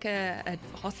have like a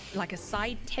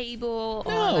side table?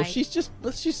 Or No, like,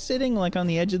 she's sitting like on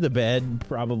the edge of the bed,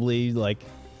 probably like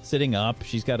sitting up.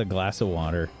 She's got a glass of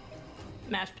water.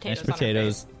 Mashed potatoes. Mashed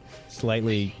potatoes,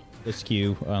 slightly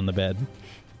askew on the bed.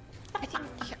 I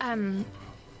think.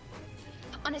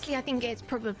 Honestly, I think it's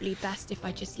probably best if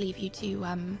I just leave you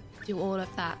to do all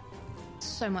of that.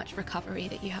 So much recovery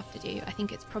that you have to do. I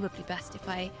think it's probably best if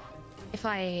I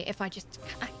just,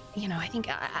 I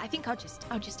think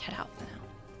I'll just head out for now.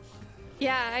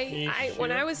 Yeah, You when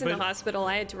sure? I was in the But- hospital,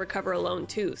 I had to recover alone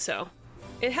too, so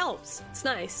it helps. It's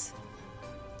nice.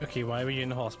 Okay, why were you in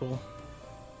the hospital?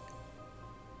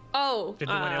 Oh, Did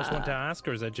anyone else want to ask,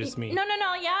 or is that just me? No.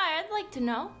 Yeah, I'd like to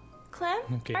know. Clem,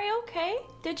 Okay. are you okay?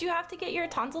 Did you have to get your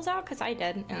tonsils out? Because I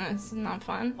did, and it's not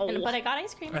fun. Oh. But I got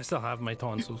ice cream. I still have my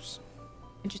tonsils.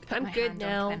 And just put I'm my good hand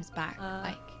now. on Clem's back,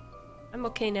 like I'm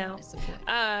okay now. to support.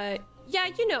 Yeah,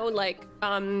 like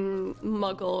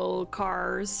Muggle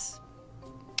cars.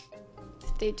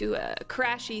 They do a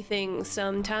crashy thing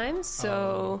sometimes,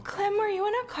 so Clem, were you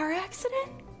in a car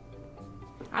accident?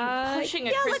 I'm pushing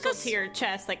a yeah, like crystal a s- to your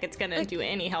chest like it's gonna do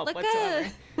any help like whatsoever.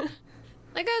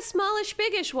 like a smallish,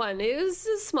 biggish one. It was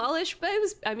smallish, but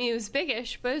it was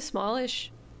biggish, but it was smallish.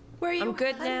 Were you? I'm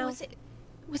good Clem, now.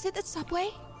 Was it the subway?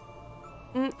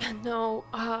 No,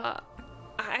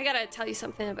 I gotta tell you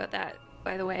something about that,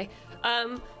 by the way.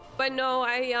 But no,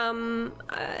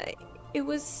 it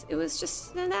was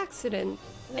just an accident.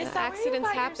 Is that where you Accidents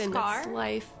got your happen. scar? It's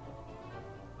life.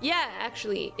 Yeah,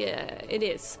 actually, it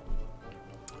is.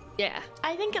 Yeah.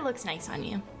 I think it looks nice on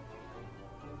you.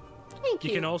 Thank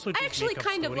you. You can also I just actually make up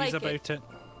kind of stories like about it.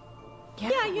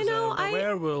 Yeah, you Was know, a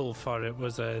werewolf, or it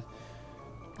was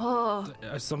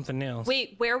something else.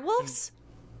 Wait, werewolves?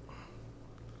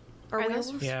 Or Are those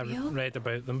werewolves? Yeah, real? read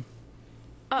about them.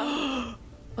 Oh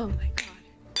my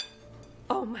god.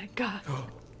 Oh my god.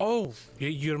 Oh,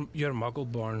 you're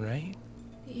Muggle born, right?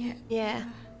 Yeah.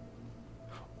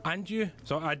 And you?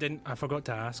 So I forgot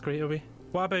to ask right away.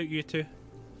 What about you two?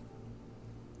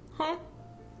 Huh?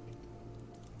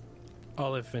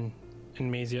 Olive and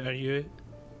Maisie, are you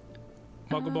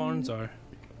Muggle-borns or?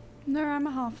 No, I'm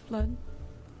a half-blood.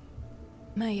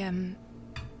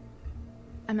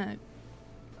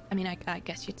 I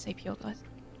guess you'd say pure blood.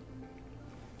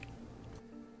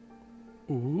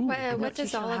 Ooh. What not too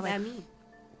does sure all how of I- that mean?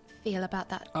 Feel about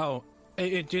that? Oh,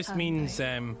 it just means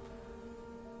right.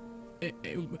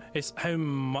 it's how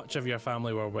much of your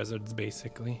family were wizards,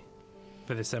 basically,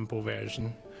 for the simple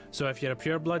version. So if you're a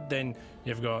pureblood, then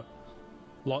you've got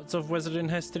lots of wizarding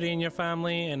history in your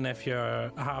family, and if you're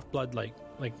a half-blood, like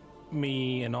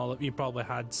me and all of you, probably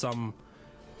had some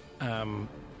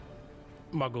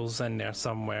muggles in there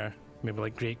somewhere, maybe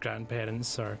like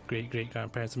great-grandparents or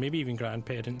great-great-grandparents, or maybe even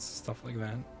grandparents, stuff like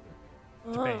that.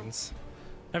 Depends.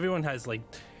 Everyone has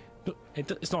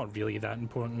it's not really that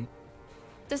important.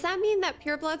 Does that mean that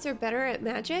purebloods are better at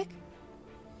magic?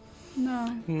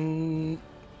 No.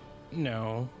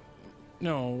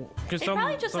 No, because They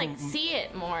probably just see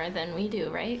it more than we do,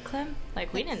 right, Clem?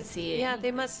 Like we didn't see it. Yeah,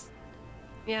 they must.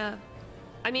 Yeah.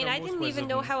 I mean, No, I most didn't even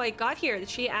know wizards- how I got here.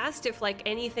 She asked if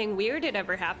anything weird had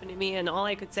ever happened to me, and all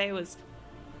I could say was,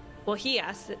 well, he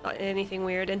asked anything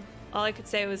weird, and all I could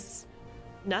say was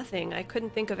nothing. I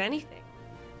couldn't think of anything.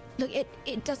 Look,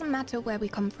 it doesn't matter where we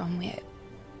come from.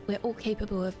 We're all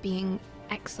capable of being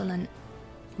excellent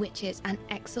witches and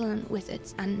excellent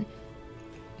wizards, and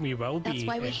we will be. that's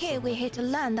why we're here. excellent. We're here to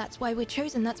learn. That's why we're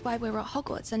chosen. That's why we're at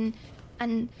Hogwarts.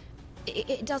 And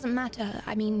it doesn't matter.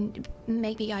 I mean,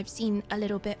 maybe I've seen a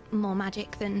little bit more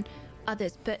magic than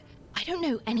others, but I don't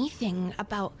know anything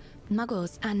about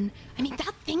muggles. And I mean,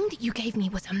 that thing that you gave me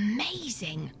was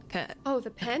amazing. Oh, the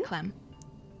pen? Clem.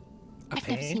 I've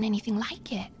never seen anything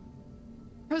like it.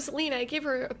 Rosalina, I gave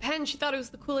her a pen. She thought it was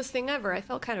the coolest thing ever. I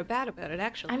felt kind of bad about it,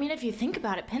 actually. I mean, if you think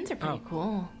about it, pens are pretty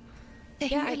cool. They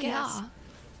Yeah, I really guess. are.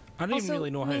 I don't even Also, really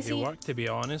know how they Maisie- work, to be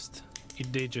honest.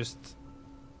 They just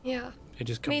Yeah. it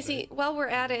just comes Maisie, out. while we're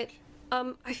at it,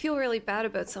 I feel really bad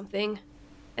about something,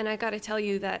 and I gotta tell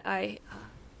you that I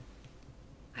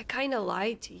kind of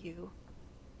lied to you.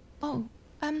 Oh,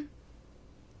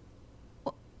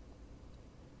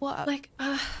 what Like,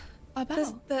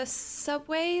 about? the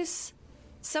subways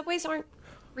aren't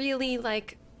really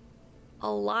like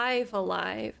alive.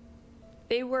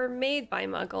 They were made by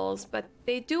muggles, but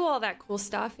they do all that cool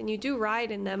stuff, and you do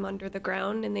ride in them under the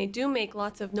ground, and they do make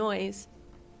lots of noise.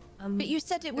 But you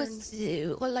said it was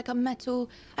like a metal.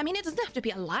 I mean, it doesn't have to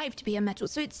be alive to be a metal.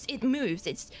 So it moves.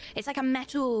 It's like a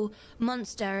metal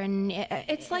monster, and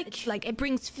it's like it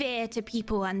brings fear to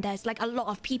people. And there's like a lot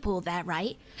of people there,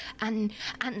 right? And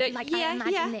like yeah, I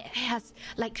imagine yeah. it has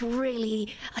like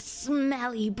really a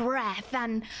smelly breath,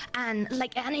 and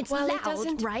it's Well, it loud,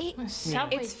 doesn't- right?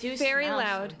 Subways It's do very smell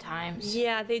loud. sometimes.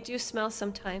 Yeah, they do smell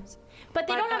sometimes. But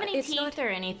they But, don't have any it's teeth not- or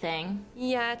anything.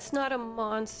 Yeah, it's not a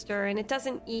monster, and it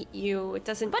doesn't eat you. It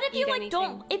doesn't. But if you eat like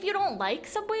anything. if you don't like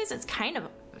Subways, it's kind of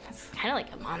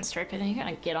like a monster because then you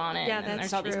gotta get on it. Yeah, and that's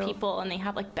there's all true. these people and they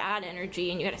have like bad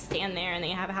energy and you gotta stand there and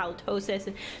they have halitosis.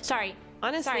 And, sorry.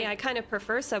 Honestly, sorry. I kind of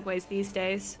prefer subways these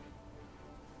days.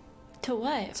 To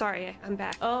what? Sorry, I'm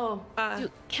back. Oh.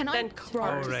 Can I Then roll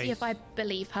to cars. see if I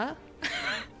believe her?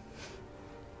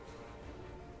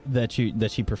 That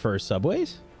she prefers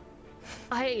subways,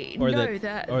 I or know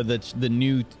that or the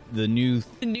new the news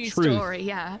truth. story.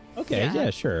 Yeah. Okay, yeah,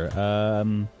 sure.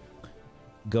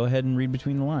 Go ahead and read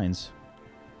between the lines.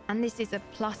 And this is a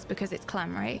plus because it's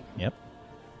clam, right? Yep.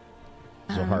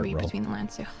 So hard read roll. between the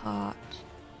lines, so heart.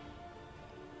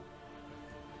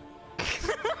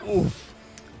 Oof.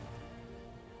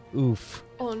 Oof.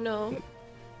 Oh no.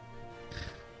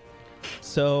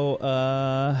 So,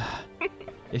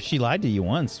 if she lied to you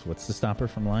once, what's to stop her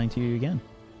from lying to you again?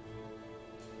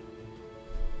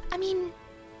 I mean,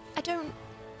 I don't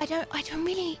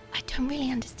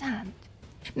really understand.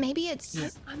 Maybe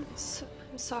it's I'm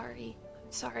sorry.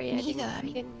 I'm sorry. Me either, I I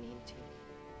mean- didn't mean to.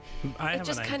 I It have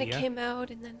just an kind of idea. came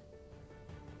out, and then.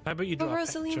 How about you But draw a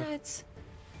Rosalina, picture? it's.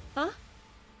 Huh?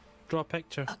 Draw a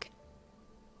picture. Okay.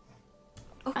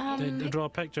 Draw a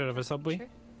picture of a subway. Sure.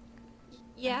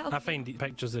 Yeah. I find the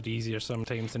pictures are easier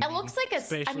sometimes. Than It looks like a. I mean,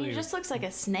 especially- it just looks like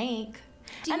a snake.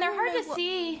 Do And they're you hard know to what-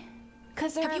 see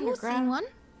because they're Have you all underground. seen one?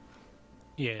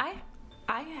 Yeah.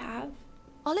 I have.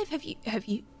 Olive, have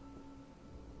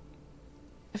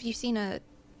you seen a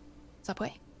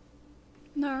subway?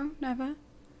 No, never.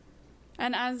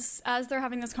 And as they're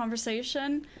having this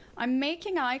conversation, I'm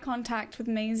making eye contact with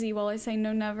Maisie while I say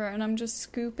no, never, and I'm just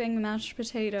scooping the mashed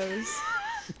potatoes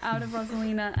out of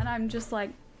Rosalina, and I'm just like,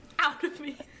 Out of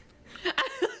me.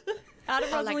 out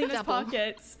of Oh, like Rosalina's double.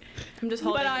 pockets. I'm just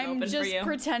holding But it I'm open for just you.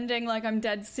 pretending like I'm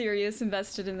dead serious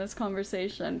invested in this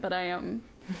conversation, but I am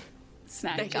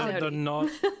snagged. They're not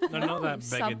that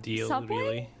big a Sub- deal, Subway?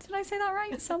 really. Did I say that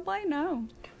right? Subway? No.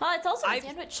 Oh, it's also a I've-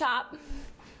 sandwich shop.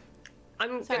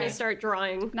 I'm Sorry. gonna start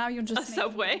drawing. Now you're just A making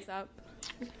Subway? things up.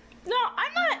 No,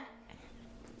 I'm not.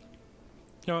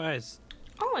 No, it is.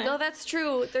 Oh, No, that's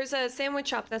true. There's a sandwich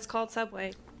shop that's called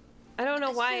Subway. I don't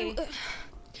know why.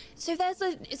 So there's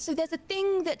a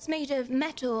thing that's made of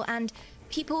metal and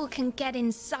people can get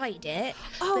inside it,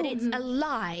 but it's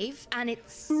alive and it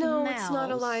smells. No, it's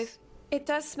not alive. It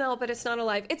does smell, but it's not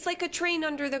alive. It's like a train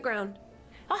under the ground.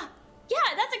 Ah, yeah,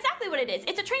 that's exactly what it is.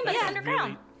 It's a train, but it's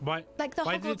underground. Why? Like the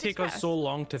why did it Hogwarts take us Express. so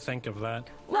long to think of that?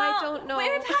 Well, don't know.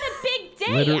 We've had a big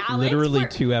day, Alex. Literally We're-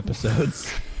 2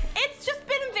 episodes. It's just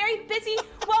been very busy.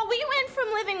 Well, we went from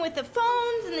living with the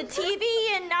phones and the TV,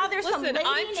 and now there's some Listen, lady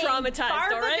I'm named traumatized,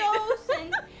 all right? Barbados,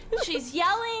 and she's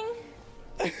yelling.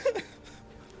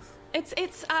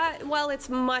 It's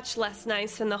much less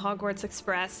nice than the Hogwarts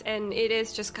Express, and it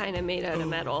is just kind of made out of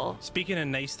metal. Speaking of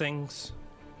nice things,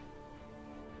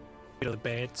 the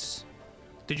beds.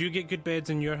 Did you get good beds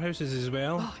in your houses as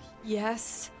well?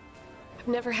 Yes. I've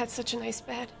never had such a nice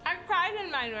bed. I cried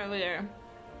in mine earlier.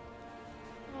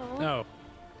 No,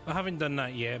 I haven't done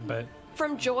that yet, but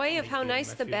From joy of how Maybe in nice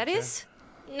my the bed future. is?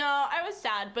 No, I was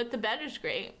sad, but the bed is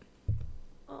great.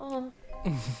 Oh.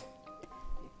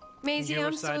 Maisie, you were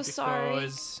I'm sad so sorry.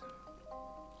 because...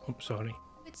 Oh, sorry.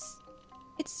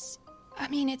 It's I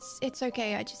mean it's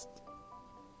okay. I just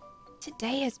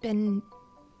today has been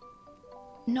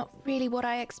not really what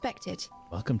I expected.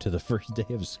 Welcome to the first day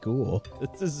of school.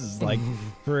 This is like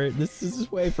this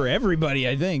is way for everybody,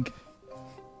 I think.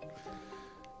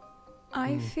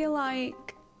 I feel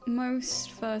like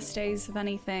most first days of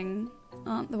anything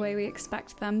aren't the way we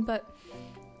expect them, but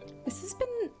this has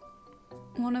been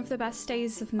one of the best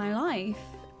days of my life.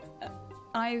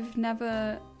 I've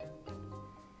never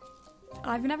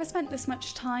spent this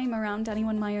much time around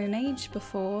anyone my own age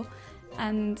before,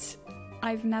 and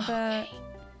I've never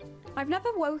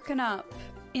woken up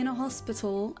in a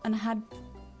hospital and had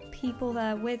people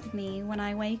there with me when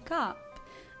I wake up.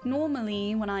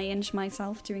 Normally, when I injure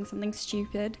myself doing something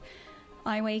stupid,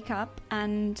 I wake up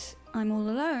and I'm all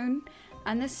alone,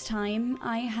 and this time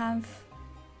I have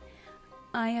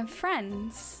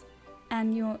friends,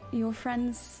 and your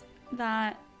friends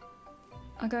that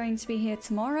are going to be here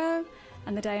tomorrow,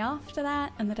 and the day after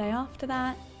that, and the day after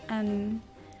that, and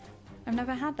I've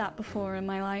never had that before in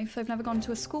my life. I've never gone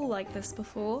to a school like this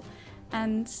before,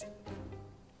 and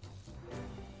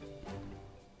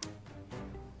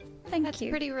thank you.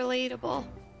 Pretty relatable.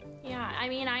 Yeah, I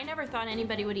mean, I never thought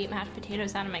anybody would eat mashed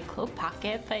potatoes out of my cloak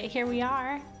pocket, but here we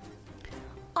are.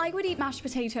 I would eat mashed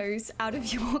potatoes out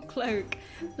of your cloak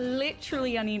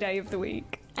literally any day of the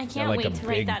week. I can't like wait a to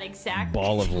write big that exact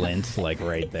ball of lint, like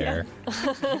right there.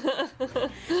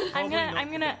 I'm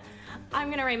gonna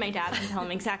write my dad and tell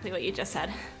him exactly what you just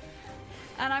said.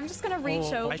 And I'm just gonna reach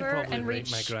I'd over probably and rate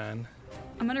my reach. gran.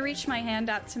 I'm gonna reach my hand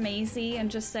out to Maisie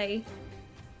and just say,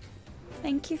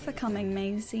 "Thank you for coming,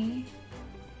 Maisie."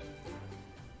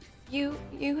 You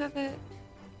have a.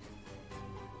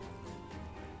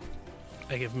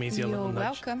 I give Maisie a little You're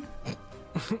nudge. welcome.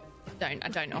 I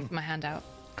don't offer my hand out.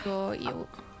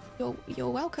 You're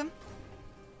welcome.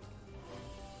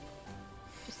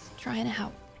 Just trying to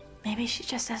help. Maybe she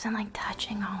just doesn't like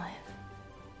touching Olive.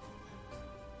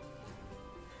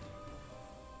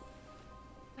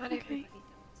 Not everybody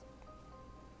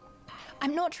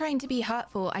I'm not trying to be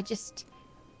hurtful. I just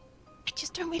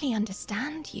don't really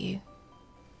understand you.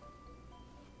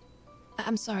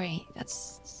 I'm sorry.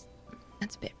 That's a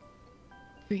bit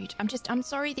rude. I'm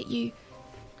sorry that you.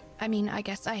 I mean, I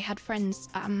guess I had friends.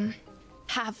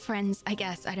 Have friends. I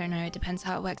guess I don't know. It depends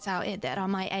how it works out. That are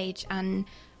my age and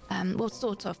well,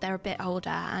 sort of. They're a bit older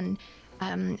and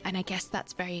I guess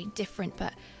that's very different.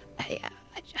 But I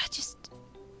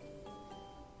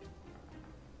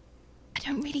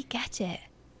don't really get it.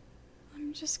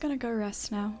 I'm just gonna go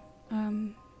rest now.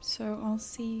 So I'll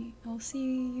see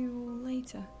you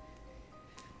later.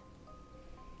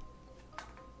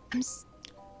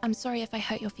 I'm sorry if I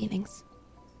hurt your feelings.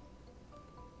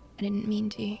 I didn't mean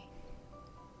to.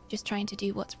 Just trying to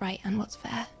do what's right and what's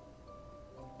fair.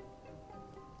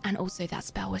 And also, that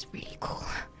spell was really cool.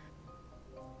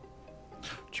 Do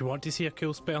you want to see a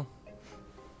cool spell?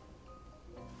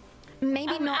 Maybe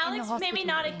not in the Alex, hospital. maybe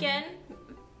not room. again.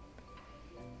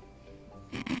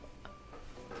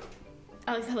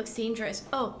 Alex, that looks dangerous.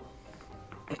 Oh,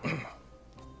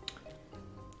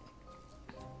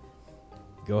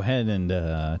 Go ahead and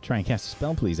try and cast a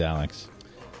spell, please, Alex.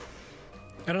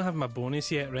 I don't have my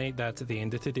bonus yet, right? That's at the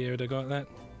end of today. I would have got that,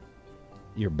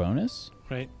 Your bonus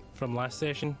right? From last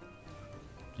session.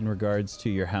 in regards to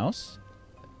your house?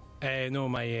 No,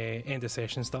 my end of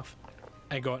session stuff.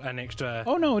 I got an extra.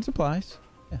 Oh, no, it applies.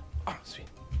 Oh, sweet.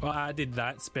 Well, I added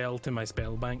that spell to my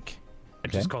spell bank. I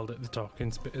Okay. just called it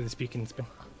the speaking spell.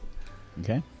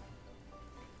 Okay.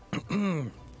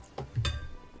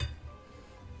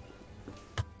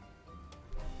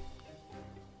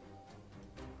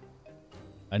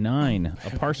 A 9. A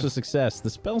partial success. The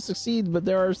spell succeeds, but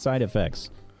there are side effects.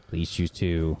 Please choose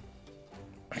 2.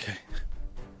 Okay.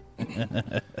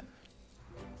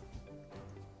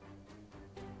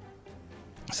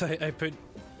 So I put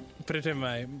it to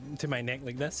my neck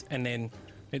like this, and then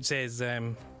it says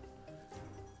how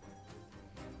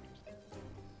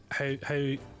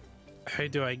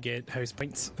do I get house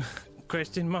points?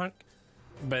 Question mark.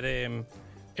 But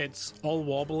it's all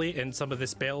wobbly, and some of the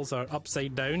spells are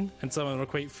upside down, and some of them are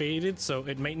quite faded, so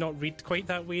it might not read quite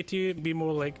that way to you. It'd be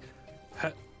more like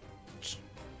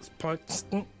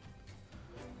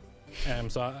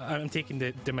so I'm taking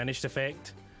the diminished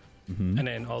effect, and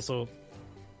then also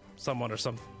someone or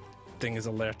something is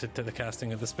alerted to the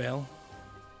casting of the spell.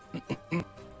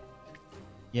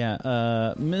 Yeah,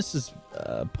 Mrs.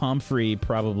 Pomfrey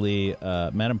probably,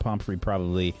 Madame Pomfrey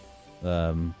probably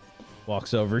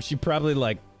walks over. She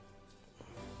probably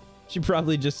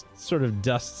just sort of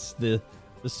dusts the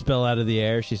spell out of the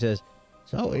air. She says,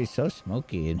 It's always so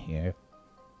smoky in here.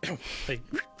 I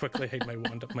quickly hide my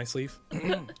wand up my sleeve.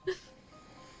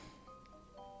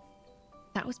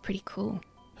 That was pretty cool.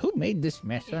 Who made this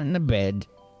mess on the bed?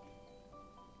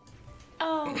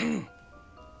 oh,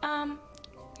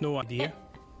 No idea.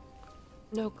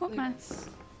 No What clue. mess?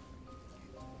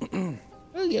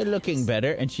 Well, you're looking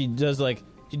better. and she does like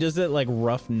She does that like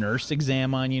rough nurse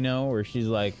exam on where she's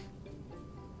like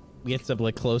gets up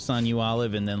like close on you,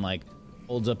 Olive, and then like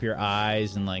holds up your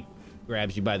eyes and like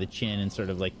grabs you by the chin and sort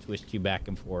of like twists you back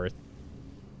and forth.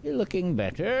 You're looking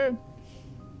better.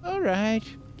 All right.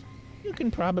 You can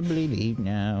probably leave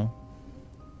now.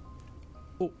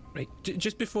 Oh, right.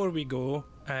 Just before we go,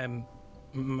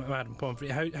 Madam Pomfrey,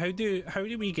 how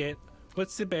do we get?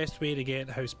 What's the best way to get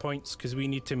house points? Because we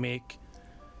need to make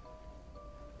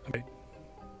about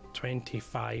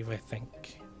 25, I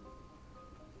think.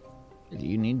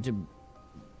 You need to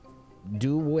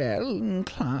do well in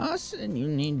class, and you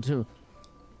need to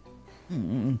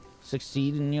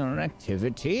succeed in your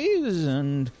activities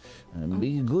and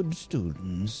be good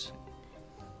students.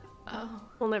 Oh,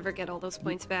 we'll never get all those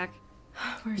points back.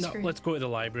 We're No, screwed. let's go to the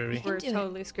library. We're do it.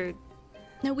 totally screwed.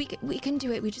 No, we can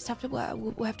do it. We just have to work.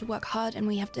 We'll have to work hard, and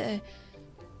we have to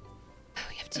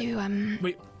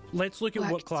Wait, let's look at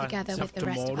work what class together have with the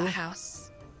rest of tomorrow. our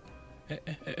house.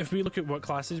 If we look at what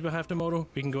classes we have tomorrow,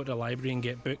 we can go to the library and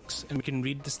get books, and we can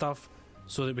read the stuff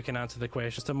so that we can answer the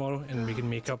questions tomorrow, and we can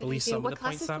make up at least idea. some What of the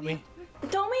points classes that do we way.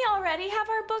 Don't we already have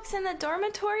our books in the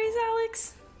dormitories,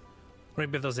 Alex? Right,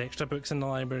 but there's extra books in the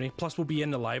library. Plus, we'll be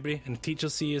in the library, and the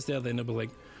teachers see us there, then they'll be like,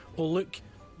 oh, look,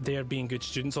 they're being good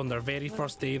students on their very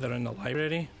first day they're in the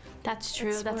library. That's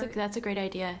true. That's That's a great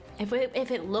idea. If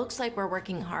it looks like we're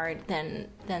working hard, then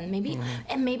maybe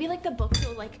and maybe like the books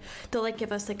they'll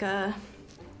give us like a,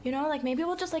 like maybe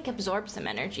we'll just like absorb some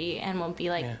energy and we'll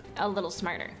be like a little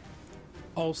smarter.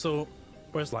 Also,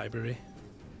 where's library?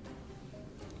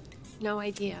 No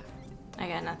idea. I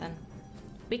got nothing.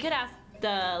 We could ask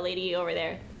the lady over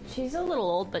there. She's a little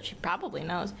old, but she probably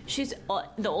knows. She's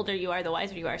the older you are, the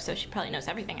wiser you are, so she probably knows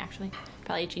everything. Actually,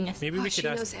 probably a genius. Maybe we she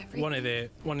could knows ask everything.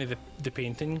 one of the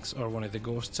paintings or one of the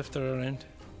ghosts if they're around.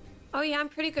 Oh yeah, I'm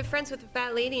pretty good friends with the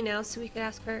fat lady now, so we could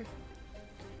ask her.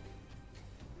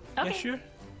 Okay. Yeah, sure.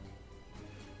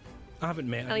 I haven't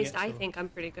met her At least yet, I so- think I'm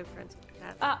pretty good friends with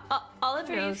that. Olive,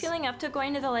 are you knows? feeling up to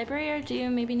going to the library, or do you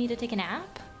maybe need to take a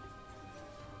nap?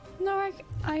 No,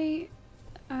 I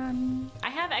I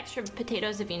have extra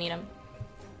potatoes if you need them.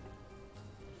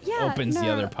 yeah. Opens the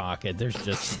no. other pocket. There's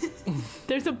just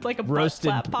There's a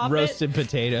roasted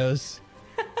potatoes.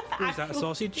 Is that a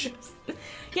sausage?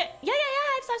 Yeah.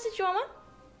 I have sausage. You want one?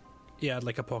 Yeah, I'd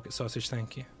like a pocket sausage,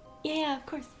 thank you. Yeah, of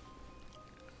course.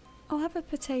 I'll have a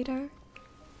potato.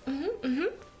 Here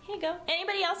you go.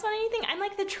 Anybody else want anything? I'm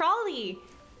like the trolley.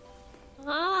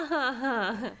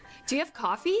 Do you have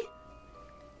coffee?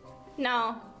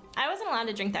 No, I wasn't allowed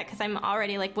to drink that because I'm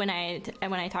already like when I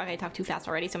talk too fast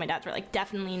already. So my dads were like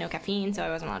definitely no caffeine, so I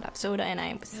wasn't allowed to have soda, and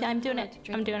I'm doing it.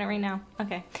 I'm doing it right now.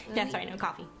 Okay. Yeah, sorry, no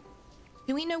coffee.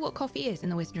 Do we know what coffee is in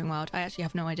the Wizarding World? I actually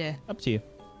have no idea. Up to you.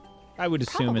 I would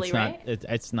assume Probably, it's not. right?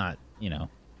 It's not.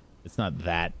 It's not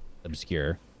that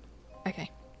obscure. Okay.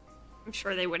 I'm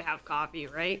sure they would have coffee,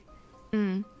 right?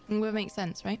 Would make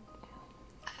sense, right?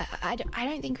 I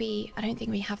don't think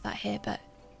we have that here, but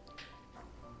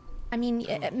I mean,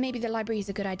 maybe the library is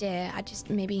a good idea. I just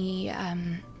maybe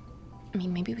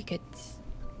maybe we could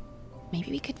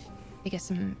figure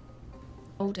some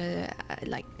older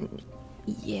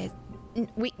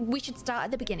we should start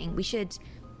at the beginning. We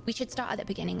should start at the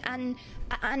beginning, and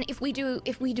if we do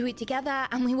it together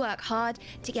and we work hard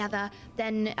together,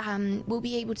 then we'll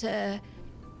be able to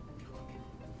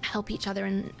help each other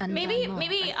and Maybe learn more,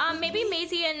 right? maybe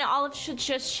Maisie and Olive should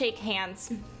just shake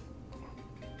hands.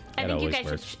 I That think you always guys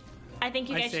works. should. I think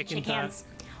you I guys should second shake that. hands.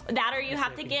 That or you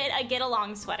have to get a get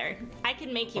along sweater. I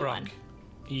can make you one.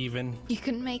 Even. You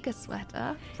can make a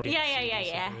sweater.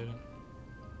 Yeah.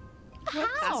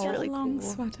 That's really long cool.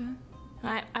 sweater.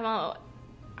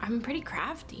 I'm pretty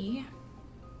crafty.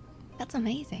 That's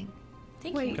amazing.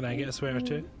 Thank Wait. you. Can I get a sweater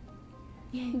too?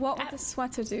 What would the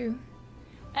sweater do?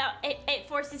 It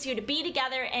forces you to be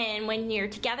together, and when you're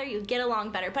together, you get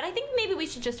along better. But I think maybe we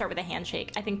should just start with a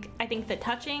handshake. I think the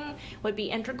touching would be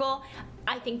integral.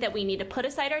 I think that we need to put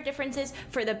aside our differences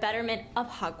for the betterment of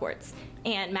Hogwarts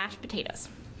and mashed potatoes.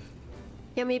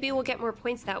 Yeah, maybe we'll get more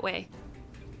points that way.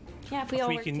 Yeah, if we If all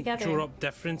we work can together. draw up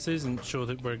differences and show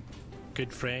that we're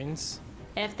good friends.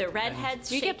 If the redheads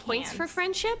Do you shake get points for hands-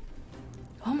 friendship?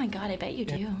 Oh my god, I bet you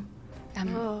do.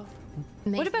 Oh.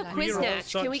 Maisie, What about like- We're all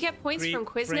Quiznatch? Can we such get points great from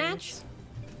Quiznatch? friends.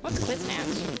 What's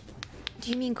Quiznatch?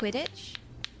 Do you mean Quidditch?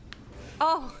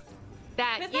 Oh,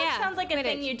 that Quiznatch yeah. sounds like a Quidditch.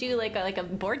 thing you do like a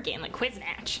board game, like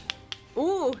Quiznatch.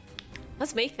 Ooh,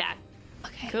 let's make that.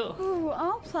 Okay. Cool. Ooh,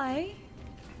 I'll play.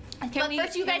 But we-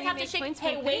 first, you can guys we have to make shake. points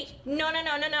Hey, for wait!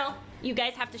 No! You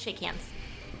guys have to shake hands.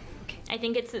 I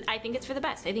think it's for the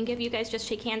best. I think if you guys just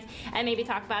shake hands and maybe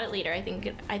talk about it later, I think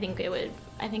we. Or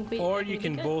I think you we'd be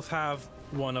can good. both have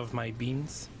one of my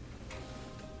beans.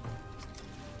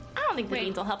 I don't think the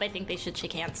beans will help. I think they should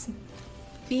shake hands.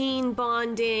 Bean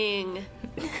bonding.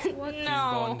 No.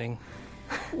 Bonding.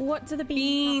 What do the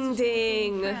beans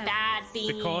Beanding. Bad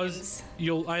beans. Because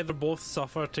you'll either both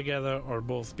suffer together or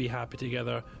both be happy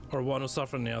together, or one will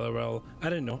suffer and the other will. I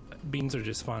don't know. Beans are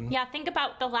just fun. Yeah, think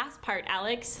about the last part,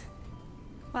 Alex.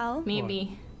 Well,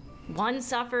 Maybe one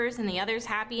suffers and the other's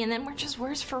happy, and then we're just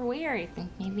worse for wear. I think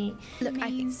maybe. Look,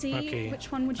 Maisie, Okay.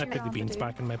 which one would you I put the rather beans do?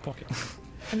 back in my pocket.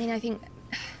 I mean, I think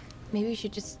maybe we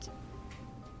should just.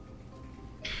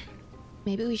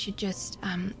 Maybe we should just.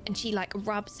 And she like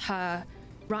rubs her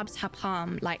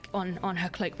palm like on her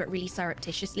cloak, but really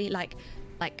surreptitiously, like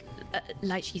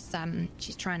she's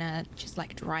trying to just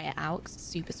like dry it out 'cause it's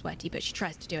super sweaty, but she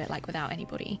tries to do it like without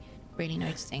anybody really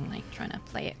noticing, like trying to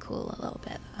play it cool a little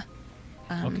bit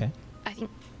there. Okay. I think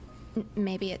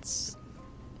maybe it's.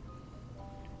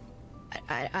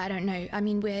 I don't know. I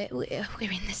mean, we're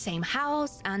in the same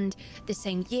house and the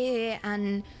same year,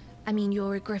 and I mean,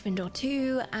 you're a Gryffindor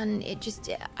too, and it just.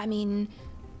 I mean,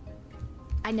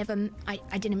 I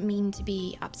didn't mean to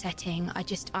be upsetting. I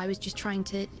was just trying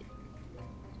to.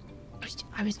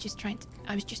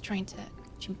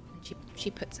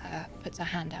 She puts her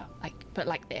hand out but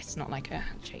like this, not like a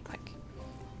handshake, like.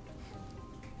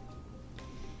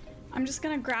 I'm just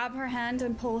gonna grab her hand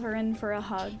and pull her in for a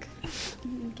hug.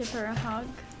 Give her a hug.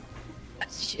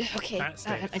 Okay. That's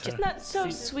I it. just That's so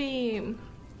sweet.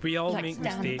 We all Like, make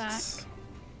stand mistakes.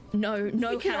 no We can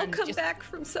all hand. come just, back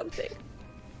from something.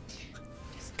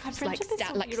 God, like friendship is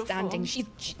so like beautiful. standing. She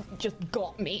just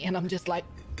got me, and I'm just like.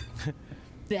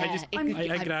 There.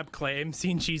 I grab Clem,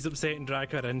 seeing she's upset, and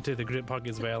drag her into the group hug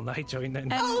as well, and I join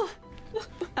in.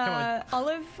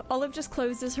 Olive just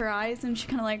closes her eyes and she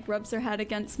kind of like rubs her head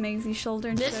against Maisie's shoulder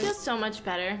and This says, feels so much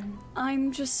better.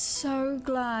 I'm just so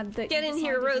glad that Get you in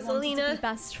here, decided you wanted to Rosalina. be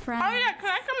best friends. Oh yeah, can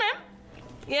I come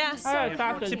in? Yes.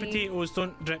 The potatoes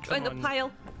don't drip In the them on.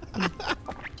 pile.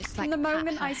 just From like the pat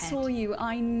moment her I head. saw you,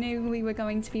 I knew we were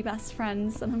going to be best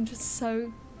friends, and I'm just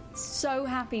so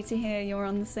happy to hear you're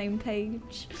on the same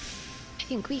page. I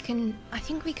think we can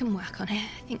work on it.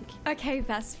 I think Okay,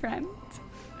 best friend.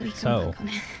 we can So- work on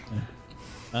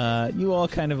it. You all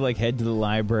kind of like head to the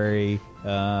library.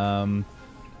 I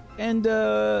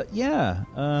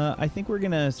think we're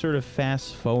gonna sort of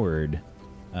fast forward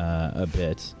a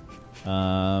bit.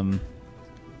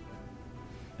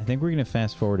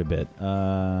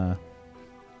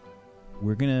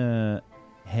 We're gonna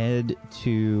head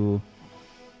to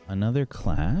another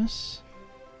class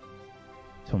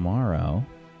tomorrow.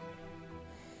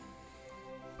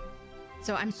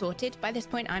 So I'm sorted by this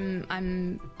point. I'm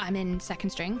in second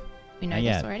string. We know Not this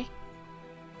yet. already.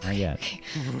 Not yet.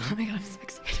 Oh my god, I'm so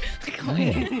excited. I can't Not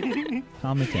wait. yet.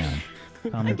 Calm it down.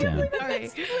 Calm it down. Sorry.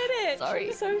 Sorry.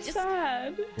 I'm so Just-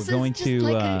 sad. We're This going is just to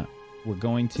like a- we're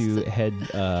going to head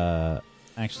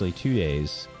actually 2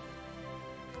 days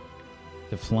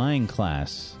to flying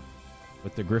class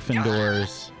with the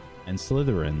Gryffindors and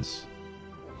Slytherins.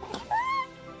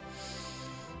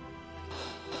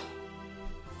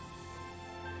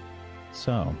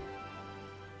 So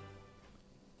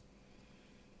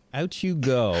out you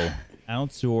go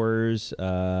outdoors,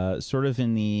 sort of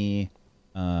in the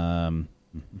down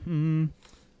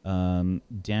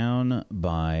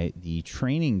by the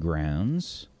training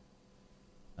grounds.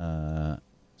 Let's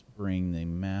bring the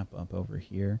map up over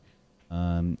here.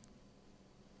 And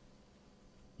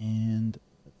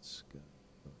let's go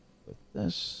with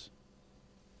this.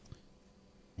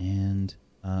 And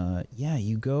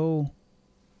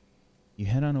you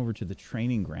head on over to the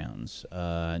training grounds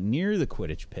near the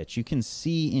Quidditch pitch. You can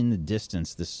see in the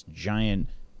distance this giant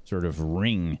sort of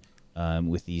ring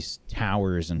with these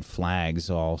towers and flags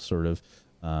all sort of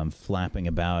flapping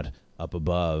about up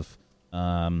above.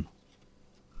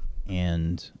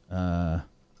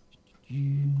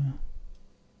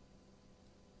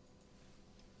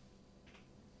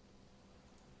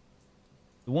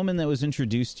 The woman that was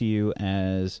introduced to you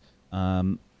as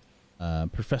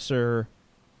Professor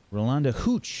Rolanda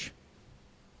Hooch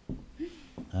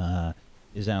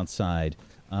is outside.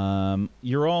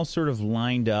 You're all sort of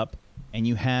lined up, and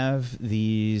you have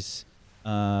these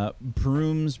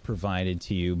brooms provided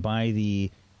to you by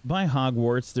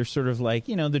Hogwarts. They're sort of like,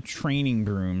 the training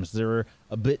brooms. They're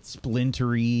a bit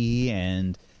splintery,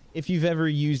 and if you've ever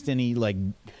used any like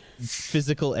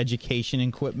physical education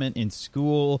equipment in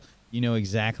school, you know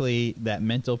exactly that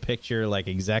mental picture, like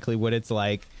exactly what it's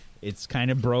like. It's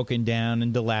kind of broken down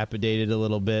and dilapidated a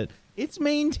little bit. It's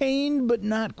maintained, but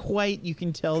not quite. You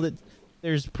can tell that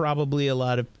there's probably a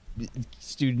lot of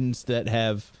students that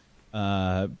have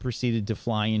proceeded to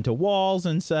fly into walls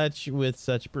and such with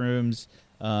such brooms.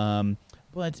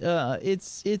 But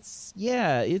it's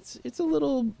a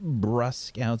little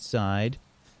brusque outside.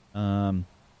 And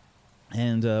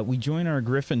we join our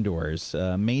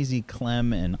Gryffindors, Maisie,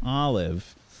 Clem, and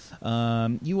Olive.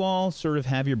 You all sort of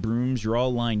have your brooms. You're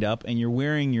all lined up, and you're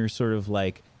wearing your sort of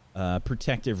like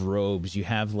protective robes. You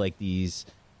have like these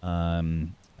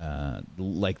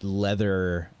like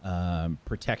leather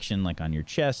protection, like on your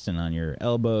chest and on your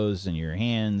elbows and your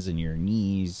hands and your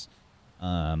knees.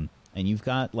 And you've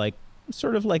got like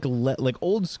sort of like like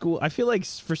old school. I feel like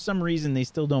for some reason they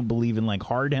still don't believe in like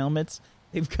hard helmets.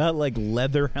 They've got like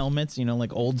leather helmets, you know,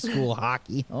 like old school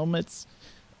hockey helmets.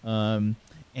 You're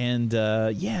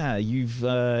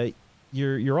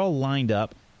all lined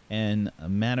up, and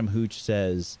Madam Hooch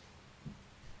says,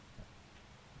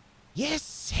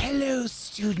 Yes, hello,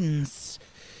 students.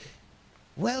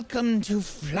 Welcome to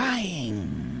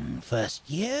flying, first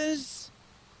years.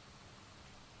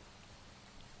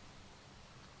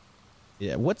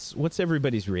 "Yeah, what's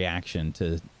everybody's reaction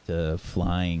to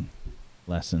flying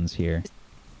lessons here?"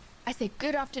 I say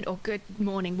good afternoon or good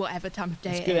morning, whatever time of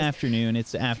day It's it good is. afternoon.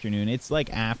 It's afternoon. It's like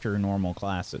after normal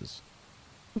classes.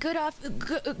 Good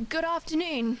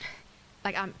afternoon.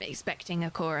 Like, I'm expecting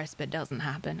a chorus, but it doesn't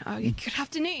happen. Oh, good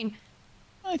afternoon.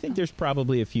 I think there's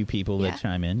probably a few people that Yeah?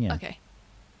 chime in. Yeah. Okay.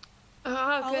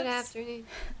 Oh, good Olive's- afternoon.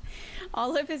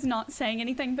 Olive is not saying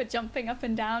anything but jumping up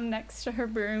and down next to her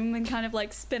broom and kind of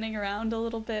like spinning around a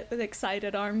little bit with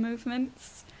excited arm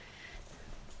movements.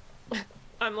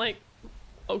 I'm like,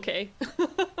 okay.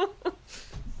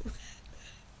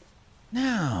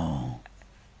 Now,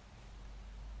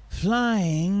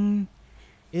 flying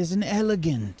is an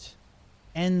elegant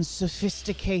and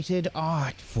sophisticated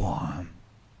art form.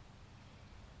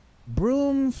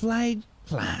 Broom flight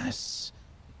class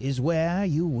is where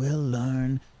you will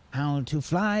learn how to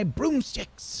fly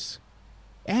broomsticks.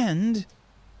 And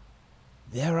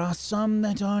there are some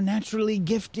that are naturally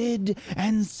gifted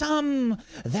and some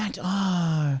that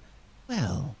are,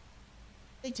 well,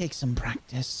 they take some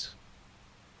practice.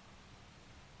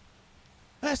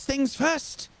 First things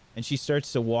first. And she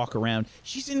starts to walk around.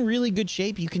 She's in really good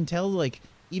shape. You can tell, like,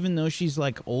 even though she's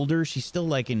like older, she's still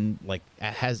like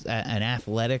has an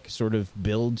athletic sort of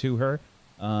build to her.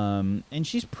 And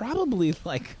she's probably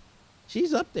like,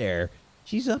 she's up there.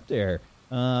 She's up there.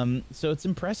 So it's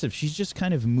impressive. She's just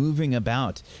kind of moving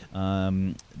about,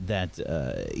 and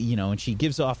she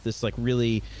gives off this like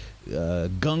really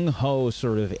gung-ho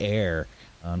sort of air.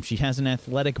 She has an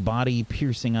athletic body,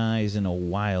 piercing eyes, and a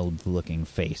wild-looking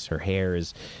face. Her hair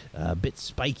is a bit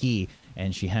spiky,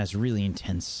 and she has really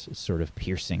intense sort of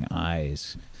piercing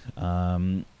eyes.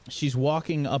 She's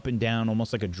walking up and down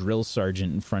almost like a drill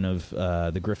sergeant in front of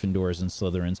the Gryffindors and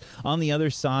Slytherins. On the other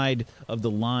side of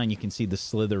the line, you can see the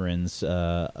Slytherins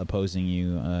opposing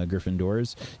you,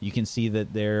 Gryffindors. You can see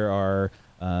that there are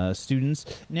students.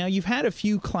 Now, you've had a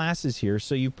few classes here,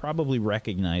 so you probably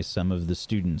recognize some of the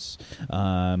students.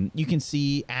 You can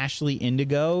see Ashley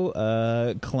Indigo,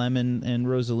 Clem and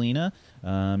Rosalina.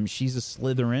 She's a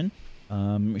Slytherin.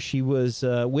 She was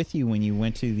with you when you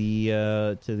went to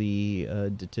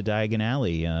Diagon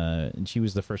Alley, and she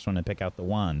was the first one to pick out the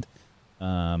wand.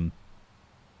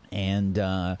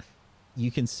 You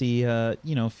can see, a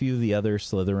few of the other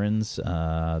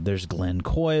Slytherins. There's Glenn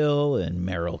Coyle and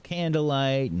Meryl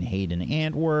Candlelight and Hayden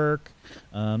Antwerk.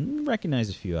 Recognize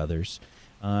a few others.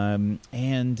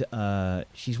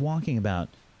 She's walking about.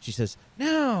 She says,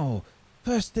 "Now,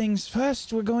 first things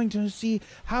first, we're going to see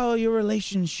how your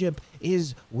relationship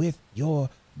is with your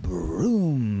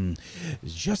broom.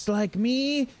 Just like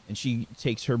me." And she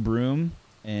takes her broom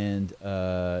and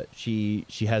she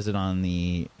has it on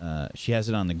the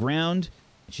ground.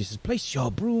 And she says, "Place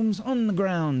your brooms on the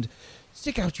ground.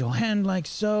 Stick out your hand like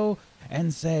so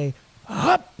and say,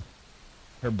 'Up!'"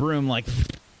 Her broom like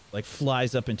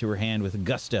flies up into her hand with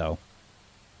gusto.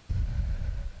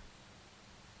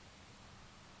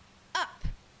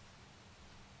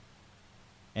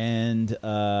 And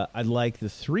I'd like the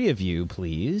three of you,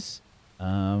 please.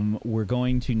 We're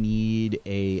going to need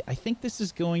I think this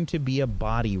is going to be a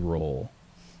body roll.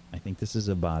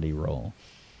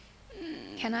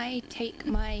 Can I take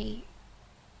my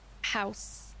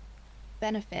house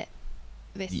benefit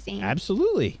this scene?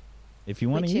 Absolutely. If you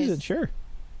want to Which use is- it, sure.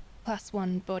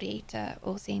 +1 body to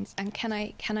all scenes. And can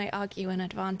I argue an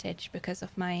advantage because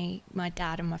of my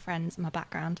dad and my friends and my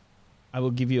background? I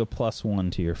will give you a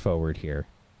 +1 to your forward here.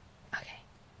 Okay.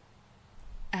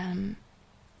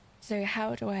 So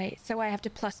how do I... So I have to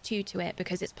 +2 to it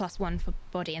because it's +1 for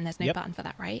body and there's no Yep. button for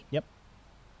that, right? Yep.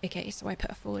 Okay, so I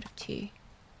put a forward of 2.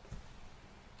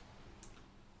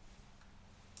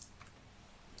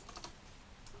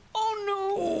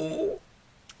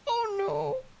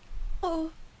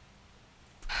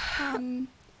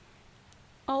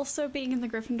 also being in the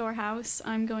Gryffindor house,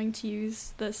 I'm going to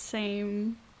use the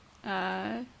same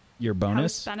Your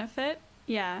bonus? house benefit.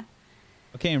 Yeah.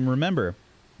 Okay, and remember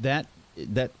that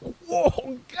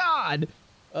whoa, God,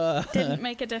 Didn't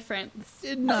make a difference.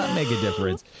 did not make a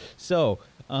difference. So,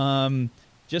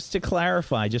 just to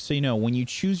clarify, just so you know, when you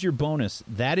choose your bonus,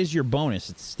 that is your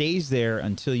bonus. It stays there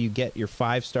until you get your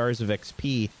 5 stars of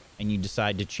XP and you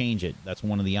decide to change it. That's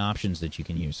one of the options that you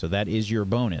can use. So that is your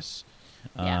bonus.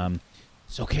 Yeah.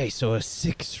 So, okay, so a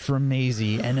 6 from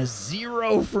Maisie and a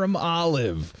 0 from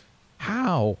Olive.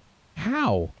 How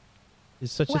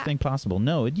is such a What? thing possible?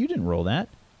 No, you didn't roll that.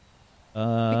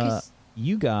 Because-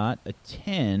 You got a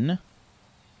 10.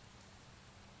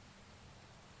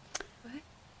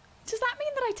 Does that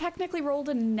mean that I technically rolled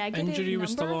a negative Injury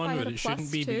was number still if I on, had but a it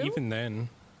shouldn't be +2? even then.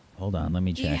 Hold on, let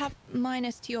me You check. have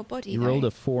minus to your body. You rolled though.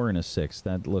 a 4 and a 6.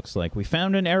 That looks like we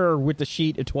found an error with the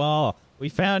sheet étoile. We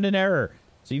found an error.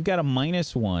 So you've got a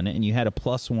 -1 and you had a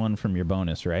 +1 from your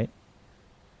bonus, right?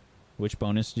 Which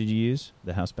bonus did you use?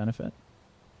 The house benefit?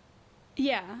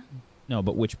 Yeah. No,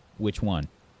 but which one?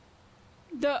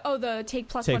 The take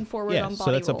 +1 forward yeah, on body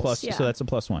so that's rolls. a plus. Yeah. So that's a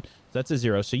 +1. So that's a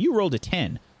 0. So you rolled a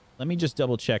 10. Let me just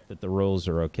double check that the rolls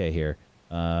are okay here.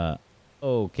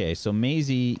 Okay, so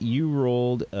Maisie, you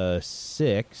rolled a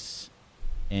 6,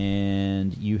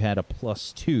 and you had a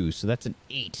 +2, so that's an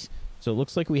 8. So it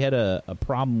looks like we had a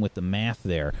problem with the math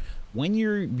there. When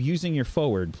you're using your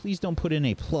forward, please don't put in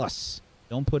a plus.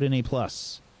 Don't put in a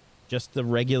plus. Just the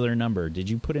regular number. Did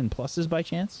you put in pluses by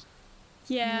chance?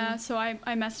 Yeah, so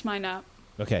I messed mine up.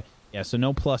 Okay. Yeah, so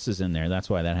no pluses in there. That's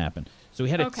why that happened. So we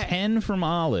had a Okay. 10 from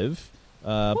Olive,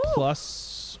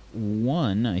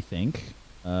 +1, I think.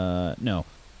 No.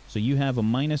 So you have a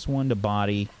 -1 to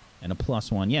body and a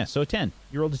 +1. Yeah, so a 10.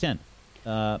 You rolled a 10.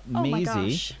 Oh Maisie, my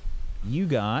gosh. you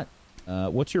got,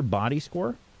 what's your body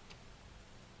score?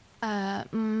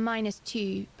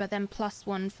 -2, but then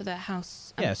 +1 for the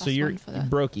house. And Yeah, so you +1 for the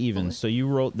broke even. bullet. So you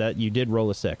rolled that. You did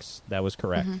roll a 6. That was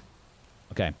correct.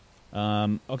 Okay.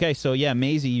 Okay. So yeah,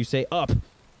 Maisie, you say up.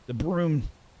 The broom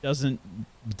doesn't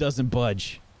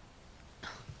budge.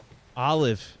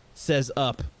 Olive says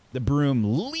up. The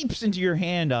broom leaps into your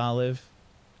hand. Olive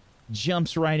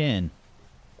jumps right in.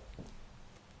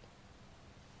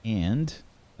 And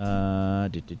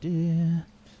let's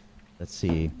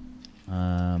see.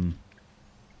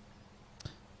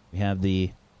 We have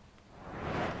the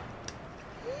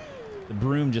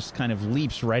broom just kind of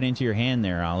leaps right into your hand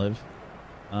there, Olive.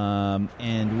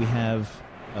 And we have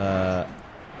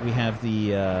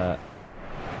the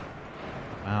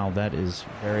wow, that is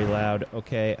very loud.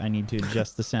 Okay, I need to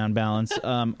adjust the sound balance.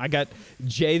 I got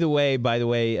Jay the Way, by the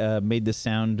way, made the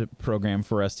sound program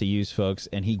for us to use, folks,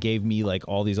 and he gave me like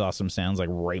all these awesome sounds like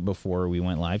right before we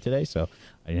went live today, so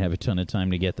I didn't have a ton of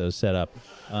time to get those set up.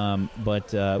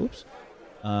 Oops.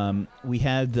 We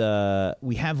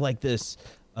have like this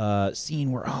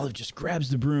scene where Olive just grabs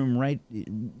the broom right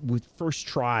with first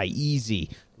try, easy,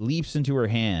 leaps into her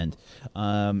hand,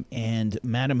 and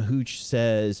Madam Hooch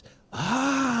says,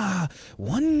 "Ah,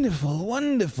 wonderful,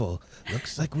 wonderful.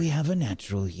 Looks like we have a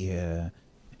natural here."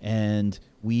 And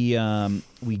we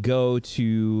go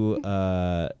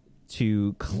to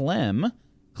Clem.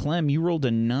 Clem, you rolled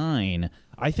a 9.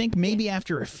 I think maybe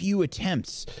after a few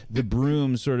attempts, the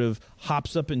broom sort of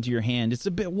hops up into your hand. It's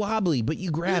a bit wobbly, but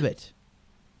you grab it.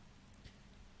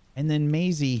 And then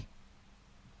Maisie,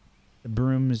 the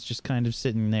broom is just kind of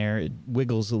sitting there. It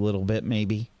wiggles a little bit,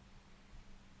 maybe.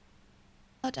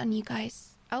 Well done, you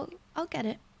guys. I'll get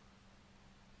it.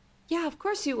 Yeah, of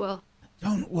course you will.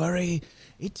 Don't worry.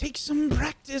 It takes some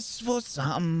practice for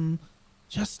some.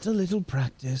 Just a little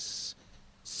practice.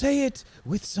 Say it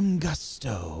with some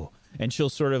gusto. And she'll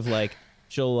sort of like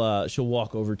she'll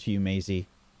walk over to you, Maisie.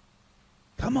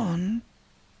 Come on.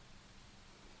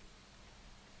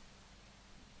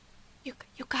 You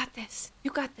got this. You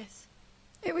got this.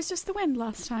 It was just the wind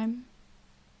last time.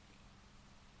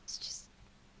 It's just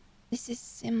this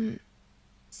is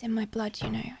it's in my blood, you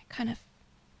know.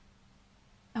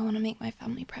 I want to make my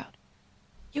family proud.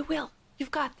 You will.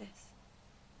 You've got this.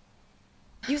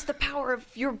 Use the power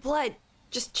of your blood.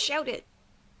 Just shout it.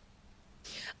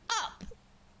 Up!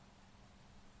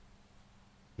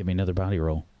 Give me another body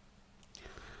roll.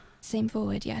 Same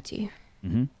forward, yeah, too.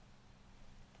 Mm-hmm.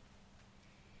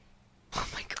 Oh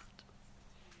my god.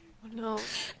 Oh no.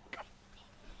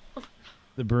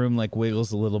 The broom like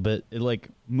wiggles a little bit. It like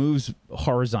moves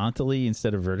horizontally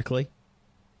instead of vertically.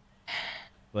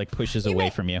 Like pushes away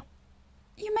from you.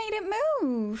 You made it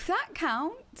move. That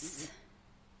counts.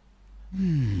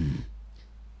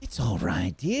 It It's all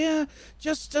right, dear.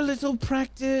 Just a little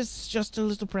practice. Just a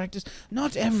little practice.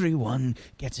 Not everyone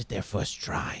gets it their first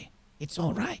try. It's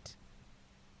all right.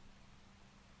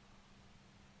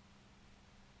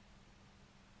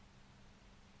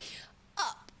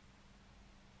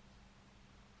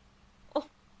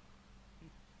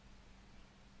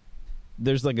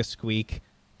 There's like a squeak.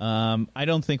 I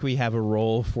don't think we have a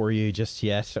roll for you just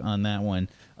yet on that one.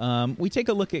 We take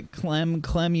a look at Clem.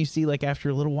 Clem, you see, like after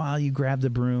a little while, you grab the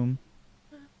broom.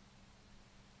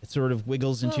 It sort of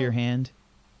wiggles into your hand.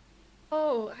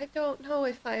 Oh, I don't know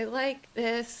if I like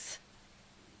this.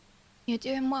 You're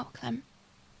doing well, Clem.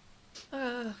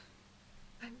 I'm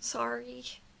sorry.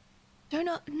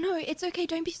 No, it's okay.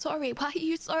 Don't be sorry. Why are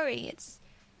you sorry? It's.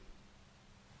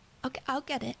 I'll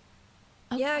get it.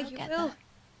 Yeah, I'll you get will. that.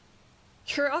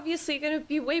 You're obviously gonna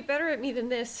be way better at me than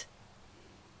this.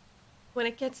 When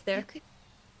it gets there.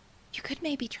 You could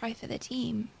maybe try for the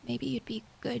team. Maybe you'd be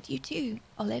good. You too,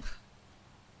 Olive.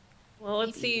 Well,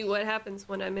 let's Maybe. see what happens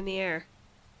when I'm in the air.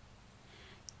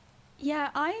 Yeah,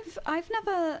 I've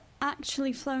never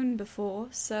actually flown before,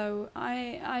 so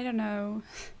I don't know.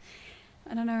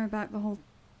 I don't know about the whole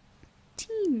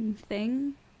team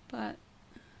thing, but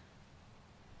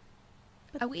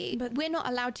We're not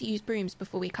allowed to use brooms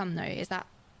before we come, though. Is that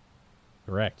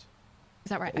Correct.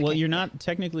 right? Well, Okay. you're not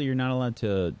allowed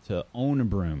to own a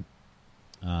broom.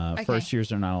 Okay. First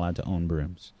years are not allowed to own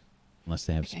brooms unless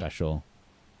they have Okay. special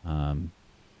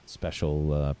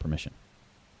permission.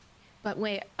 But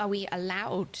are we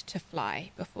allowed to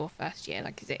fly before first year?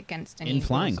 Like, is it against any In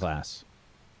flying rules? class.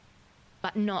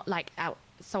 But not like out.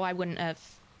 So I wouldn't have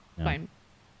No. flown.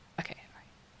 Okay.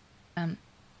 All right.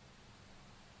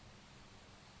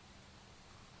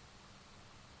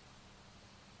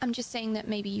 I'm just saying that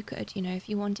maybe you could, if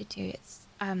you wanted to. It's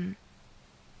I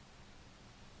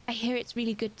hear it's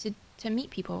really good to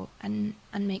meet people and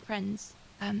make friends.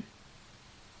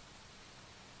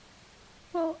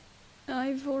 well,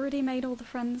 I've already made all the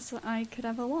friends that I could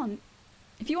ever want.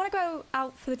 If you want to go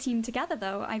out for the team together,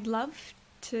 though, I'd love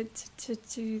to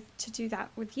do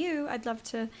that with you. I'd love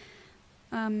to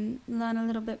learn a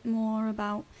little bit more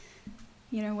about,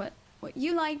 what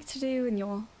you like to do and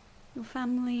your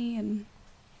family and.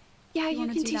 Yeah, You you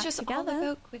wanna can do teach that us all together?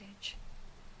 about Quidditch.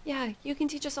 Yeah, you can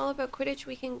teach us all about Quidditch.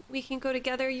 We can go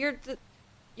together. You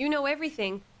know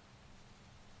everything.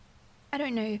 I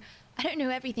don't know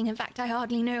everything. In fact, I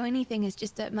hardly know anything. It's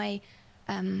just that my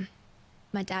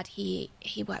dad he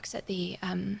works at the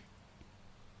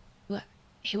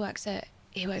he works at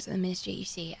the ministry, you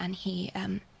see, and he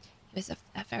was a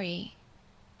very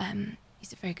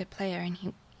he's a very good player, and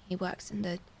he works in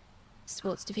the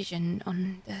sports division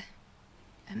on the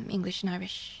English and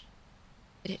Irish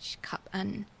Quidditch Cup,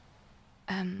 and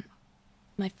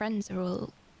my friends are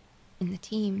all in the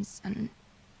teams, and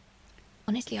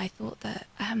honestly, I thought that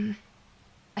I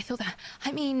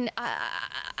mean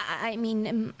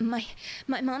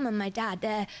my mum and my dad,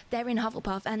 they're in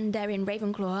Hufflepuff and they're in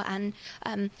Ravenclaw,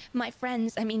 and my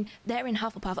friends, I mean, they're in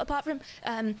Hufflepuff.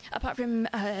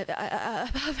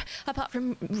 Apart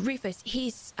from Rufus, he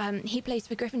plays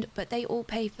for Gryffindor, but they all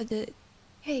play for the.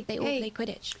 They all play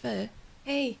Quidditch for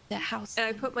their house. And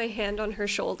I put my hand on her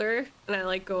shoulder and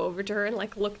I go over to her and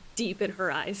look deep in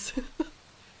her eyes.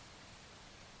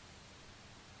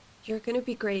 You're gonna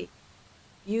be great.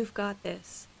 You've got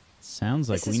this. Sounds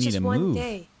like This we is need just a one move.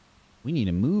 day. We need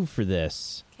a move for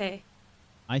this. Okay.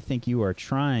 I think you are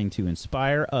trying to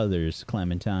inspire others,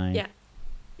 Clementine.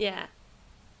 Yeah.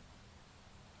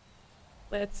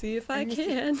 Let's see if I And this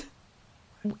is-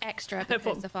 can. Extra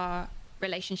because of our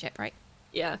relationship, right?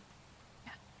 Yeah.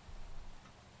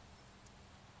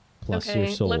 Plus Okay,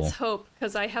 your soul. let's hope,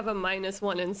 because I have a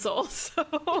 -1 in soul, so...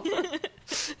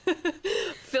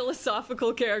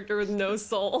 Philosophical character with no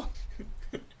soul.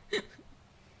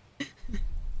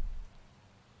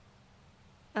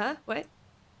 What?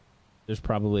 There's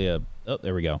probably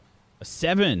there we go. A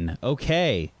 7.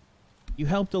 Okay. You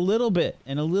helped a little bit,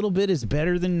 and a little bit is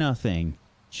better than nothing.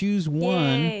 Choose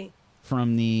one Yay.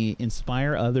 from the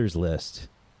Inspire Others list.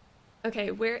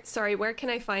 Okay, where can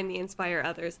I find the Inspire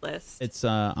Others list? It's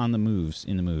in the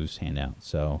moves handout.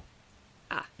 So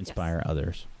Inspire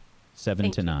Others. 7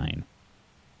 Thank to you.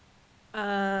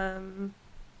 9.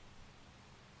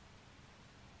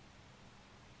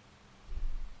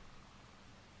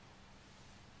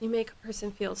 You make a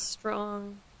person feel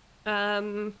strong.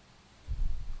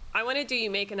 I want to do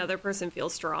you make another person feel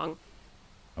strong.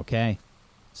 Okay.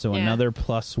 So Yeah. another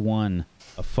 +1.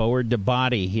 A forward to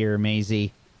body here,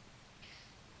 Maisie.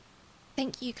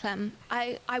 Thank you, Clem.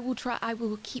 I will try.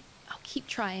 I'll keep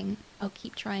trying.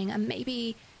 And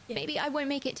maybe maybe I won't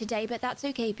make it today, but that's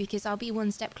okay because I'll be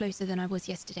one step closer than I was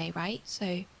yesterday, right?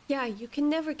 So Yeah, you can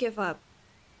never give up.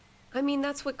 I mean,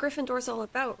 that's what Gryffindor's all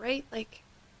about, right? Like,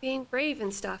 being brave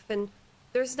and stuff. And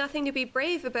there's nothing to be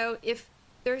brave about if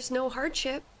there's no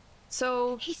hardship.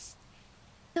 So,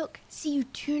 look, see, you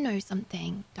do know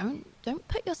something. Don't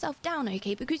put yourself down,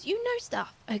 okay? Because you know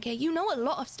stuff, okay? You know a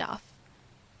lot of stuff.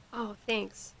 oh,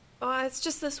 thanks. Oh, it's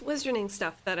just this wizarding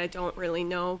stuff that I don't really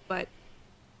know, but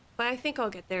I think I'll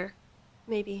get there.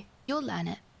 Maybe. You'll learn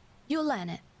it. You'll learn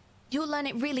it. You'll learn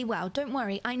it really well. Don't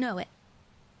worry, I know it.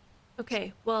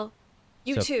 Okay, well,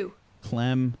 you So- too.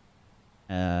 Clem,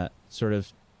 sort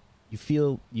of, you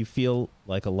feel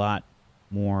like a lot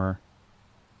more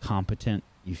competent.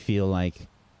 You feel like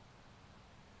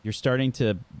you're starting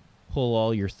to pull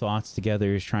all your thoughts together.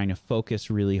 You're trying to focus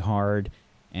really hard,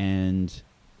 and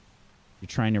you're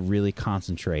trying to really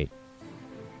concentrate.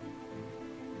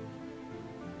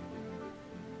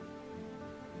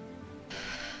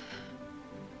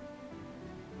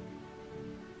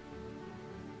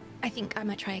 I think I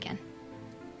might try again.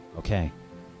 Okay.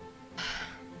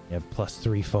 You have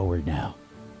 +3 forward now.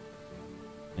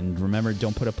 And remember,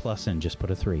 don't put a plus in, just put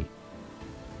a 3.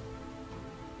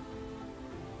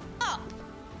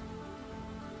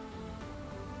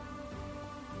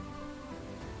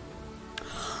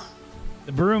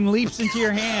 The broom leaps into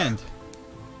your hand.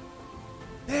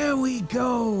 There we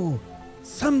go.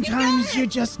 Sometimes you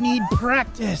just need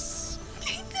practice.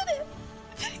 I did it!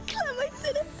 Clem, I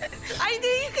did it! I knew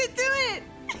you could do it!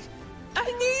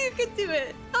 I knew you could do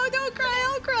it! Oh, don't cry,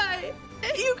 I'll cry!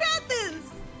 You got this!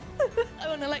 I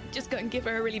want to like just go and give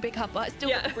her a really big hug, but I still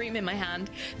got the broom in my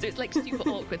hand, so it's like super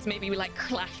awkward. So maybe we like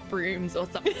clash brooms or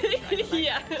something.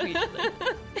 Yeah.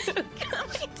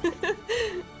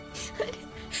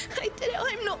 I did it.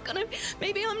 I'm not gonna.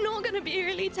 Maybe I'm not gonna be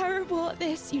really terrible at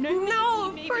this. You know?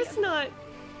 No, maybe of course not.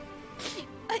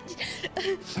 I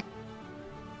just.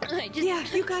 Yeah,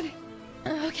 you got it.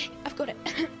 Okay, I've got it.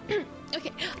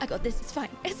 Okay, I got this. It's fine.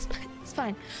 It's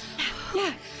fine.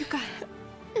 Yeah, you got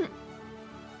it.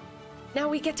 Now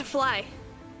we get to fly.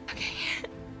 Okay.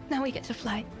 Now we get to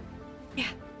fly. Yeah.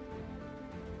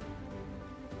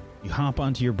 You hop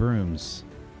onto your brooms.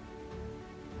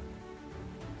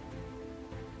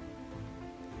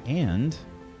 And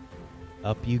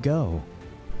up you go.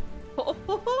 Oh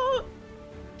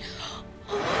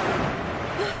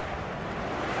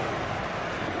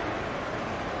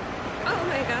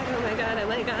my god, oh my god, oh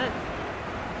my god.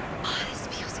 Oh, this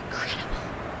feels incredible.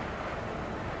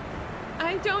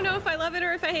 I don't know if I love it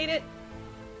or if I hate it.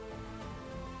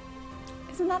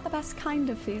 Isn't that the best kind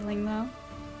of feeling, though?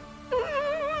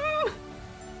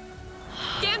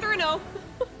 Gander, no.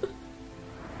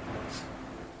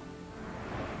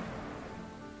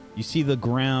 You see the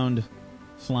ground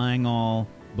flying all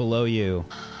below you.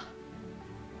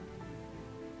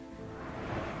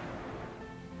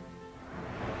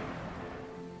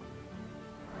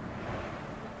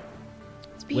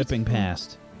 It's Whipping beautiful.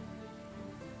 past.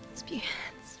 It's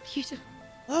beautiful.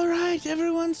 All right,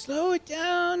 everyone, slow it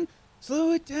down.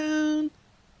 Slow it down.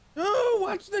 Oh,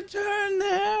 watch the turn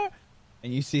there.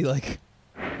 And you see like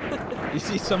you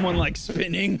see someone like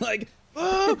spinning like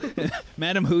oh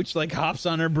Madam Hooch like hops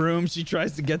on her broom. She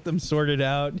tries to get them sorted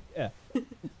out. Yeah.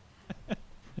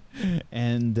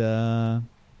 And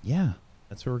yeah,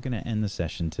 that's where we're gonna end the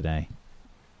session today.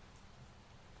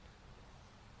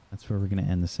 That's where we're gonna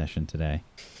end the session today.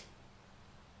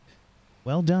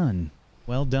 Well done.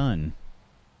 Well done.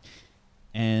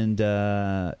 And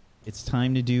it's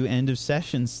time to do end of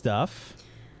session stuff.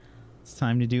 It's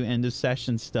time to do end of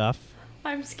session stuff.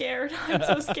 I'm scared. I'm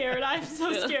so scared. I'm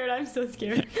so scared. I'm so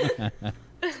scared.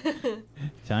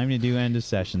 Time to do end of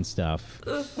session stuff.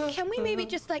 Can we maybe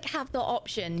just like have the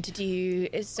option to do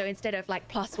so instead of like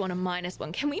 +1 and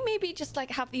 -1? Can we maybe just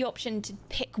like have the option to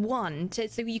pick one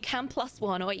so you can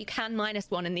 +1 or you can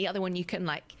 -1 and the other one you can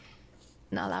like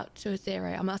null out to a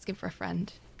 0? I'm asking for a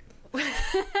friend.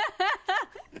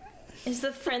 Is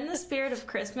the friend the spirit of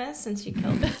Christmas since you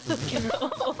killed it?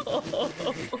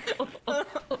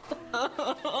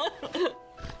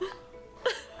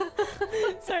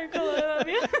 Sorry, Cole, I love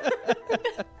you.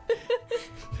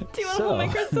 Do you want to hold my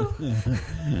crystal?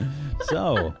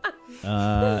 So,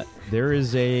 there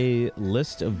is a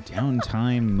list of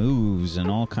downtime moves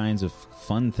and all kinds of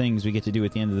fun things we get to do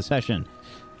at the end of the session.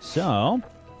 So,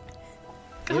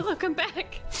 Go look him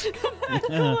back.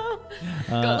 Go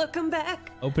look him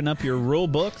back. open up your rule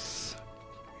books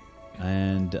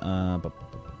and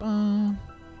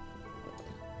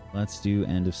let's do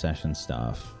end of session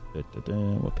stuff.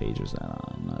 What page is that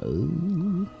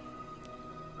on?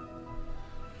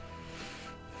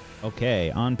 Okay,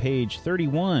 on page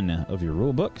 31 of your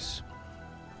rule books,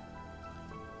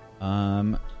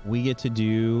 we get to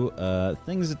do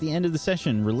things at the end of the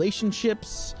session: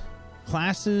 relationships,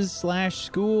 classes /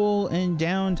 school, and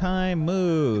downtime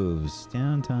moves.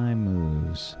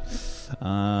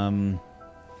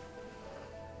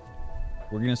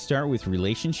 We're going to start with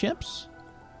relationships,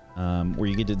 where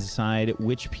you get to decide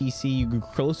which PC you grew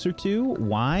closer to,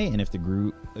 why, and if the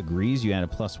group agrees, you add a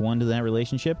 +1 to that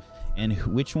relationship, and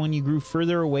which one you grew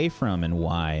further away from and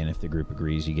why, and if the group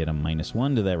agrees, you get a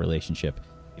 -1 to that relationship.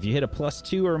 If you hit a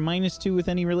 +2 or a -2 with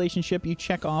any relationship, you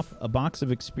check off a box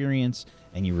of experience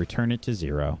and you return it to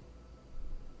 0.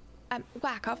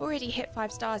 Whack, I've already hit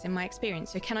 5 stars in my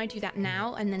experience, so can I do that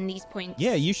now and then these points?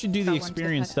 Yeah, you should do the go on to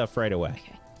experience further- stuff right away.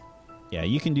 Okay. Yeah,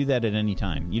 you can do that at any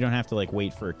time. You don't have to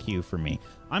wait for a cue from me.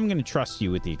 I'm going to trust you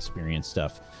with the experience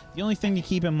stuff. The only thing to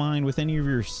keep in mind with any of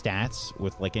your stats,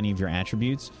 with any of your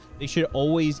attributes, they should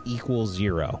always equal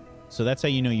 0. So that's how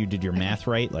you know you did your math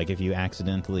right. If you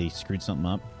accidentally screwed something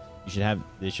up,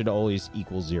 they should always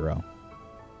equal 0.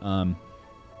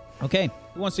 Okay,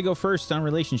 who wants to go first on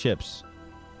relationships?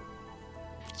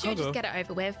 Should we just get it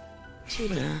over with?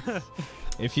 Should we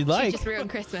If you'd like. just ruin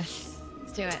Christmas?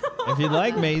 Let's do it. If you'd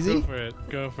like, Maisie.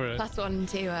 Go for it. +1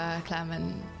 to Clem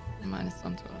and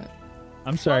 -1 to Olive.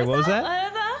 I'm sorry, what was that?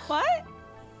 What?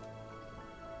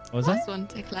 What was that? +1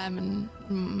 to Clem and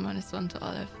 -1 to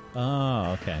Olive.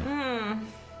 Oh, okay.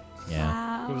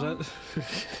 Yeah. What was that?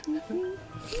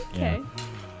 Okay.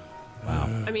 Wow.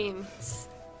 I mean,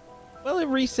 Well, it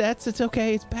resets. It's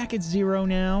okay. It's back at 0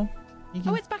 now. You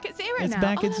can- Oh, it's back at 0 It's now.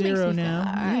 back Oh, at that makes 0 me feel now. all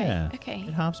right. Yeah. Okay.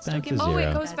 It hops Still back to give me- 0. oh, it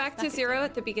Zero. goes back to 0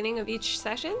 at the beginning of each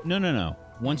session? No.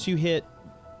 Once you hit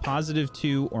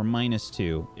 +2 or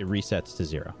 -2, it resets to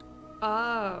 0.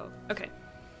 Oh, okay.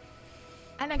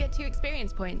 And I get 2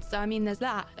 experience points, so I mean, there's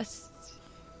that.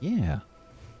 Yeah.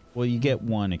 Well, you get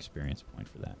 1 experience point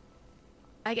for that.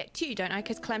 I get 2, don't I?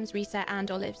 Because Clem's reset and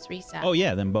Olive's reset. Oh,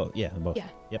 yeah, then both. Yeah, both. Yeah.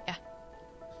 Yep.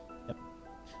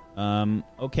 Yeah.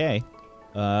 Okay.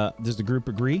 Does the group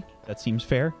agree? That seems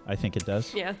fair. I think it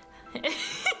does. Yeah.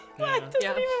 What? Doesn't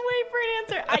Yeah. even wait for an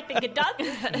answer. I think it does.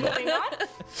 Moving on.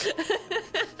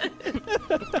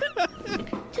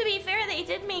 To be fair, they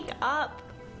did make up.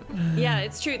 Yeah,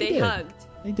 it's true. They did. hugged.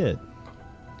 They did.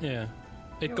 Yeah.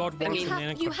 It got worse mean, and then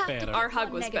it you got have to better. Our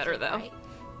hug was better, though. Right?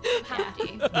 You have to.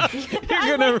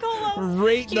 You're going to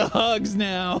rate the hugs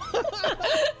now.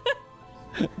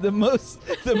 The most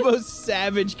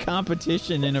savage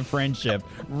competition in a friendship.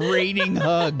 Rating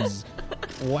hugs.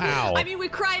 Wow. I mean, we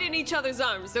cried in each other's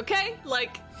arms, okay?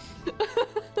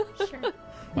 Sure.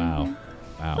 Wow.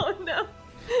 Oh no.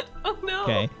 Oh no.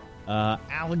 Okay.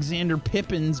 Alexander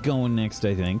Pippin's going next,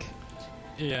 I think.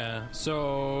 Yeah,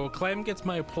 so Clem gets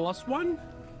my +1.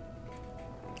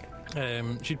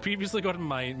 She'd previously gotten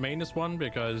my -1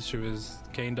 because she was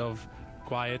kind of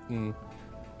quiet, and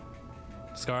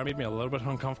Scar made me a little bit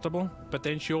uncomfortable. But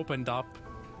then she opened up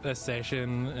this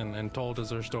session and told us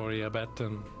her story a bit,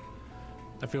 and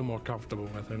I feel more comfortable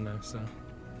with her now, so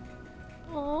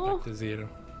back to 0.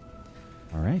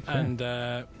 All right. fair. And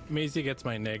Maisie gets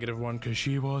my -1 because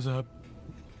she was a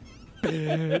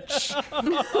bitch. She was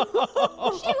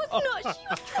not. She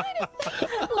was trying to say.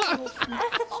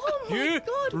 Oh my You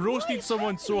god. roasted what?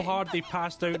 someone so hard they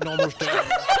passed out and almost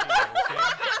died.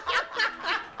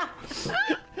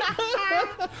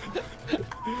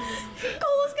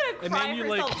 Cole's gonna And cry then you,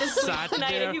 herself like, to sleep sat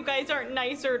tonight there. if you guys aren't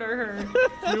nicer to her.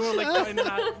 We were like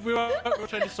we were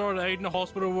trying to sort it out in the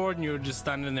hospital ward, and you were just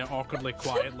standing there awkwardly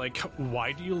quiet, like,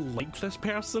 why do you like this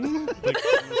person? Like,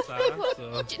 sad,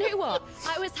 so. Do you know what?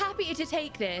 I was happy to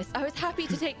take this. I was happy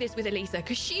to take this with Elisa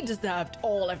because she deserved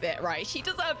all of it, right? She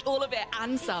deserved all of it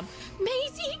and some.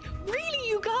 Maisie, really,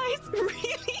 you guys,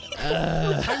 really?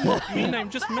 I'm not mean, I'm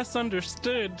just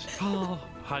misunderstood. Oh,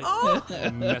 I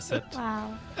miss it.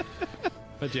 Wow.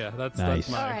 But yeah, that's Nice.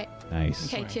 my. All right.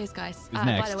 Nice. Okay, cheers, guys. Who's By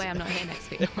next? the way, I'm not here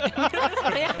next week. I'm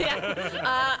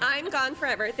gone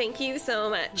forever. Thank you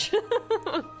so much.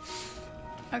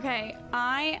 Okay,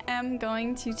 I am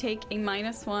going to take a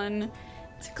 -1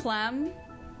 to Clem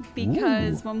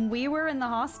because when we were in the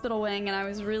hospital wing and I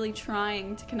was really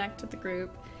trying to connect with the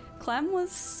group, Clem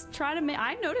was trying to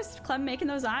I noticed Clem making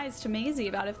those eyes to Maisie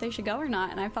about if they should go or not,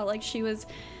 and I felt like she was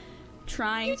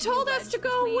trying You to told be us to wedged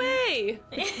go between- away.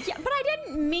 Yeah, but I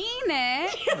didn't mean it. I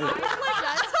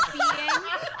was just being.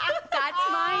 That's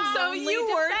my So only you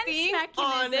weren't defense being mechanism.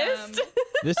 honest.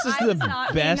 This is I the was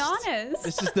not best. being honest.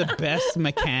 This is the best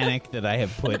mechanic that I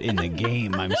have put in the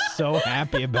game. I'm so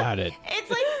happy about it.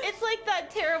 It's like that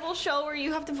terrible terrible show where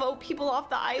you have to vote people off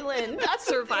the island. That's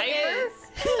Survivor.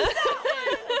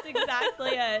 That's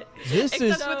exactly it. This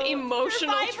is Except with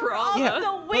emotional Survivor trauma. of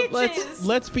the but witches.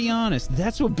 let's be honest.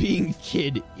 That's what being a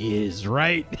kid is,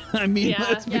 right? I mean, Yeah.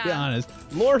 let's be honest.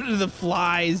 Lord of the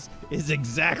Flies is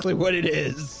exactly what it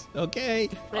is. Okay.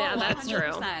 Yeah, that's true.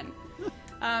 100%.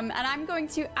 And I'm going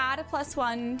to add a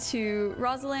 +1 to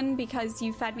Rosalind because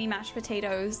you fed me mashed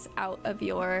potatoes out of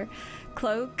your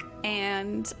cloak,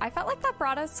 and I felt like that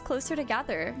brought us closer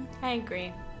together. I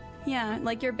agree. Yeah,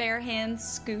 like your bare hands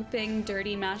scooping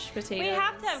dirty mashed potatoes. We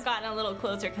have to have gotten a little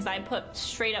closer because I put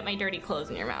straight up my dirty clothes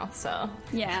in your mouth, so.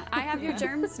 Yeah, I have your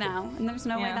germs now, and there's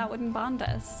no way Yeah. that wouldn't bond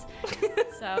us.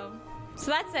 So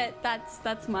that's it.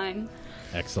 That's mine.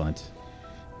 Excellent.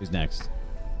 Who's next?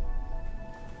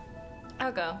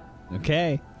 I'll go.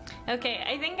 Okay. Okay,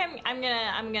 I think I'm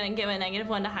gonna give a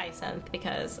 -1 to Hyacinth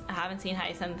because I haven't seen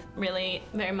Hyacinth really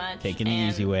very much. Taking the and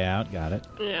easy way out. Got it.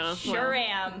 Yeah. Sure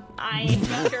am. I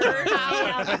sure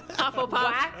am. Hufflepuff.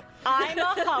 Whack. I'm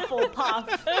a Hufflepuff.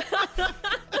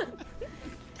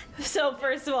 So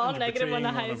first of all, You're -1 to betraying one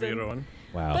of Hyacinth. your own.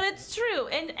 Wow. But it's true,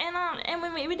 and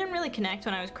we didn't really connect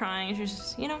when I was crying. She was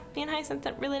just, me and Hyacinth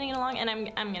really didn't get along, and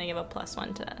I'm gonna give a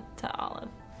 +1 to Olive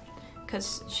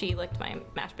because she licked my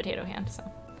mashed potato hand. So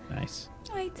Nice.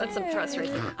 That's some trust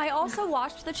right there. I also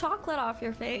washed the chocolate off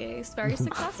your face very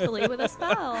successfully with a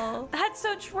spell. that's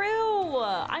so true.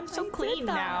 I'm so clean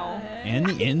now. And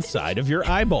the inside of your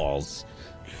eyeballs.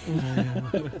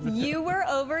 You were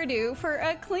overdue for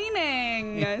a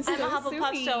cleaning. I'm a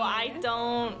Hufflepuff, so I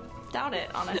don't doubt it.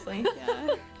 Honestly,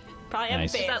 probably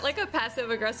Nice. a Is bit. that like a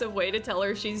passive-aggressive way to tell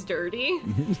her she's dirty?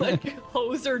 Like,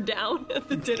 hose her down at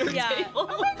the dinner table?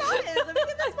 Oh my god, let me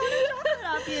get this bottle of chocolate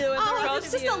off you. Oh,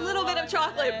 it's just a little bit of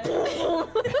chocolate.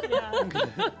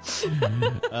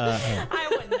 I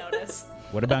wouldn't notice.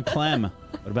 What about Clem?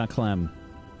 What about Clem?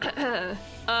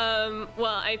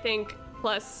 Well, I think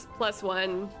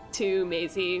 +1 to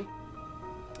Maisie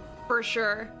for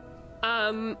sure.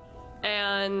 And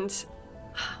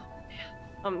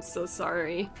I'm so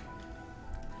sorry.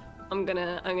 I'm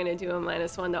gonna do a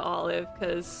 -1 to Olive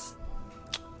because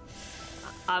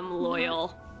I'm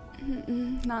loyal.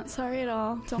 Not sorry at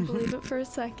all. Don't believe it for a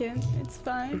second. It's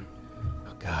fine.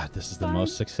 Oh God, this is the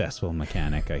most successful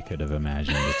mechanic I could have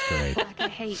imagined. It's great. Like, I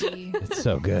hate you. It's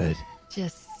so good.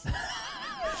 Just.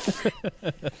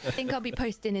 I think I'll be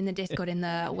posting in the Discord in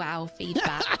the WoW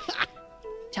feedback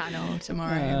channel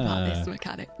tomorrow about this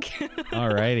mechanic.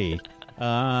 Alrighty.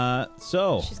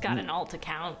 So She's got an alt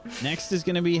account. next is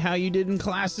going to be how you did in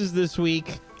classes this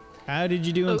week. How did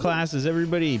you do in classes?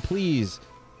 Everybody, please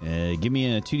give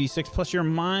me a 2d6 plus your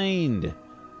mind.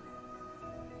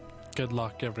 Good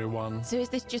luck, everyone. So is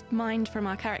this just mind from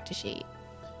our character sheet?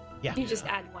 Yeah. You just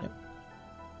add 1.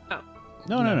 Oh.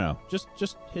 No.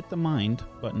 Just hit the mind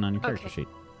button on your character Okay. sheet.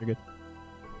 You're good.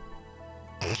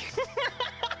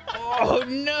 Oh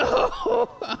no!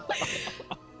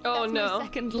 Oh That's no. my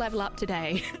second level up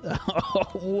today.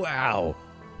 Oh wow!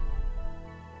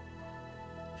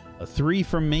 A 3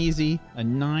 from Maisie, a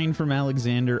 9 from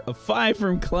Alexander, a 5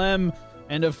 from Clem,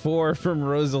 and a 4 from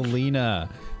Rosalina.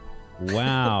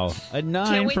 Wow! A 9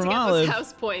 Can't wait from to get Olive. those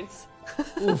house points.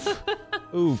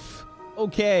 Oof.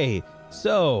 Okay,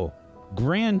 so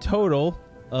grand total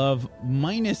of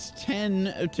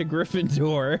 -10 to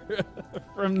Gryffindor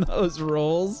from those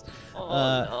rolls.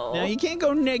 no. Now you can't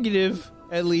go negative,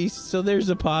 at least, so there's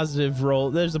a positive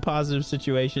roll. There's a positive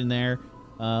situation there.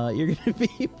 You're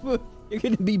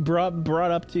gonna be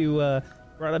brought up to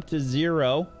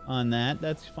 0 on that.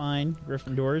 That's fine,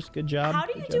 Gryffindors. Good job. How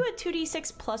do you Good do job. a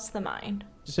 2d6 plus the mind?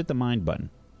 Just hit the mind button.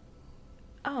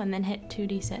 Oh, and then hit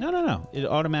 2d6. No. It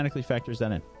automatically factors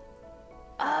that in.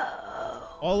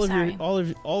 All of sorry. all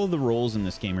of the rolls in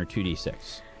this game are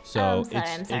 2d6. So I'm sorry. I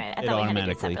it thought we had to do it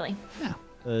automatically. separately. Yeah,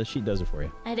 the sheet does it for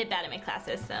you. I did bad in my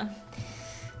classes, so.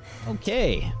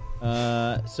 Okay.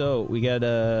 So we got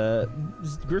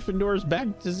Gryffindor's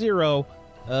back to 0.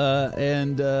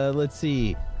 And let's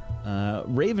see.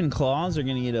 Ravenclaws are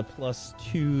going to get a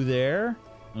 +2 there.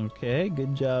 Okay,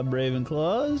 good job,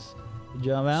 Ravenclaws. Good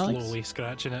job, Alex. Slowly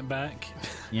scratching it back.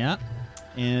 Yeah.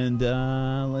 And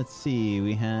let's see.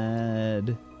 We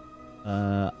had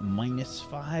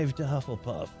 -5 to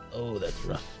Hufflepuff. Oh, that's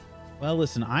rough. Well,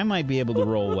 listen, I might be able to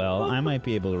roll well.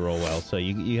 So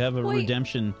you have a Wait.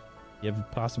 redemption. You have a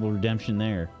possible redemption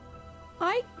there.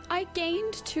 I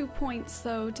gained 2 points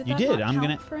though. Did You that did. not I'm count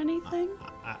gonna- for anything?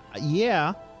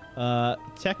 Yeah.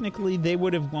 Technically, they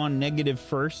would have gone negative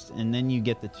first, and then you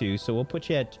get the 2. So we'll put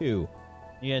you at 2.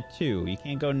 You got 2. You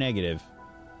can't go negative.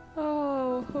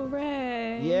 Oh,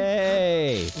 hooray!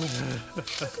 Yay!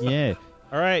 Yeah.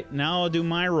 All right, now I'll do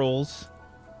my rolls.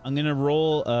 I'm gonna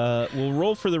roll. We'll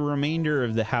roll for the remainder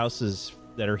of the houses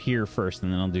that are here first,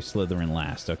 and then I'll do Slytherin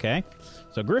last. Okay.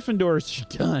 So Gryffindor's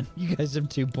done. You guys have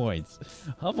 2 points.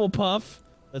 Hufflepuff.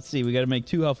 Let's see. We got to make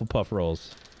 2 Hufflepuff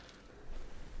rolls.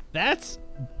 That's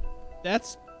 2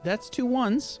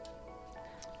 1s.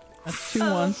 That's 2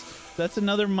 1s. That's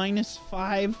another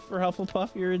 -5 for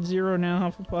Hufflepuff. You're at 0 now,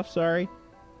 Hufflepuff. Sorry.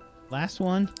 Last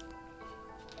one.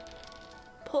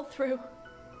 Pull through.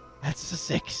 That's a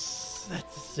 6.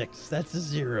 That's a 6. That's a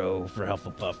 0 for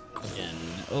Hufflepuff again.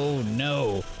 Oh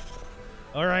no.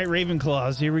 All right,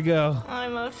 Ravenclaws. Here we go.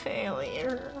 I'm a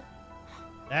failure.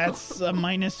 That's a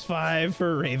 -5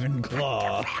 for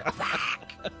Ravenclaw.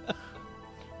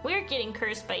 We're getting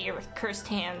cursed by your cursed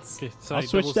hands. Okay, sorry, I'll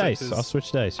switch double dice. sixes. I'll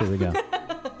switch dice. Here we go.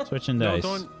 Switching No, dice.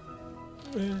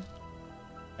 don't.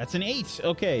 That's an 8.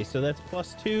 Okay, so that's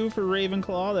 +2 for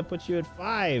Ravenclaw. That puts you at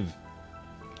 5.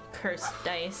 Cursed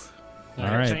dice. All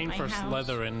right. Time for My house.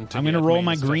 Slytherin. To I'm going to get roll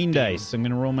my -15. green dice. I'm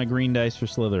going to roll my green dice for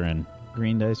Slytherin.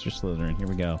 Green dice for Slytherin. Here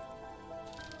we go.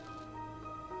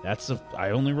 I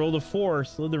only rolled a 4.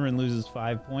 Slytherin loses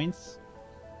 5 points.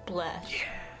 Bless.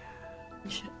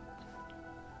 Yeah.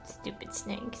 Stupid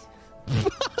snakes.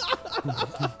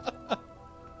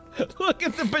 Look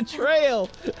at the betrayal.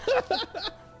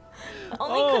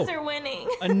 Only because they're winning.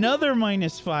 Another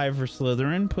 -5 for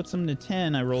Slytherin puts them to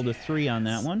 10. I rolled a 3 on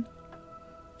that one.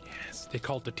 Yes, they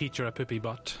called the teacher a poopy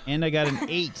butt. And I got an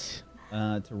 8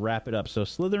 to wrap it up. So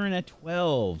Slytherin at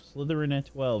 12. Slytherin at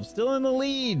 12. Still in the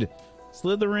lead.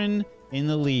 Slytherin in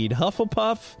the lead.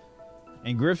 Hufflepuff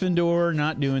and Gryffindor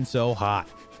not doing so hot.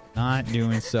 Not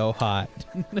doing so hot.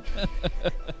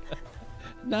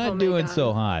 Not Oh my doing God.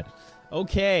 so hot.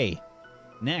 Okay.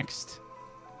 Next.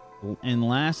 And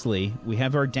lastly, we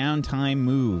have our downtime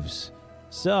moves.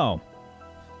 So,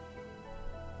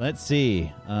 let's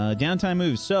see. Downtime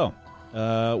moves. So,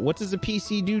 what does the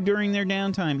PC do during their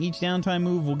downtime? Each downtime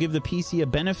move will give the PC a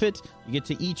benefit. You get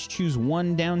to each choose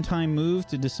one downtime move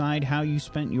to decide how you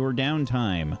spent your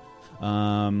downtime.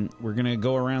 We're going to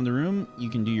go around the room. You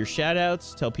can do your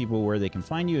shout-outs, tell people where they can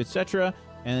find you, etc.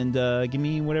 And give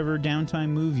me whatever downtime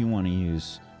move you want to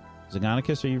use.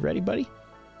 Zagonicus, are you ready, buddy?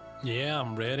 Yeah,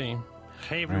 I'm ready.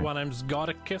 Hey everyone, I'm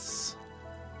Zgodicus.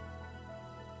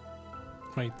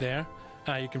 Right there.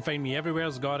 You can find me everywhere,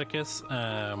 Zgodicus.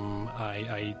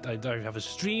 I have a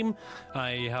stream.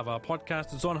 I have a podcast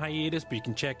that's on hiatus, but you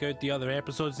can check out the other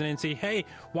episodes and then say, hey,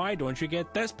 why don't you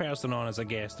get this person on as a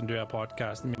guest and do a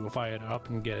podcast? And maybe we'll fire it up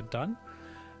and get it done.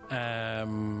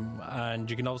 And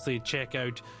you can obviously check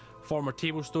out former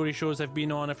table story shows I've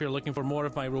been on if you're looking for more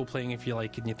of my role-playing, if you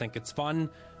like it and you think it's fun.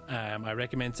 I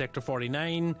recommend Sector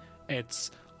 49.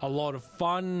 It's a lot of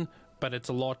fun, but it's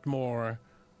a lot more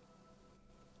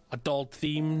adult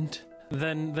themed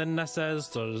than this is.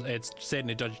 So it's set in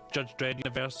a Judge Dredd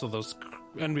universe, so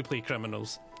and we play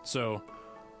criminals. So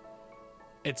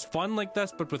it's fun like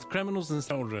this, but with criminals and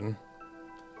children.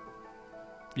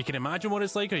 You can imagine what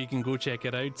it's like, or you can go check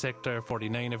it out. Sector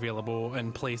 49 available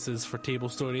in places for table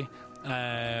story.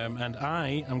 And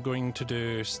I am going to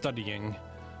do studying.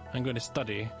 I'm going to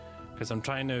study because I'm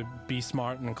trying to be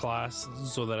smart in class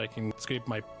so that I can scrape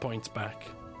my points back.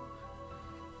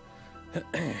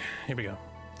 Here we go.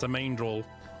 It's a mind roll.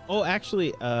 Oh,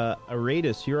 actually,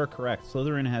 Aradus, you are correct.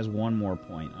 Slytherin has 1 more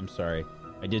point. I'm sorry.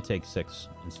 I did take 6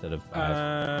 instead of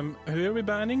 5. Who are we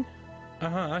banning?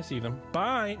 I see them.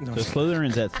 Bye. No. So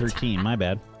Slytherin's at 13. My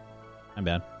bad.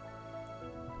 That's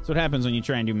what happens when you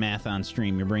try and do math on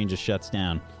stream. Your brain just shuts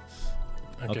down.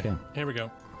 Okay. Here we go.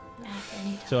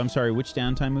 So I'm sorry, which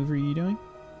downtime move are you doing?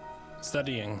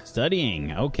 Studying.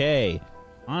 Studying. Okay.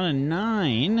 On a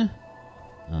 9.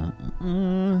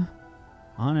 On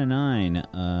a 9.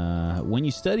 When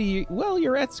you study, well,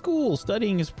 you're at school.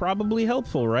 Studying is probably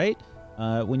helpful, right?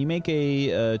 When you make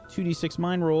a 2d6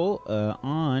 mind roll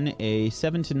on a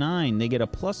 7 to 9, they get a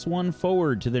 +1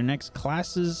 forward to their next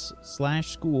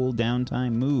classes/school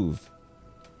downtime move.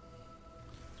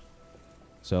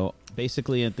 So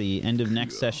basically, at the end of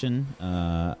next session,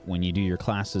 when you do your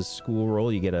classes school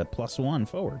roll, you get a +1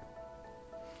 forward.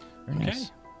 Very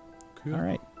nice. Cool. All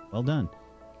right. Well done.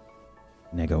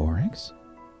 Nego Oryx.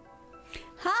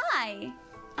 Hi,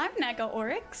 I'm Nega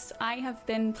Oryx. I have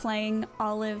been playing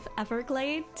Olive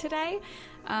Everglade today.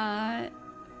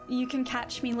 You can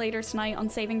catch me later tonight on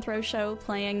Saving Throw Show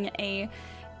playing a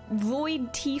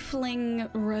void tiefling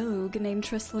rogue named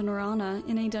Trislan Orana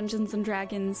in a Dungeons &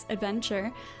 Dragons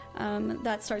adventure.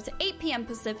 That starts at 8 p.m.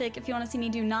 Pacific. If you want to see me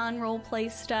do non-roleplay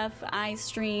stuff, I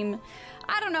stream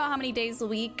I don't know how many days a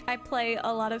week. I play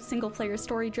a lot of single-player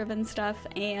story-driven stuff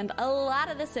and a lot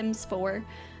of The Sims 4.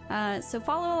 So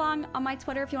follow along on my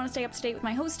Twitter if you want to stay up to date with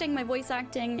my hosting, my voice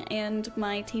acting, and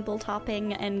my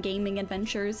tabletoping and gaming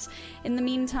adventures. In the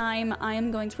meantime, I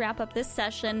am going to wrap up this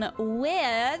session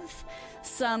with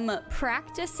some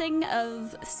practicing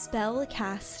of spell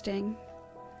casting.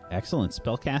 Excellent.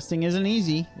 Spellcasting isn't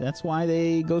easy. That's why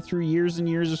they go through years and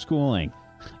years of schooling.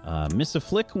 Miss a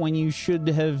flick when you should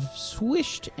have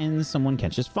swished and someone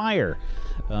catches fire.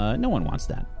 No one wants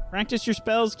that. Practice your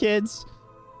spells, kids.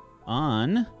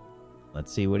 On,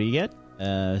 let's see, what do you get?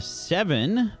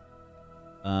 7.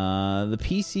 The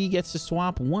PC gets to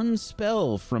swap one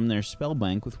spell from their spell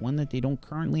bank with one that they don't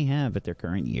currently have at their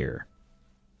current year.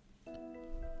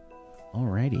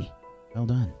 Alrighty. Well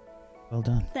done. Well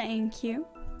done. Thank you.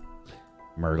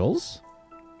 Myrtles?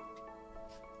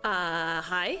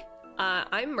 Hi.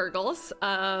 I'm Myrtles.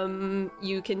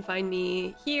 You can find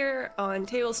me here on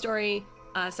Table Story.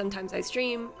 Sometimes I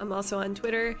stream. I'm also on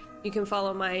Twitter. You can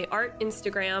follow my art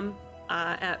Instagram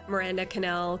at Miranda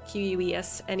Cannell,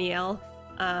 Quesnel.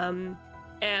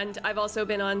 And I've also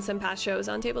been on some past shows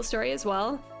on Table Story as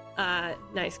well.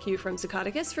 Nice cue from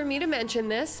Zacatecus for me to mention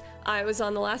this. I was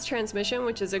on the last transmission,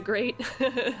 which is a great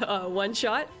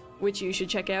one-shot, which you should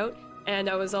check out. And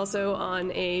I was also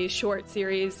on a short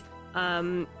series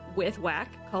with Whack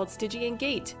called Stygian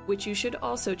Gate, which you should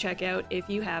also check out if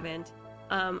you haven't.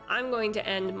 I'm going to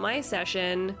end my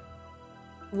session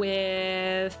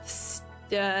with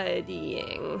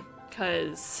studying,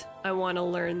 because I want to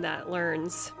learn that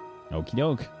learns. Okie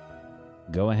doke.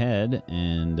 Go ahead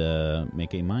and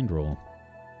make a mind roll.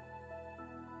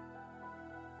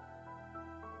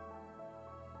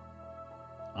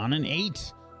 On an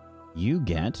 8, you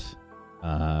get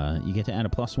to add a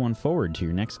 +1 forward to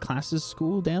your next class's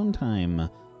school downtime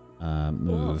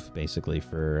move, basically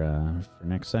for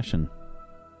next session.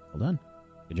 Well done.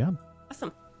 Good job.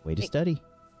 Awesome. Way to study.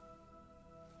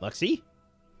 Luxie?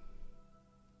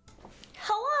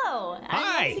 Hello,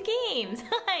 Hi. I'm Luxie Games.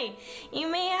 Hi.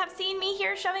 You may have seen me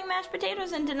here shoving mashed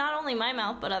potatoes into not only my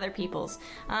mouth, but other people's.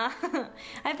 I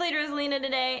played Rosalina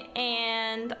today,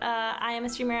 and I am a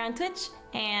streamer on Twitch,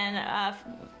 and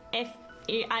if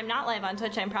I'm not live on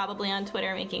Twitch, I'm probably on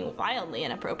Twitter making wildly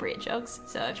inappropriate jokes,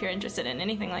 so if you're interested in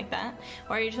anything like that,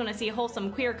 or you just want to see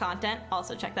wholesome queer content,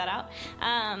 also check that out.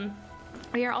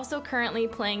 We are also currently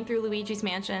playing through Luigi's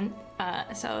Mansion,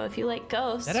 so if you like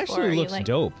Ghosts... That actually looks like,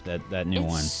 dope, that new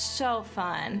one. It's so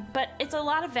fun, but it's a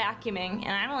lot of vacuuming,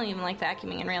 and I don't even like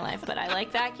vacuuming in real life, but I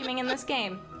like vacuuming in this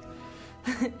game.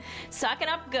 Suck it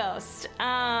up, Ghost.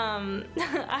 I'm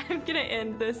gonna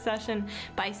end this session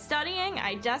by studying.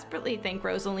 I desperately think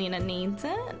Rosalina needs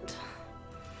it.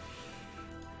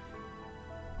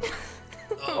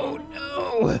 Oh,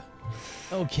 no!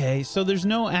 Okay, so there's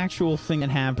no actual thing that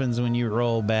happens when you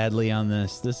roll badly on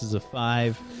this. This is a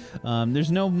 5.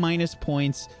 There's no minus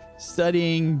points.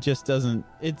 Studying just doesn't...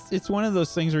 It's one of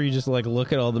those things where you just, like,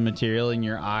 look at all the material and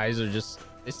your eyes are just...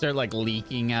 They start, like,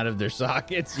 leaking out of their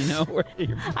sockets, you know? Where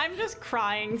I'm just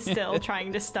crying still,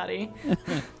 trying to study.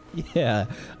 Yeah.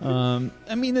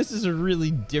 I mean, this is a really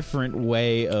different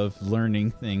way of learning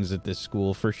things at this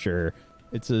school, for sure.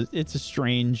 It's a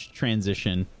strange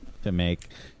transition to make.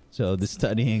 So the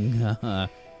studying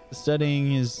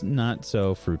is not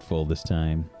so fruitful this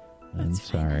time. I'm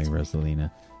sorry, Rosalina.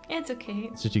 It's okay.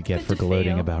 That's what you get Good for to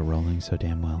gloating fail. about rolling so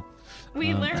damn well.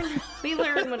 We learn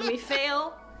when we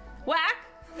fail. Whack!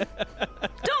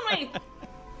 Don't we?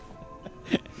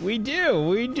 We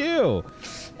do.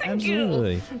 Thank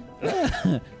you. Absolutely.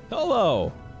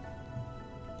 Hello.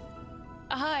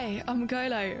 Hi, I'm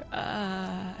Golo.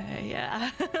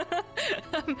 Yeah.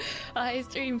 I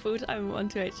stream full time on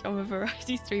Twitch. I'm a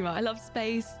variety streamer. I love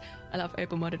space. I love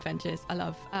open world adventures. I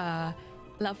love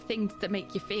things that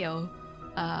make you feel.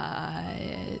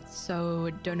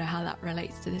 So don't know how that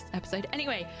relates to this episode.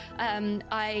 Anyway,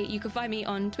 you can find me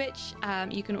on Twitch.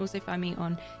 You can also find me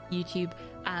on YouTube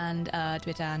and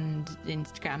Twitter and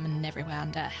Instagram and everywhere.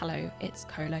 And hello, it's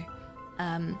Colo.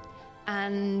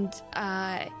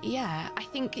 Yeah, I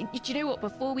think, do you know what?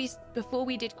 Before we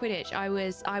did Quidditch,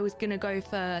 I was gonna go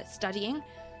for studying.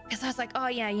 Because I was like, oh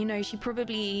yeah, you know, she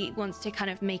probably wants to kind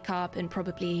of make up and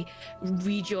probably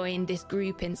rejoin this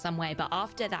group in some way. But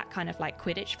after that kind of like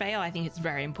Quidditch fail, I think it's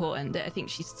very important that I think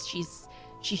she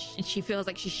feels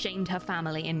like she's shamed her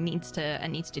family and needs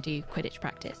to do Quidditch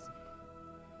practice.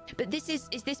 But is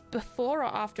this before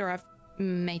or after I've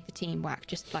made the team? Whack,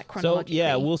 just like chronologically? So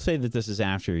yeah, we'll say that this is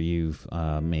after you've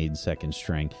made second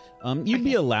string. You'd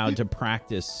be allowed to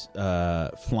practice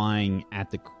flying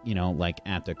at the,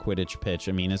 at the Quidditch pitch.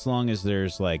 I mean, as long as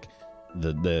there's like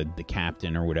the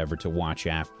captain or whatever to watch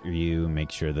after you,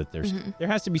 make sure that there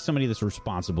has to be somebody that's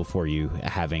responsible for you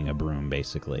having a broom.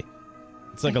 Basically,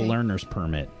 it's like a learner's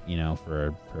permit,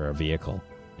 for a vehicle.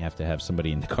 You have to have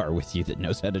somebody in the car with you that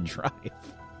knows how to drive.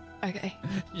 Okay.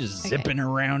 You're just zipping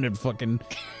around at fucking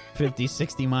 50,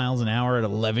 60 miles an hour at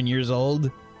 11 years old.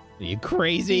 Are you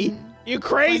crazy? You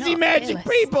crazy not? magic Fearless.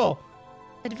 people!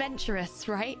 Adventurous,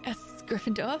 right? As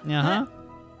Gryffindor. Uh-huh.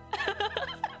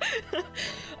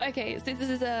 Okay, so this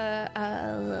is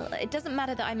it doesn't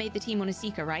matter that I made the team on a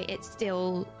seeker, right? It's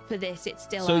still, for this, it's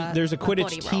still There's a Quidditch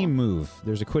body team roll. move.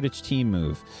 There's a Quidditch team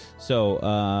move. So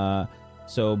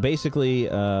basically,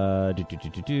 I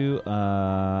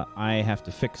have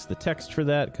to fix the text for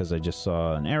that because I just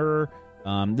saw an error.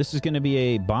 This is going to be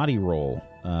a body roll.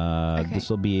 Okay.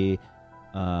 This will be...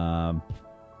 I'm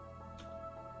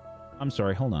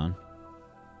sorry, hold on.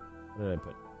 What did I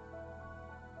put?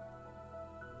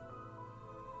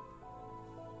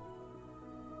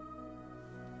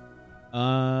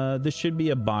 This should be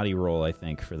a body roll, I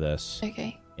think, for this.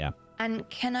 Okay. Yeah. And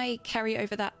can I carry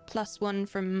over that +1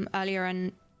 from earlier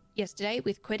and yesterday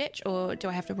with Quidditch, or do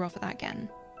I have to roll for that again?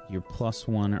 Your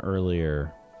 +1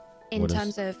 earlier. In What is-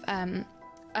 terms of, I'm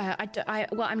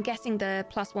guessing the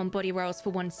 +1 body rolls for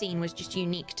one scene was just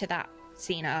unique to that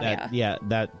scene earlier.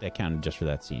 That counted just for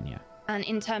that scene, yeah. And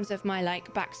in terms of my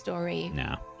backstory,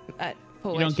 No.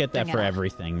 forward, You don't get that for vanilla.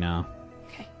 everything, no.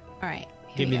 Okay. All right.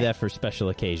 Here Give we you go. that for special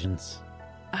occasions.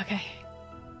 Okay.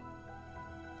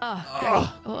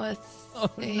 Oh, great. Oh,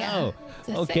 no. It's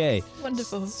a Okay. 6.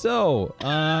 Wonderful. So,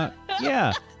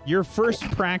 yeah, your first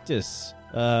practice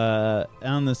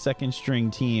on the second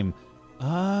string team.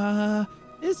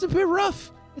 It's a bit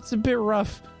rough.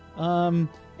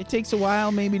 It takes a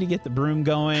while maybe to get the broom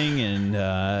going,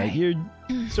 and you're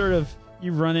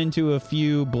you run into a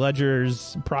few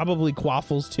bludgers, probably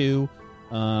quaffles too.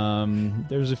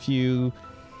 There's a few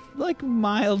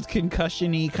mild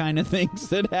concussion-y kind of things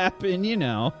that happen,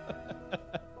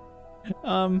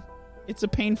 It's a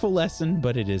painful lesson,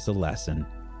 but it is a lesson.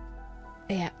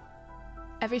 Yeah.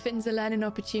 Everything's a learning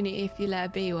opportunity if you let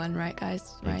it be one, right,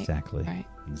 guys? Right. Exactly. Right.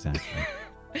 Exactly.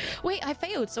 Wait, I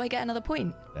failed, so I get another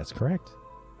point. That's correct.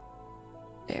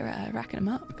 They're racking them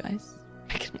up, guys.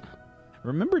 Racking them up.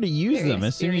 Remember to use Very them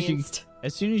as soon as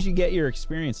you get your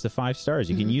experience to 5 stars.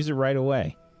 You can use it right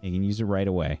away.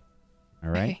 All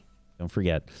right. Okay. Don't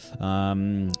forget.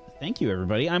 Thank you,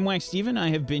 everybody. I'm Wax Steven. I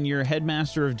have been your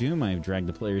headmaster of doom. I have dragged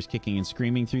the players kicking and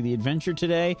screaming through the adventure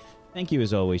today. Thank you,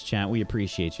 as always, chat. We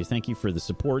appreciate you. Thank you for the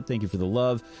support. Thank you for the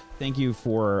love. Thank you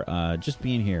for just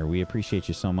being here. We appreciate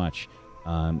you so much.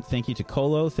 Thank you to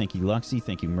Colo. Thank you, Luxie.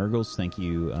 Thank you, Murgles. Thank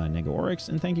you, Nega Oryx.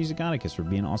 And thank you, Zagonicus, for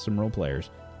being awesome role players.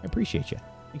 I appreciate you.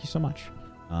 Thank you so much.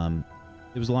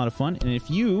 It was a lot of fun. And if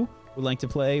you would like to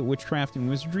play Witchcraft and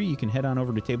Wizardry, you can head on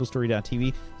over to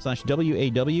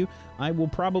tablestory.tv/WAW. I will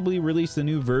probably release the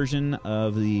new version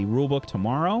of the rulebook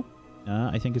tomorrow.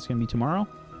 I think it's going to be tomorrow.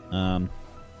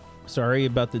 Sorry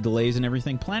about the delays and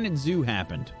everything. Planet Zoo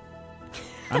happened.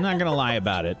 I'm not going to lie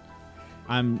about it.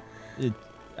 I'm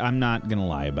not going to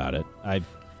lie about it. I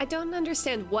don't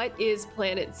understand. What is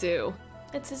Planet Zoo?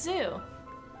 It's a zoo.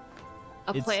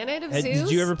 Planet of Did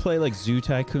zoos? you ever play Zoo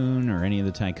Tycoon or any of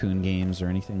the Tycoon games or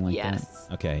anything like Yes.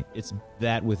 that? Okay, it's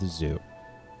that with a zoo.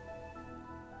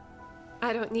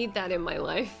 I don't need that in my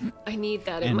life. I need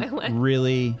that in And my life.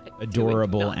 really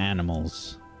adorable not.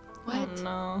 animals. What? Oh,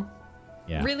 no.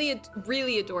 Yeah.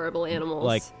 Really adorable animals.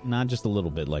 Like, not just a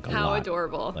little bit, like a How lot.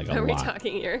 adorable. Like a Are we lot.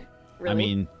 talking here? Really? I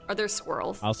mean, are there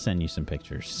squirrels? I'll send you some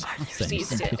pictures. Please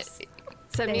do.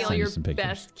 Send me all Send you your some pictures.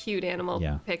 best cute animal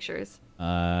Yeah. pictures.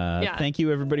 Thank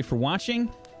you, everybody, for watching.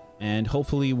 And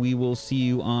hopefully we will see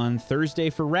you on Thursday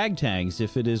for Ragtags,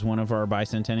 if it is one of our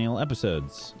bicentennial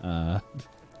episodes.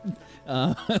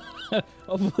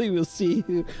 Hopefully we'll see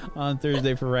you on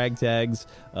Thursday for Ragtags.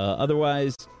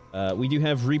 Otherwise, we do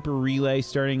have Reaper Relay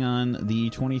starting on the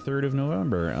 23rd of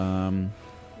November.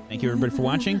 Thank you, everybody, for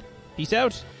watching. Peace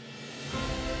out.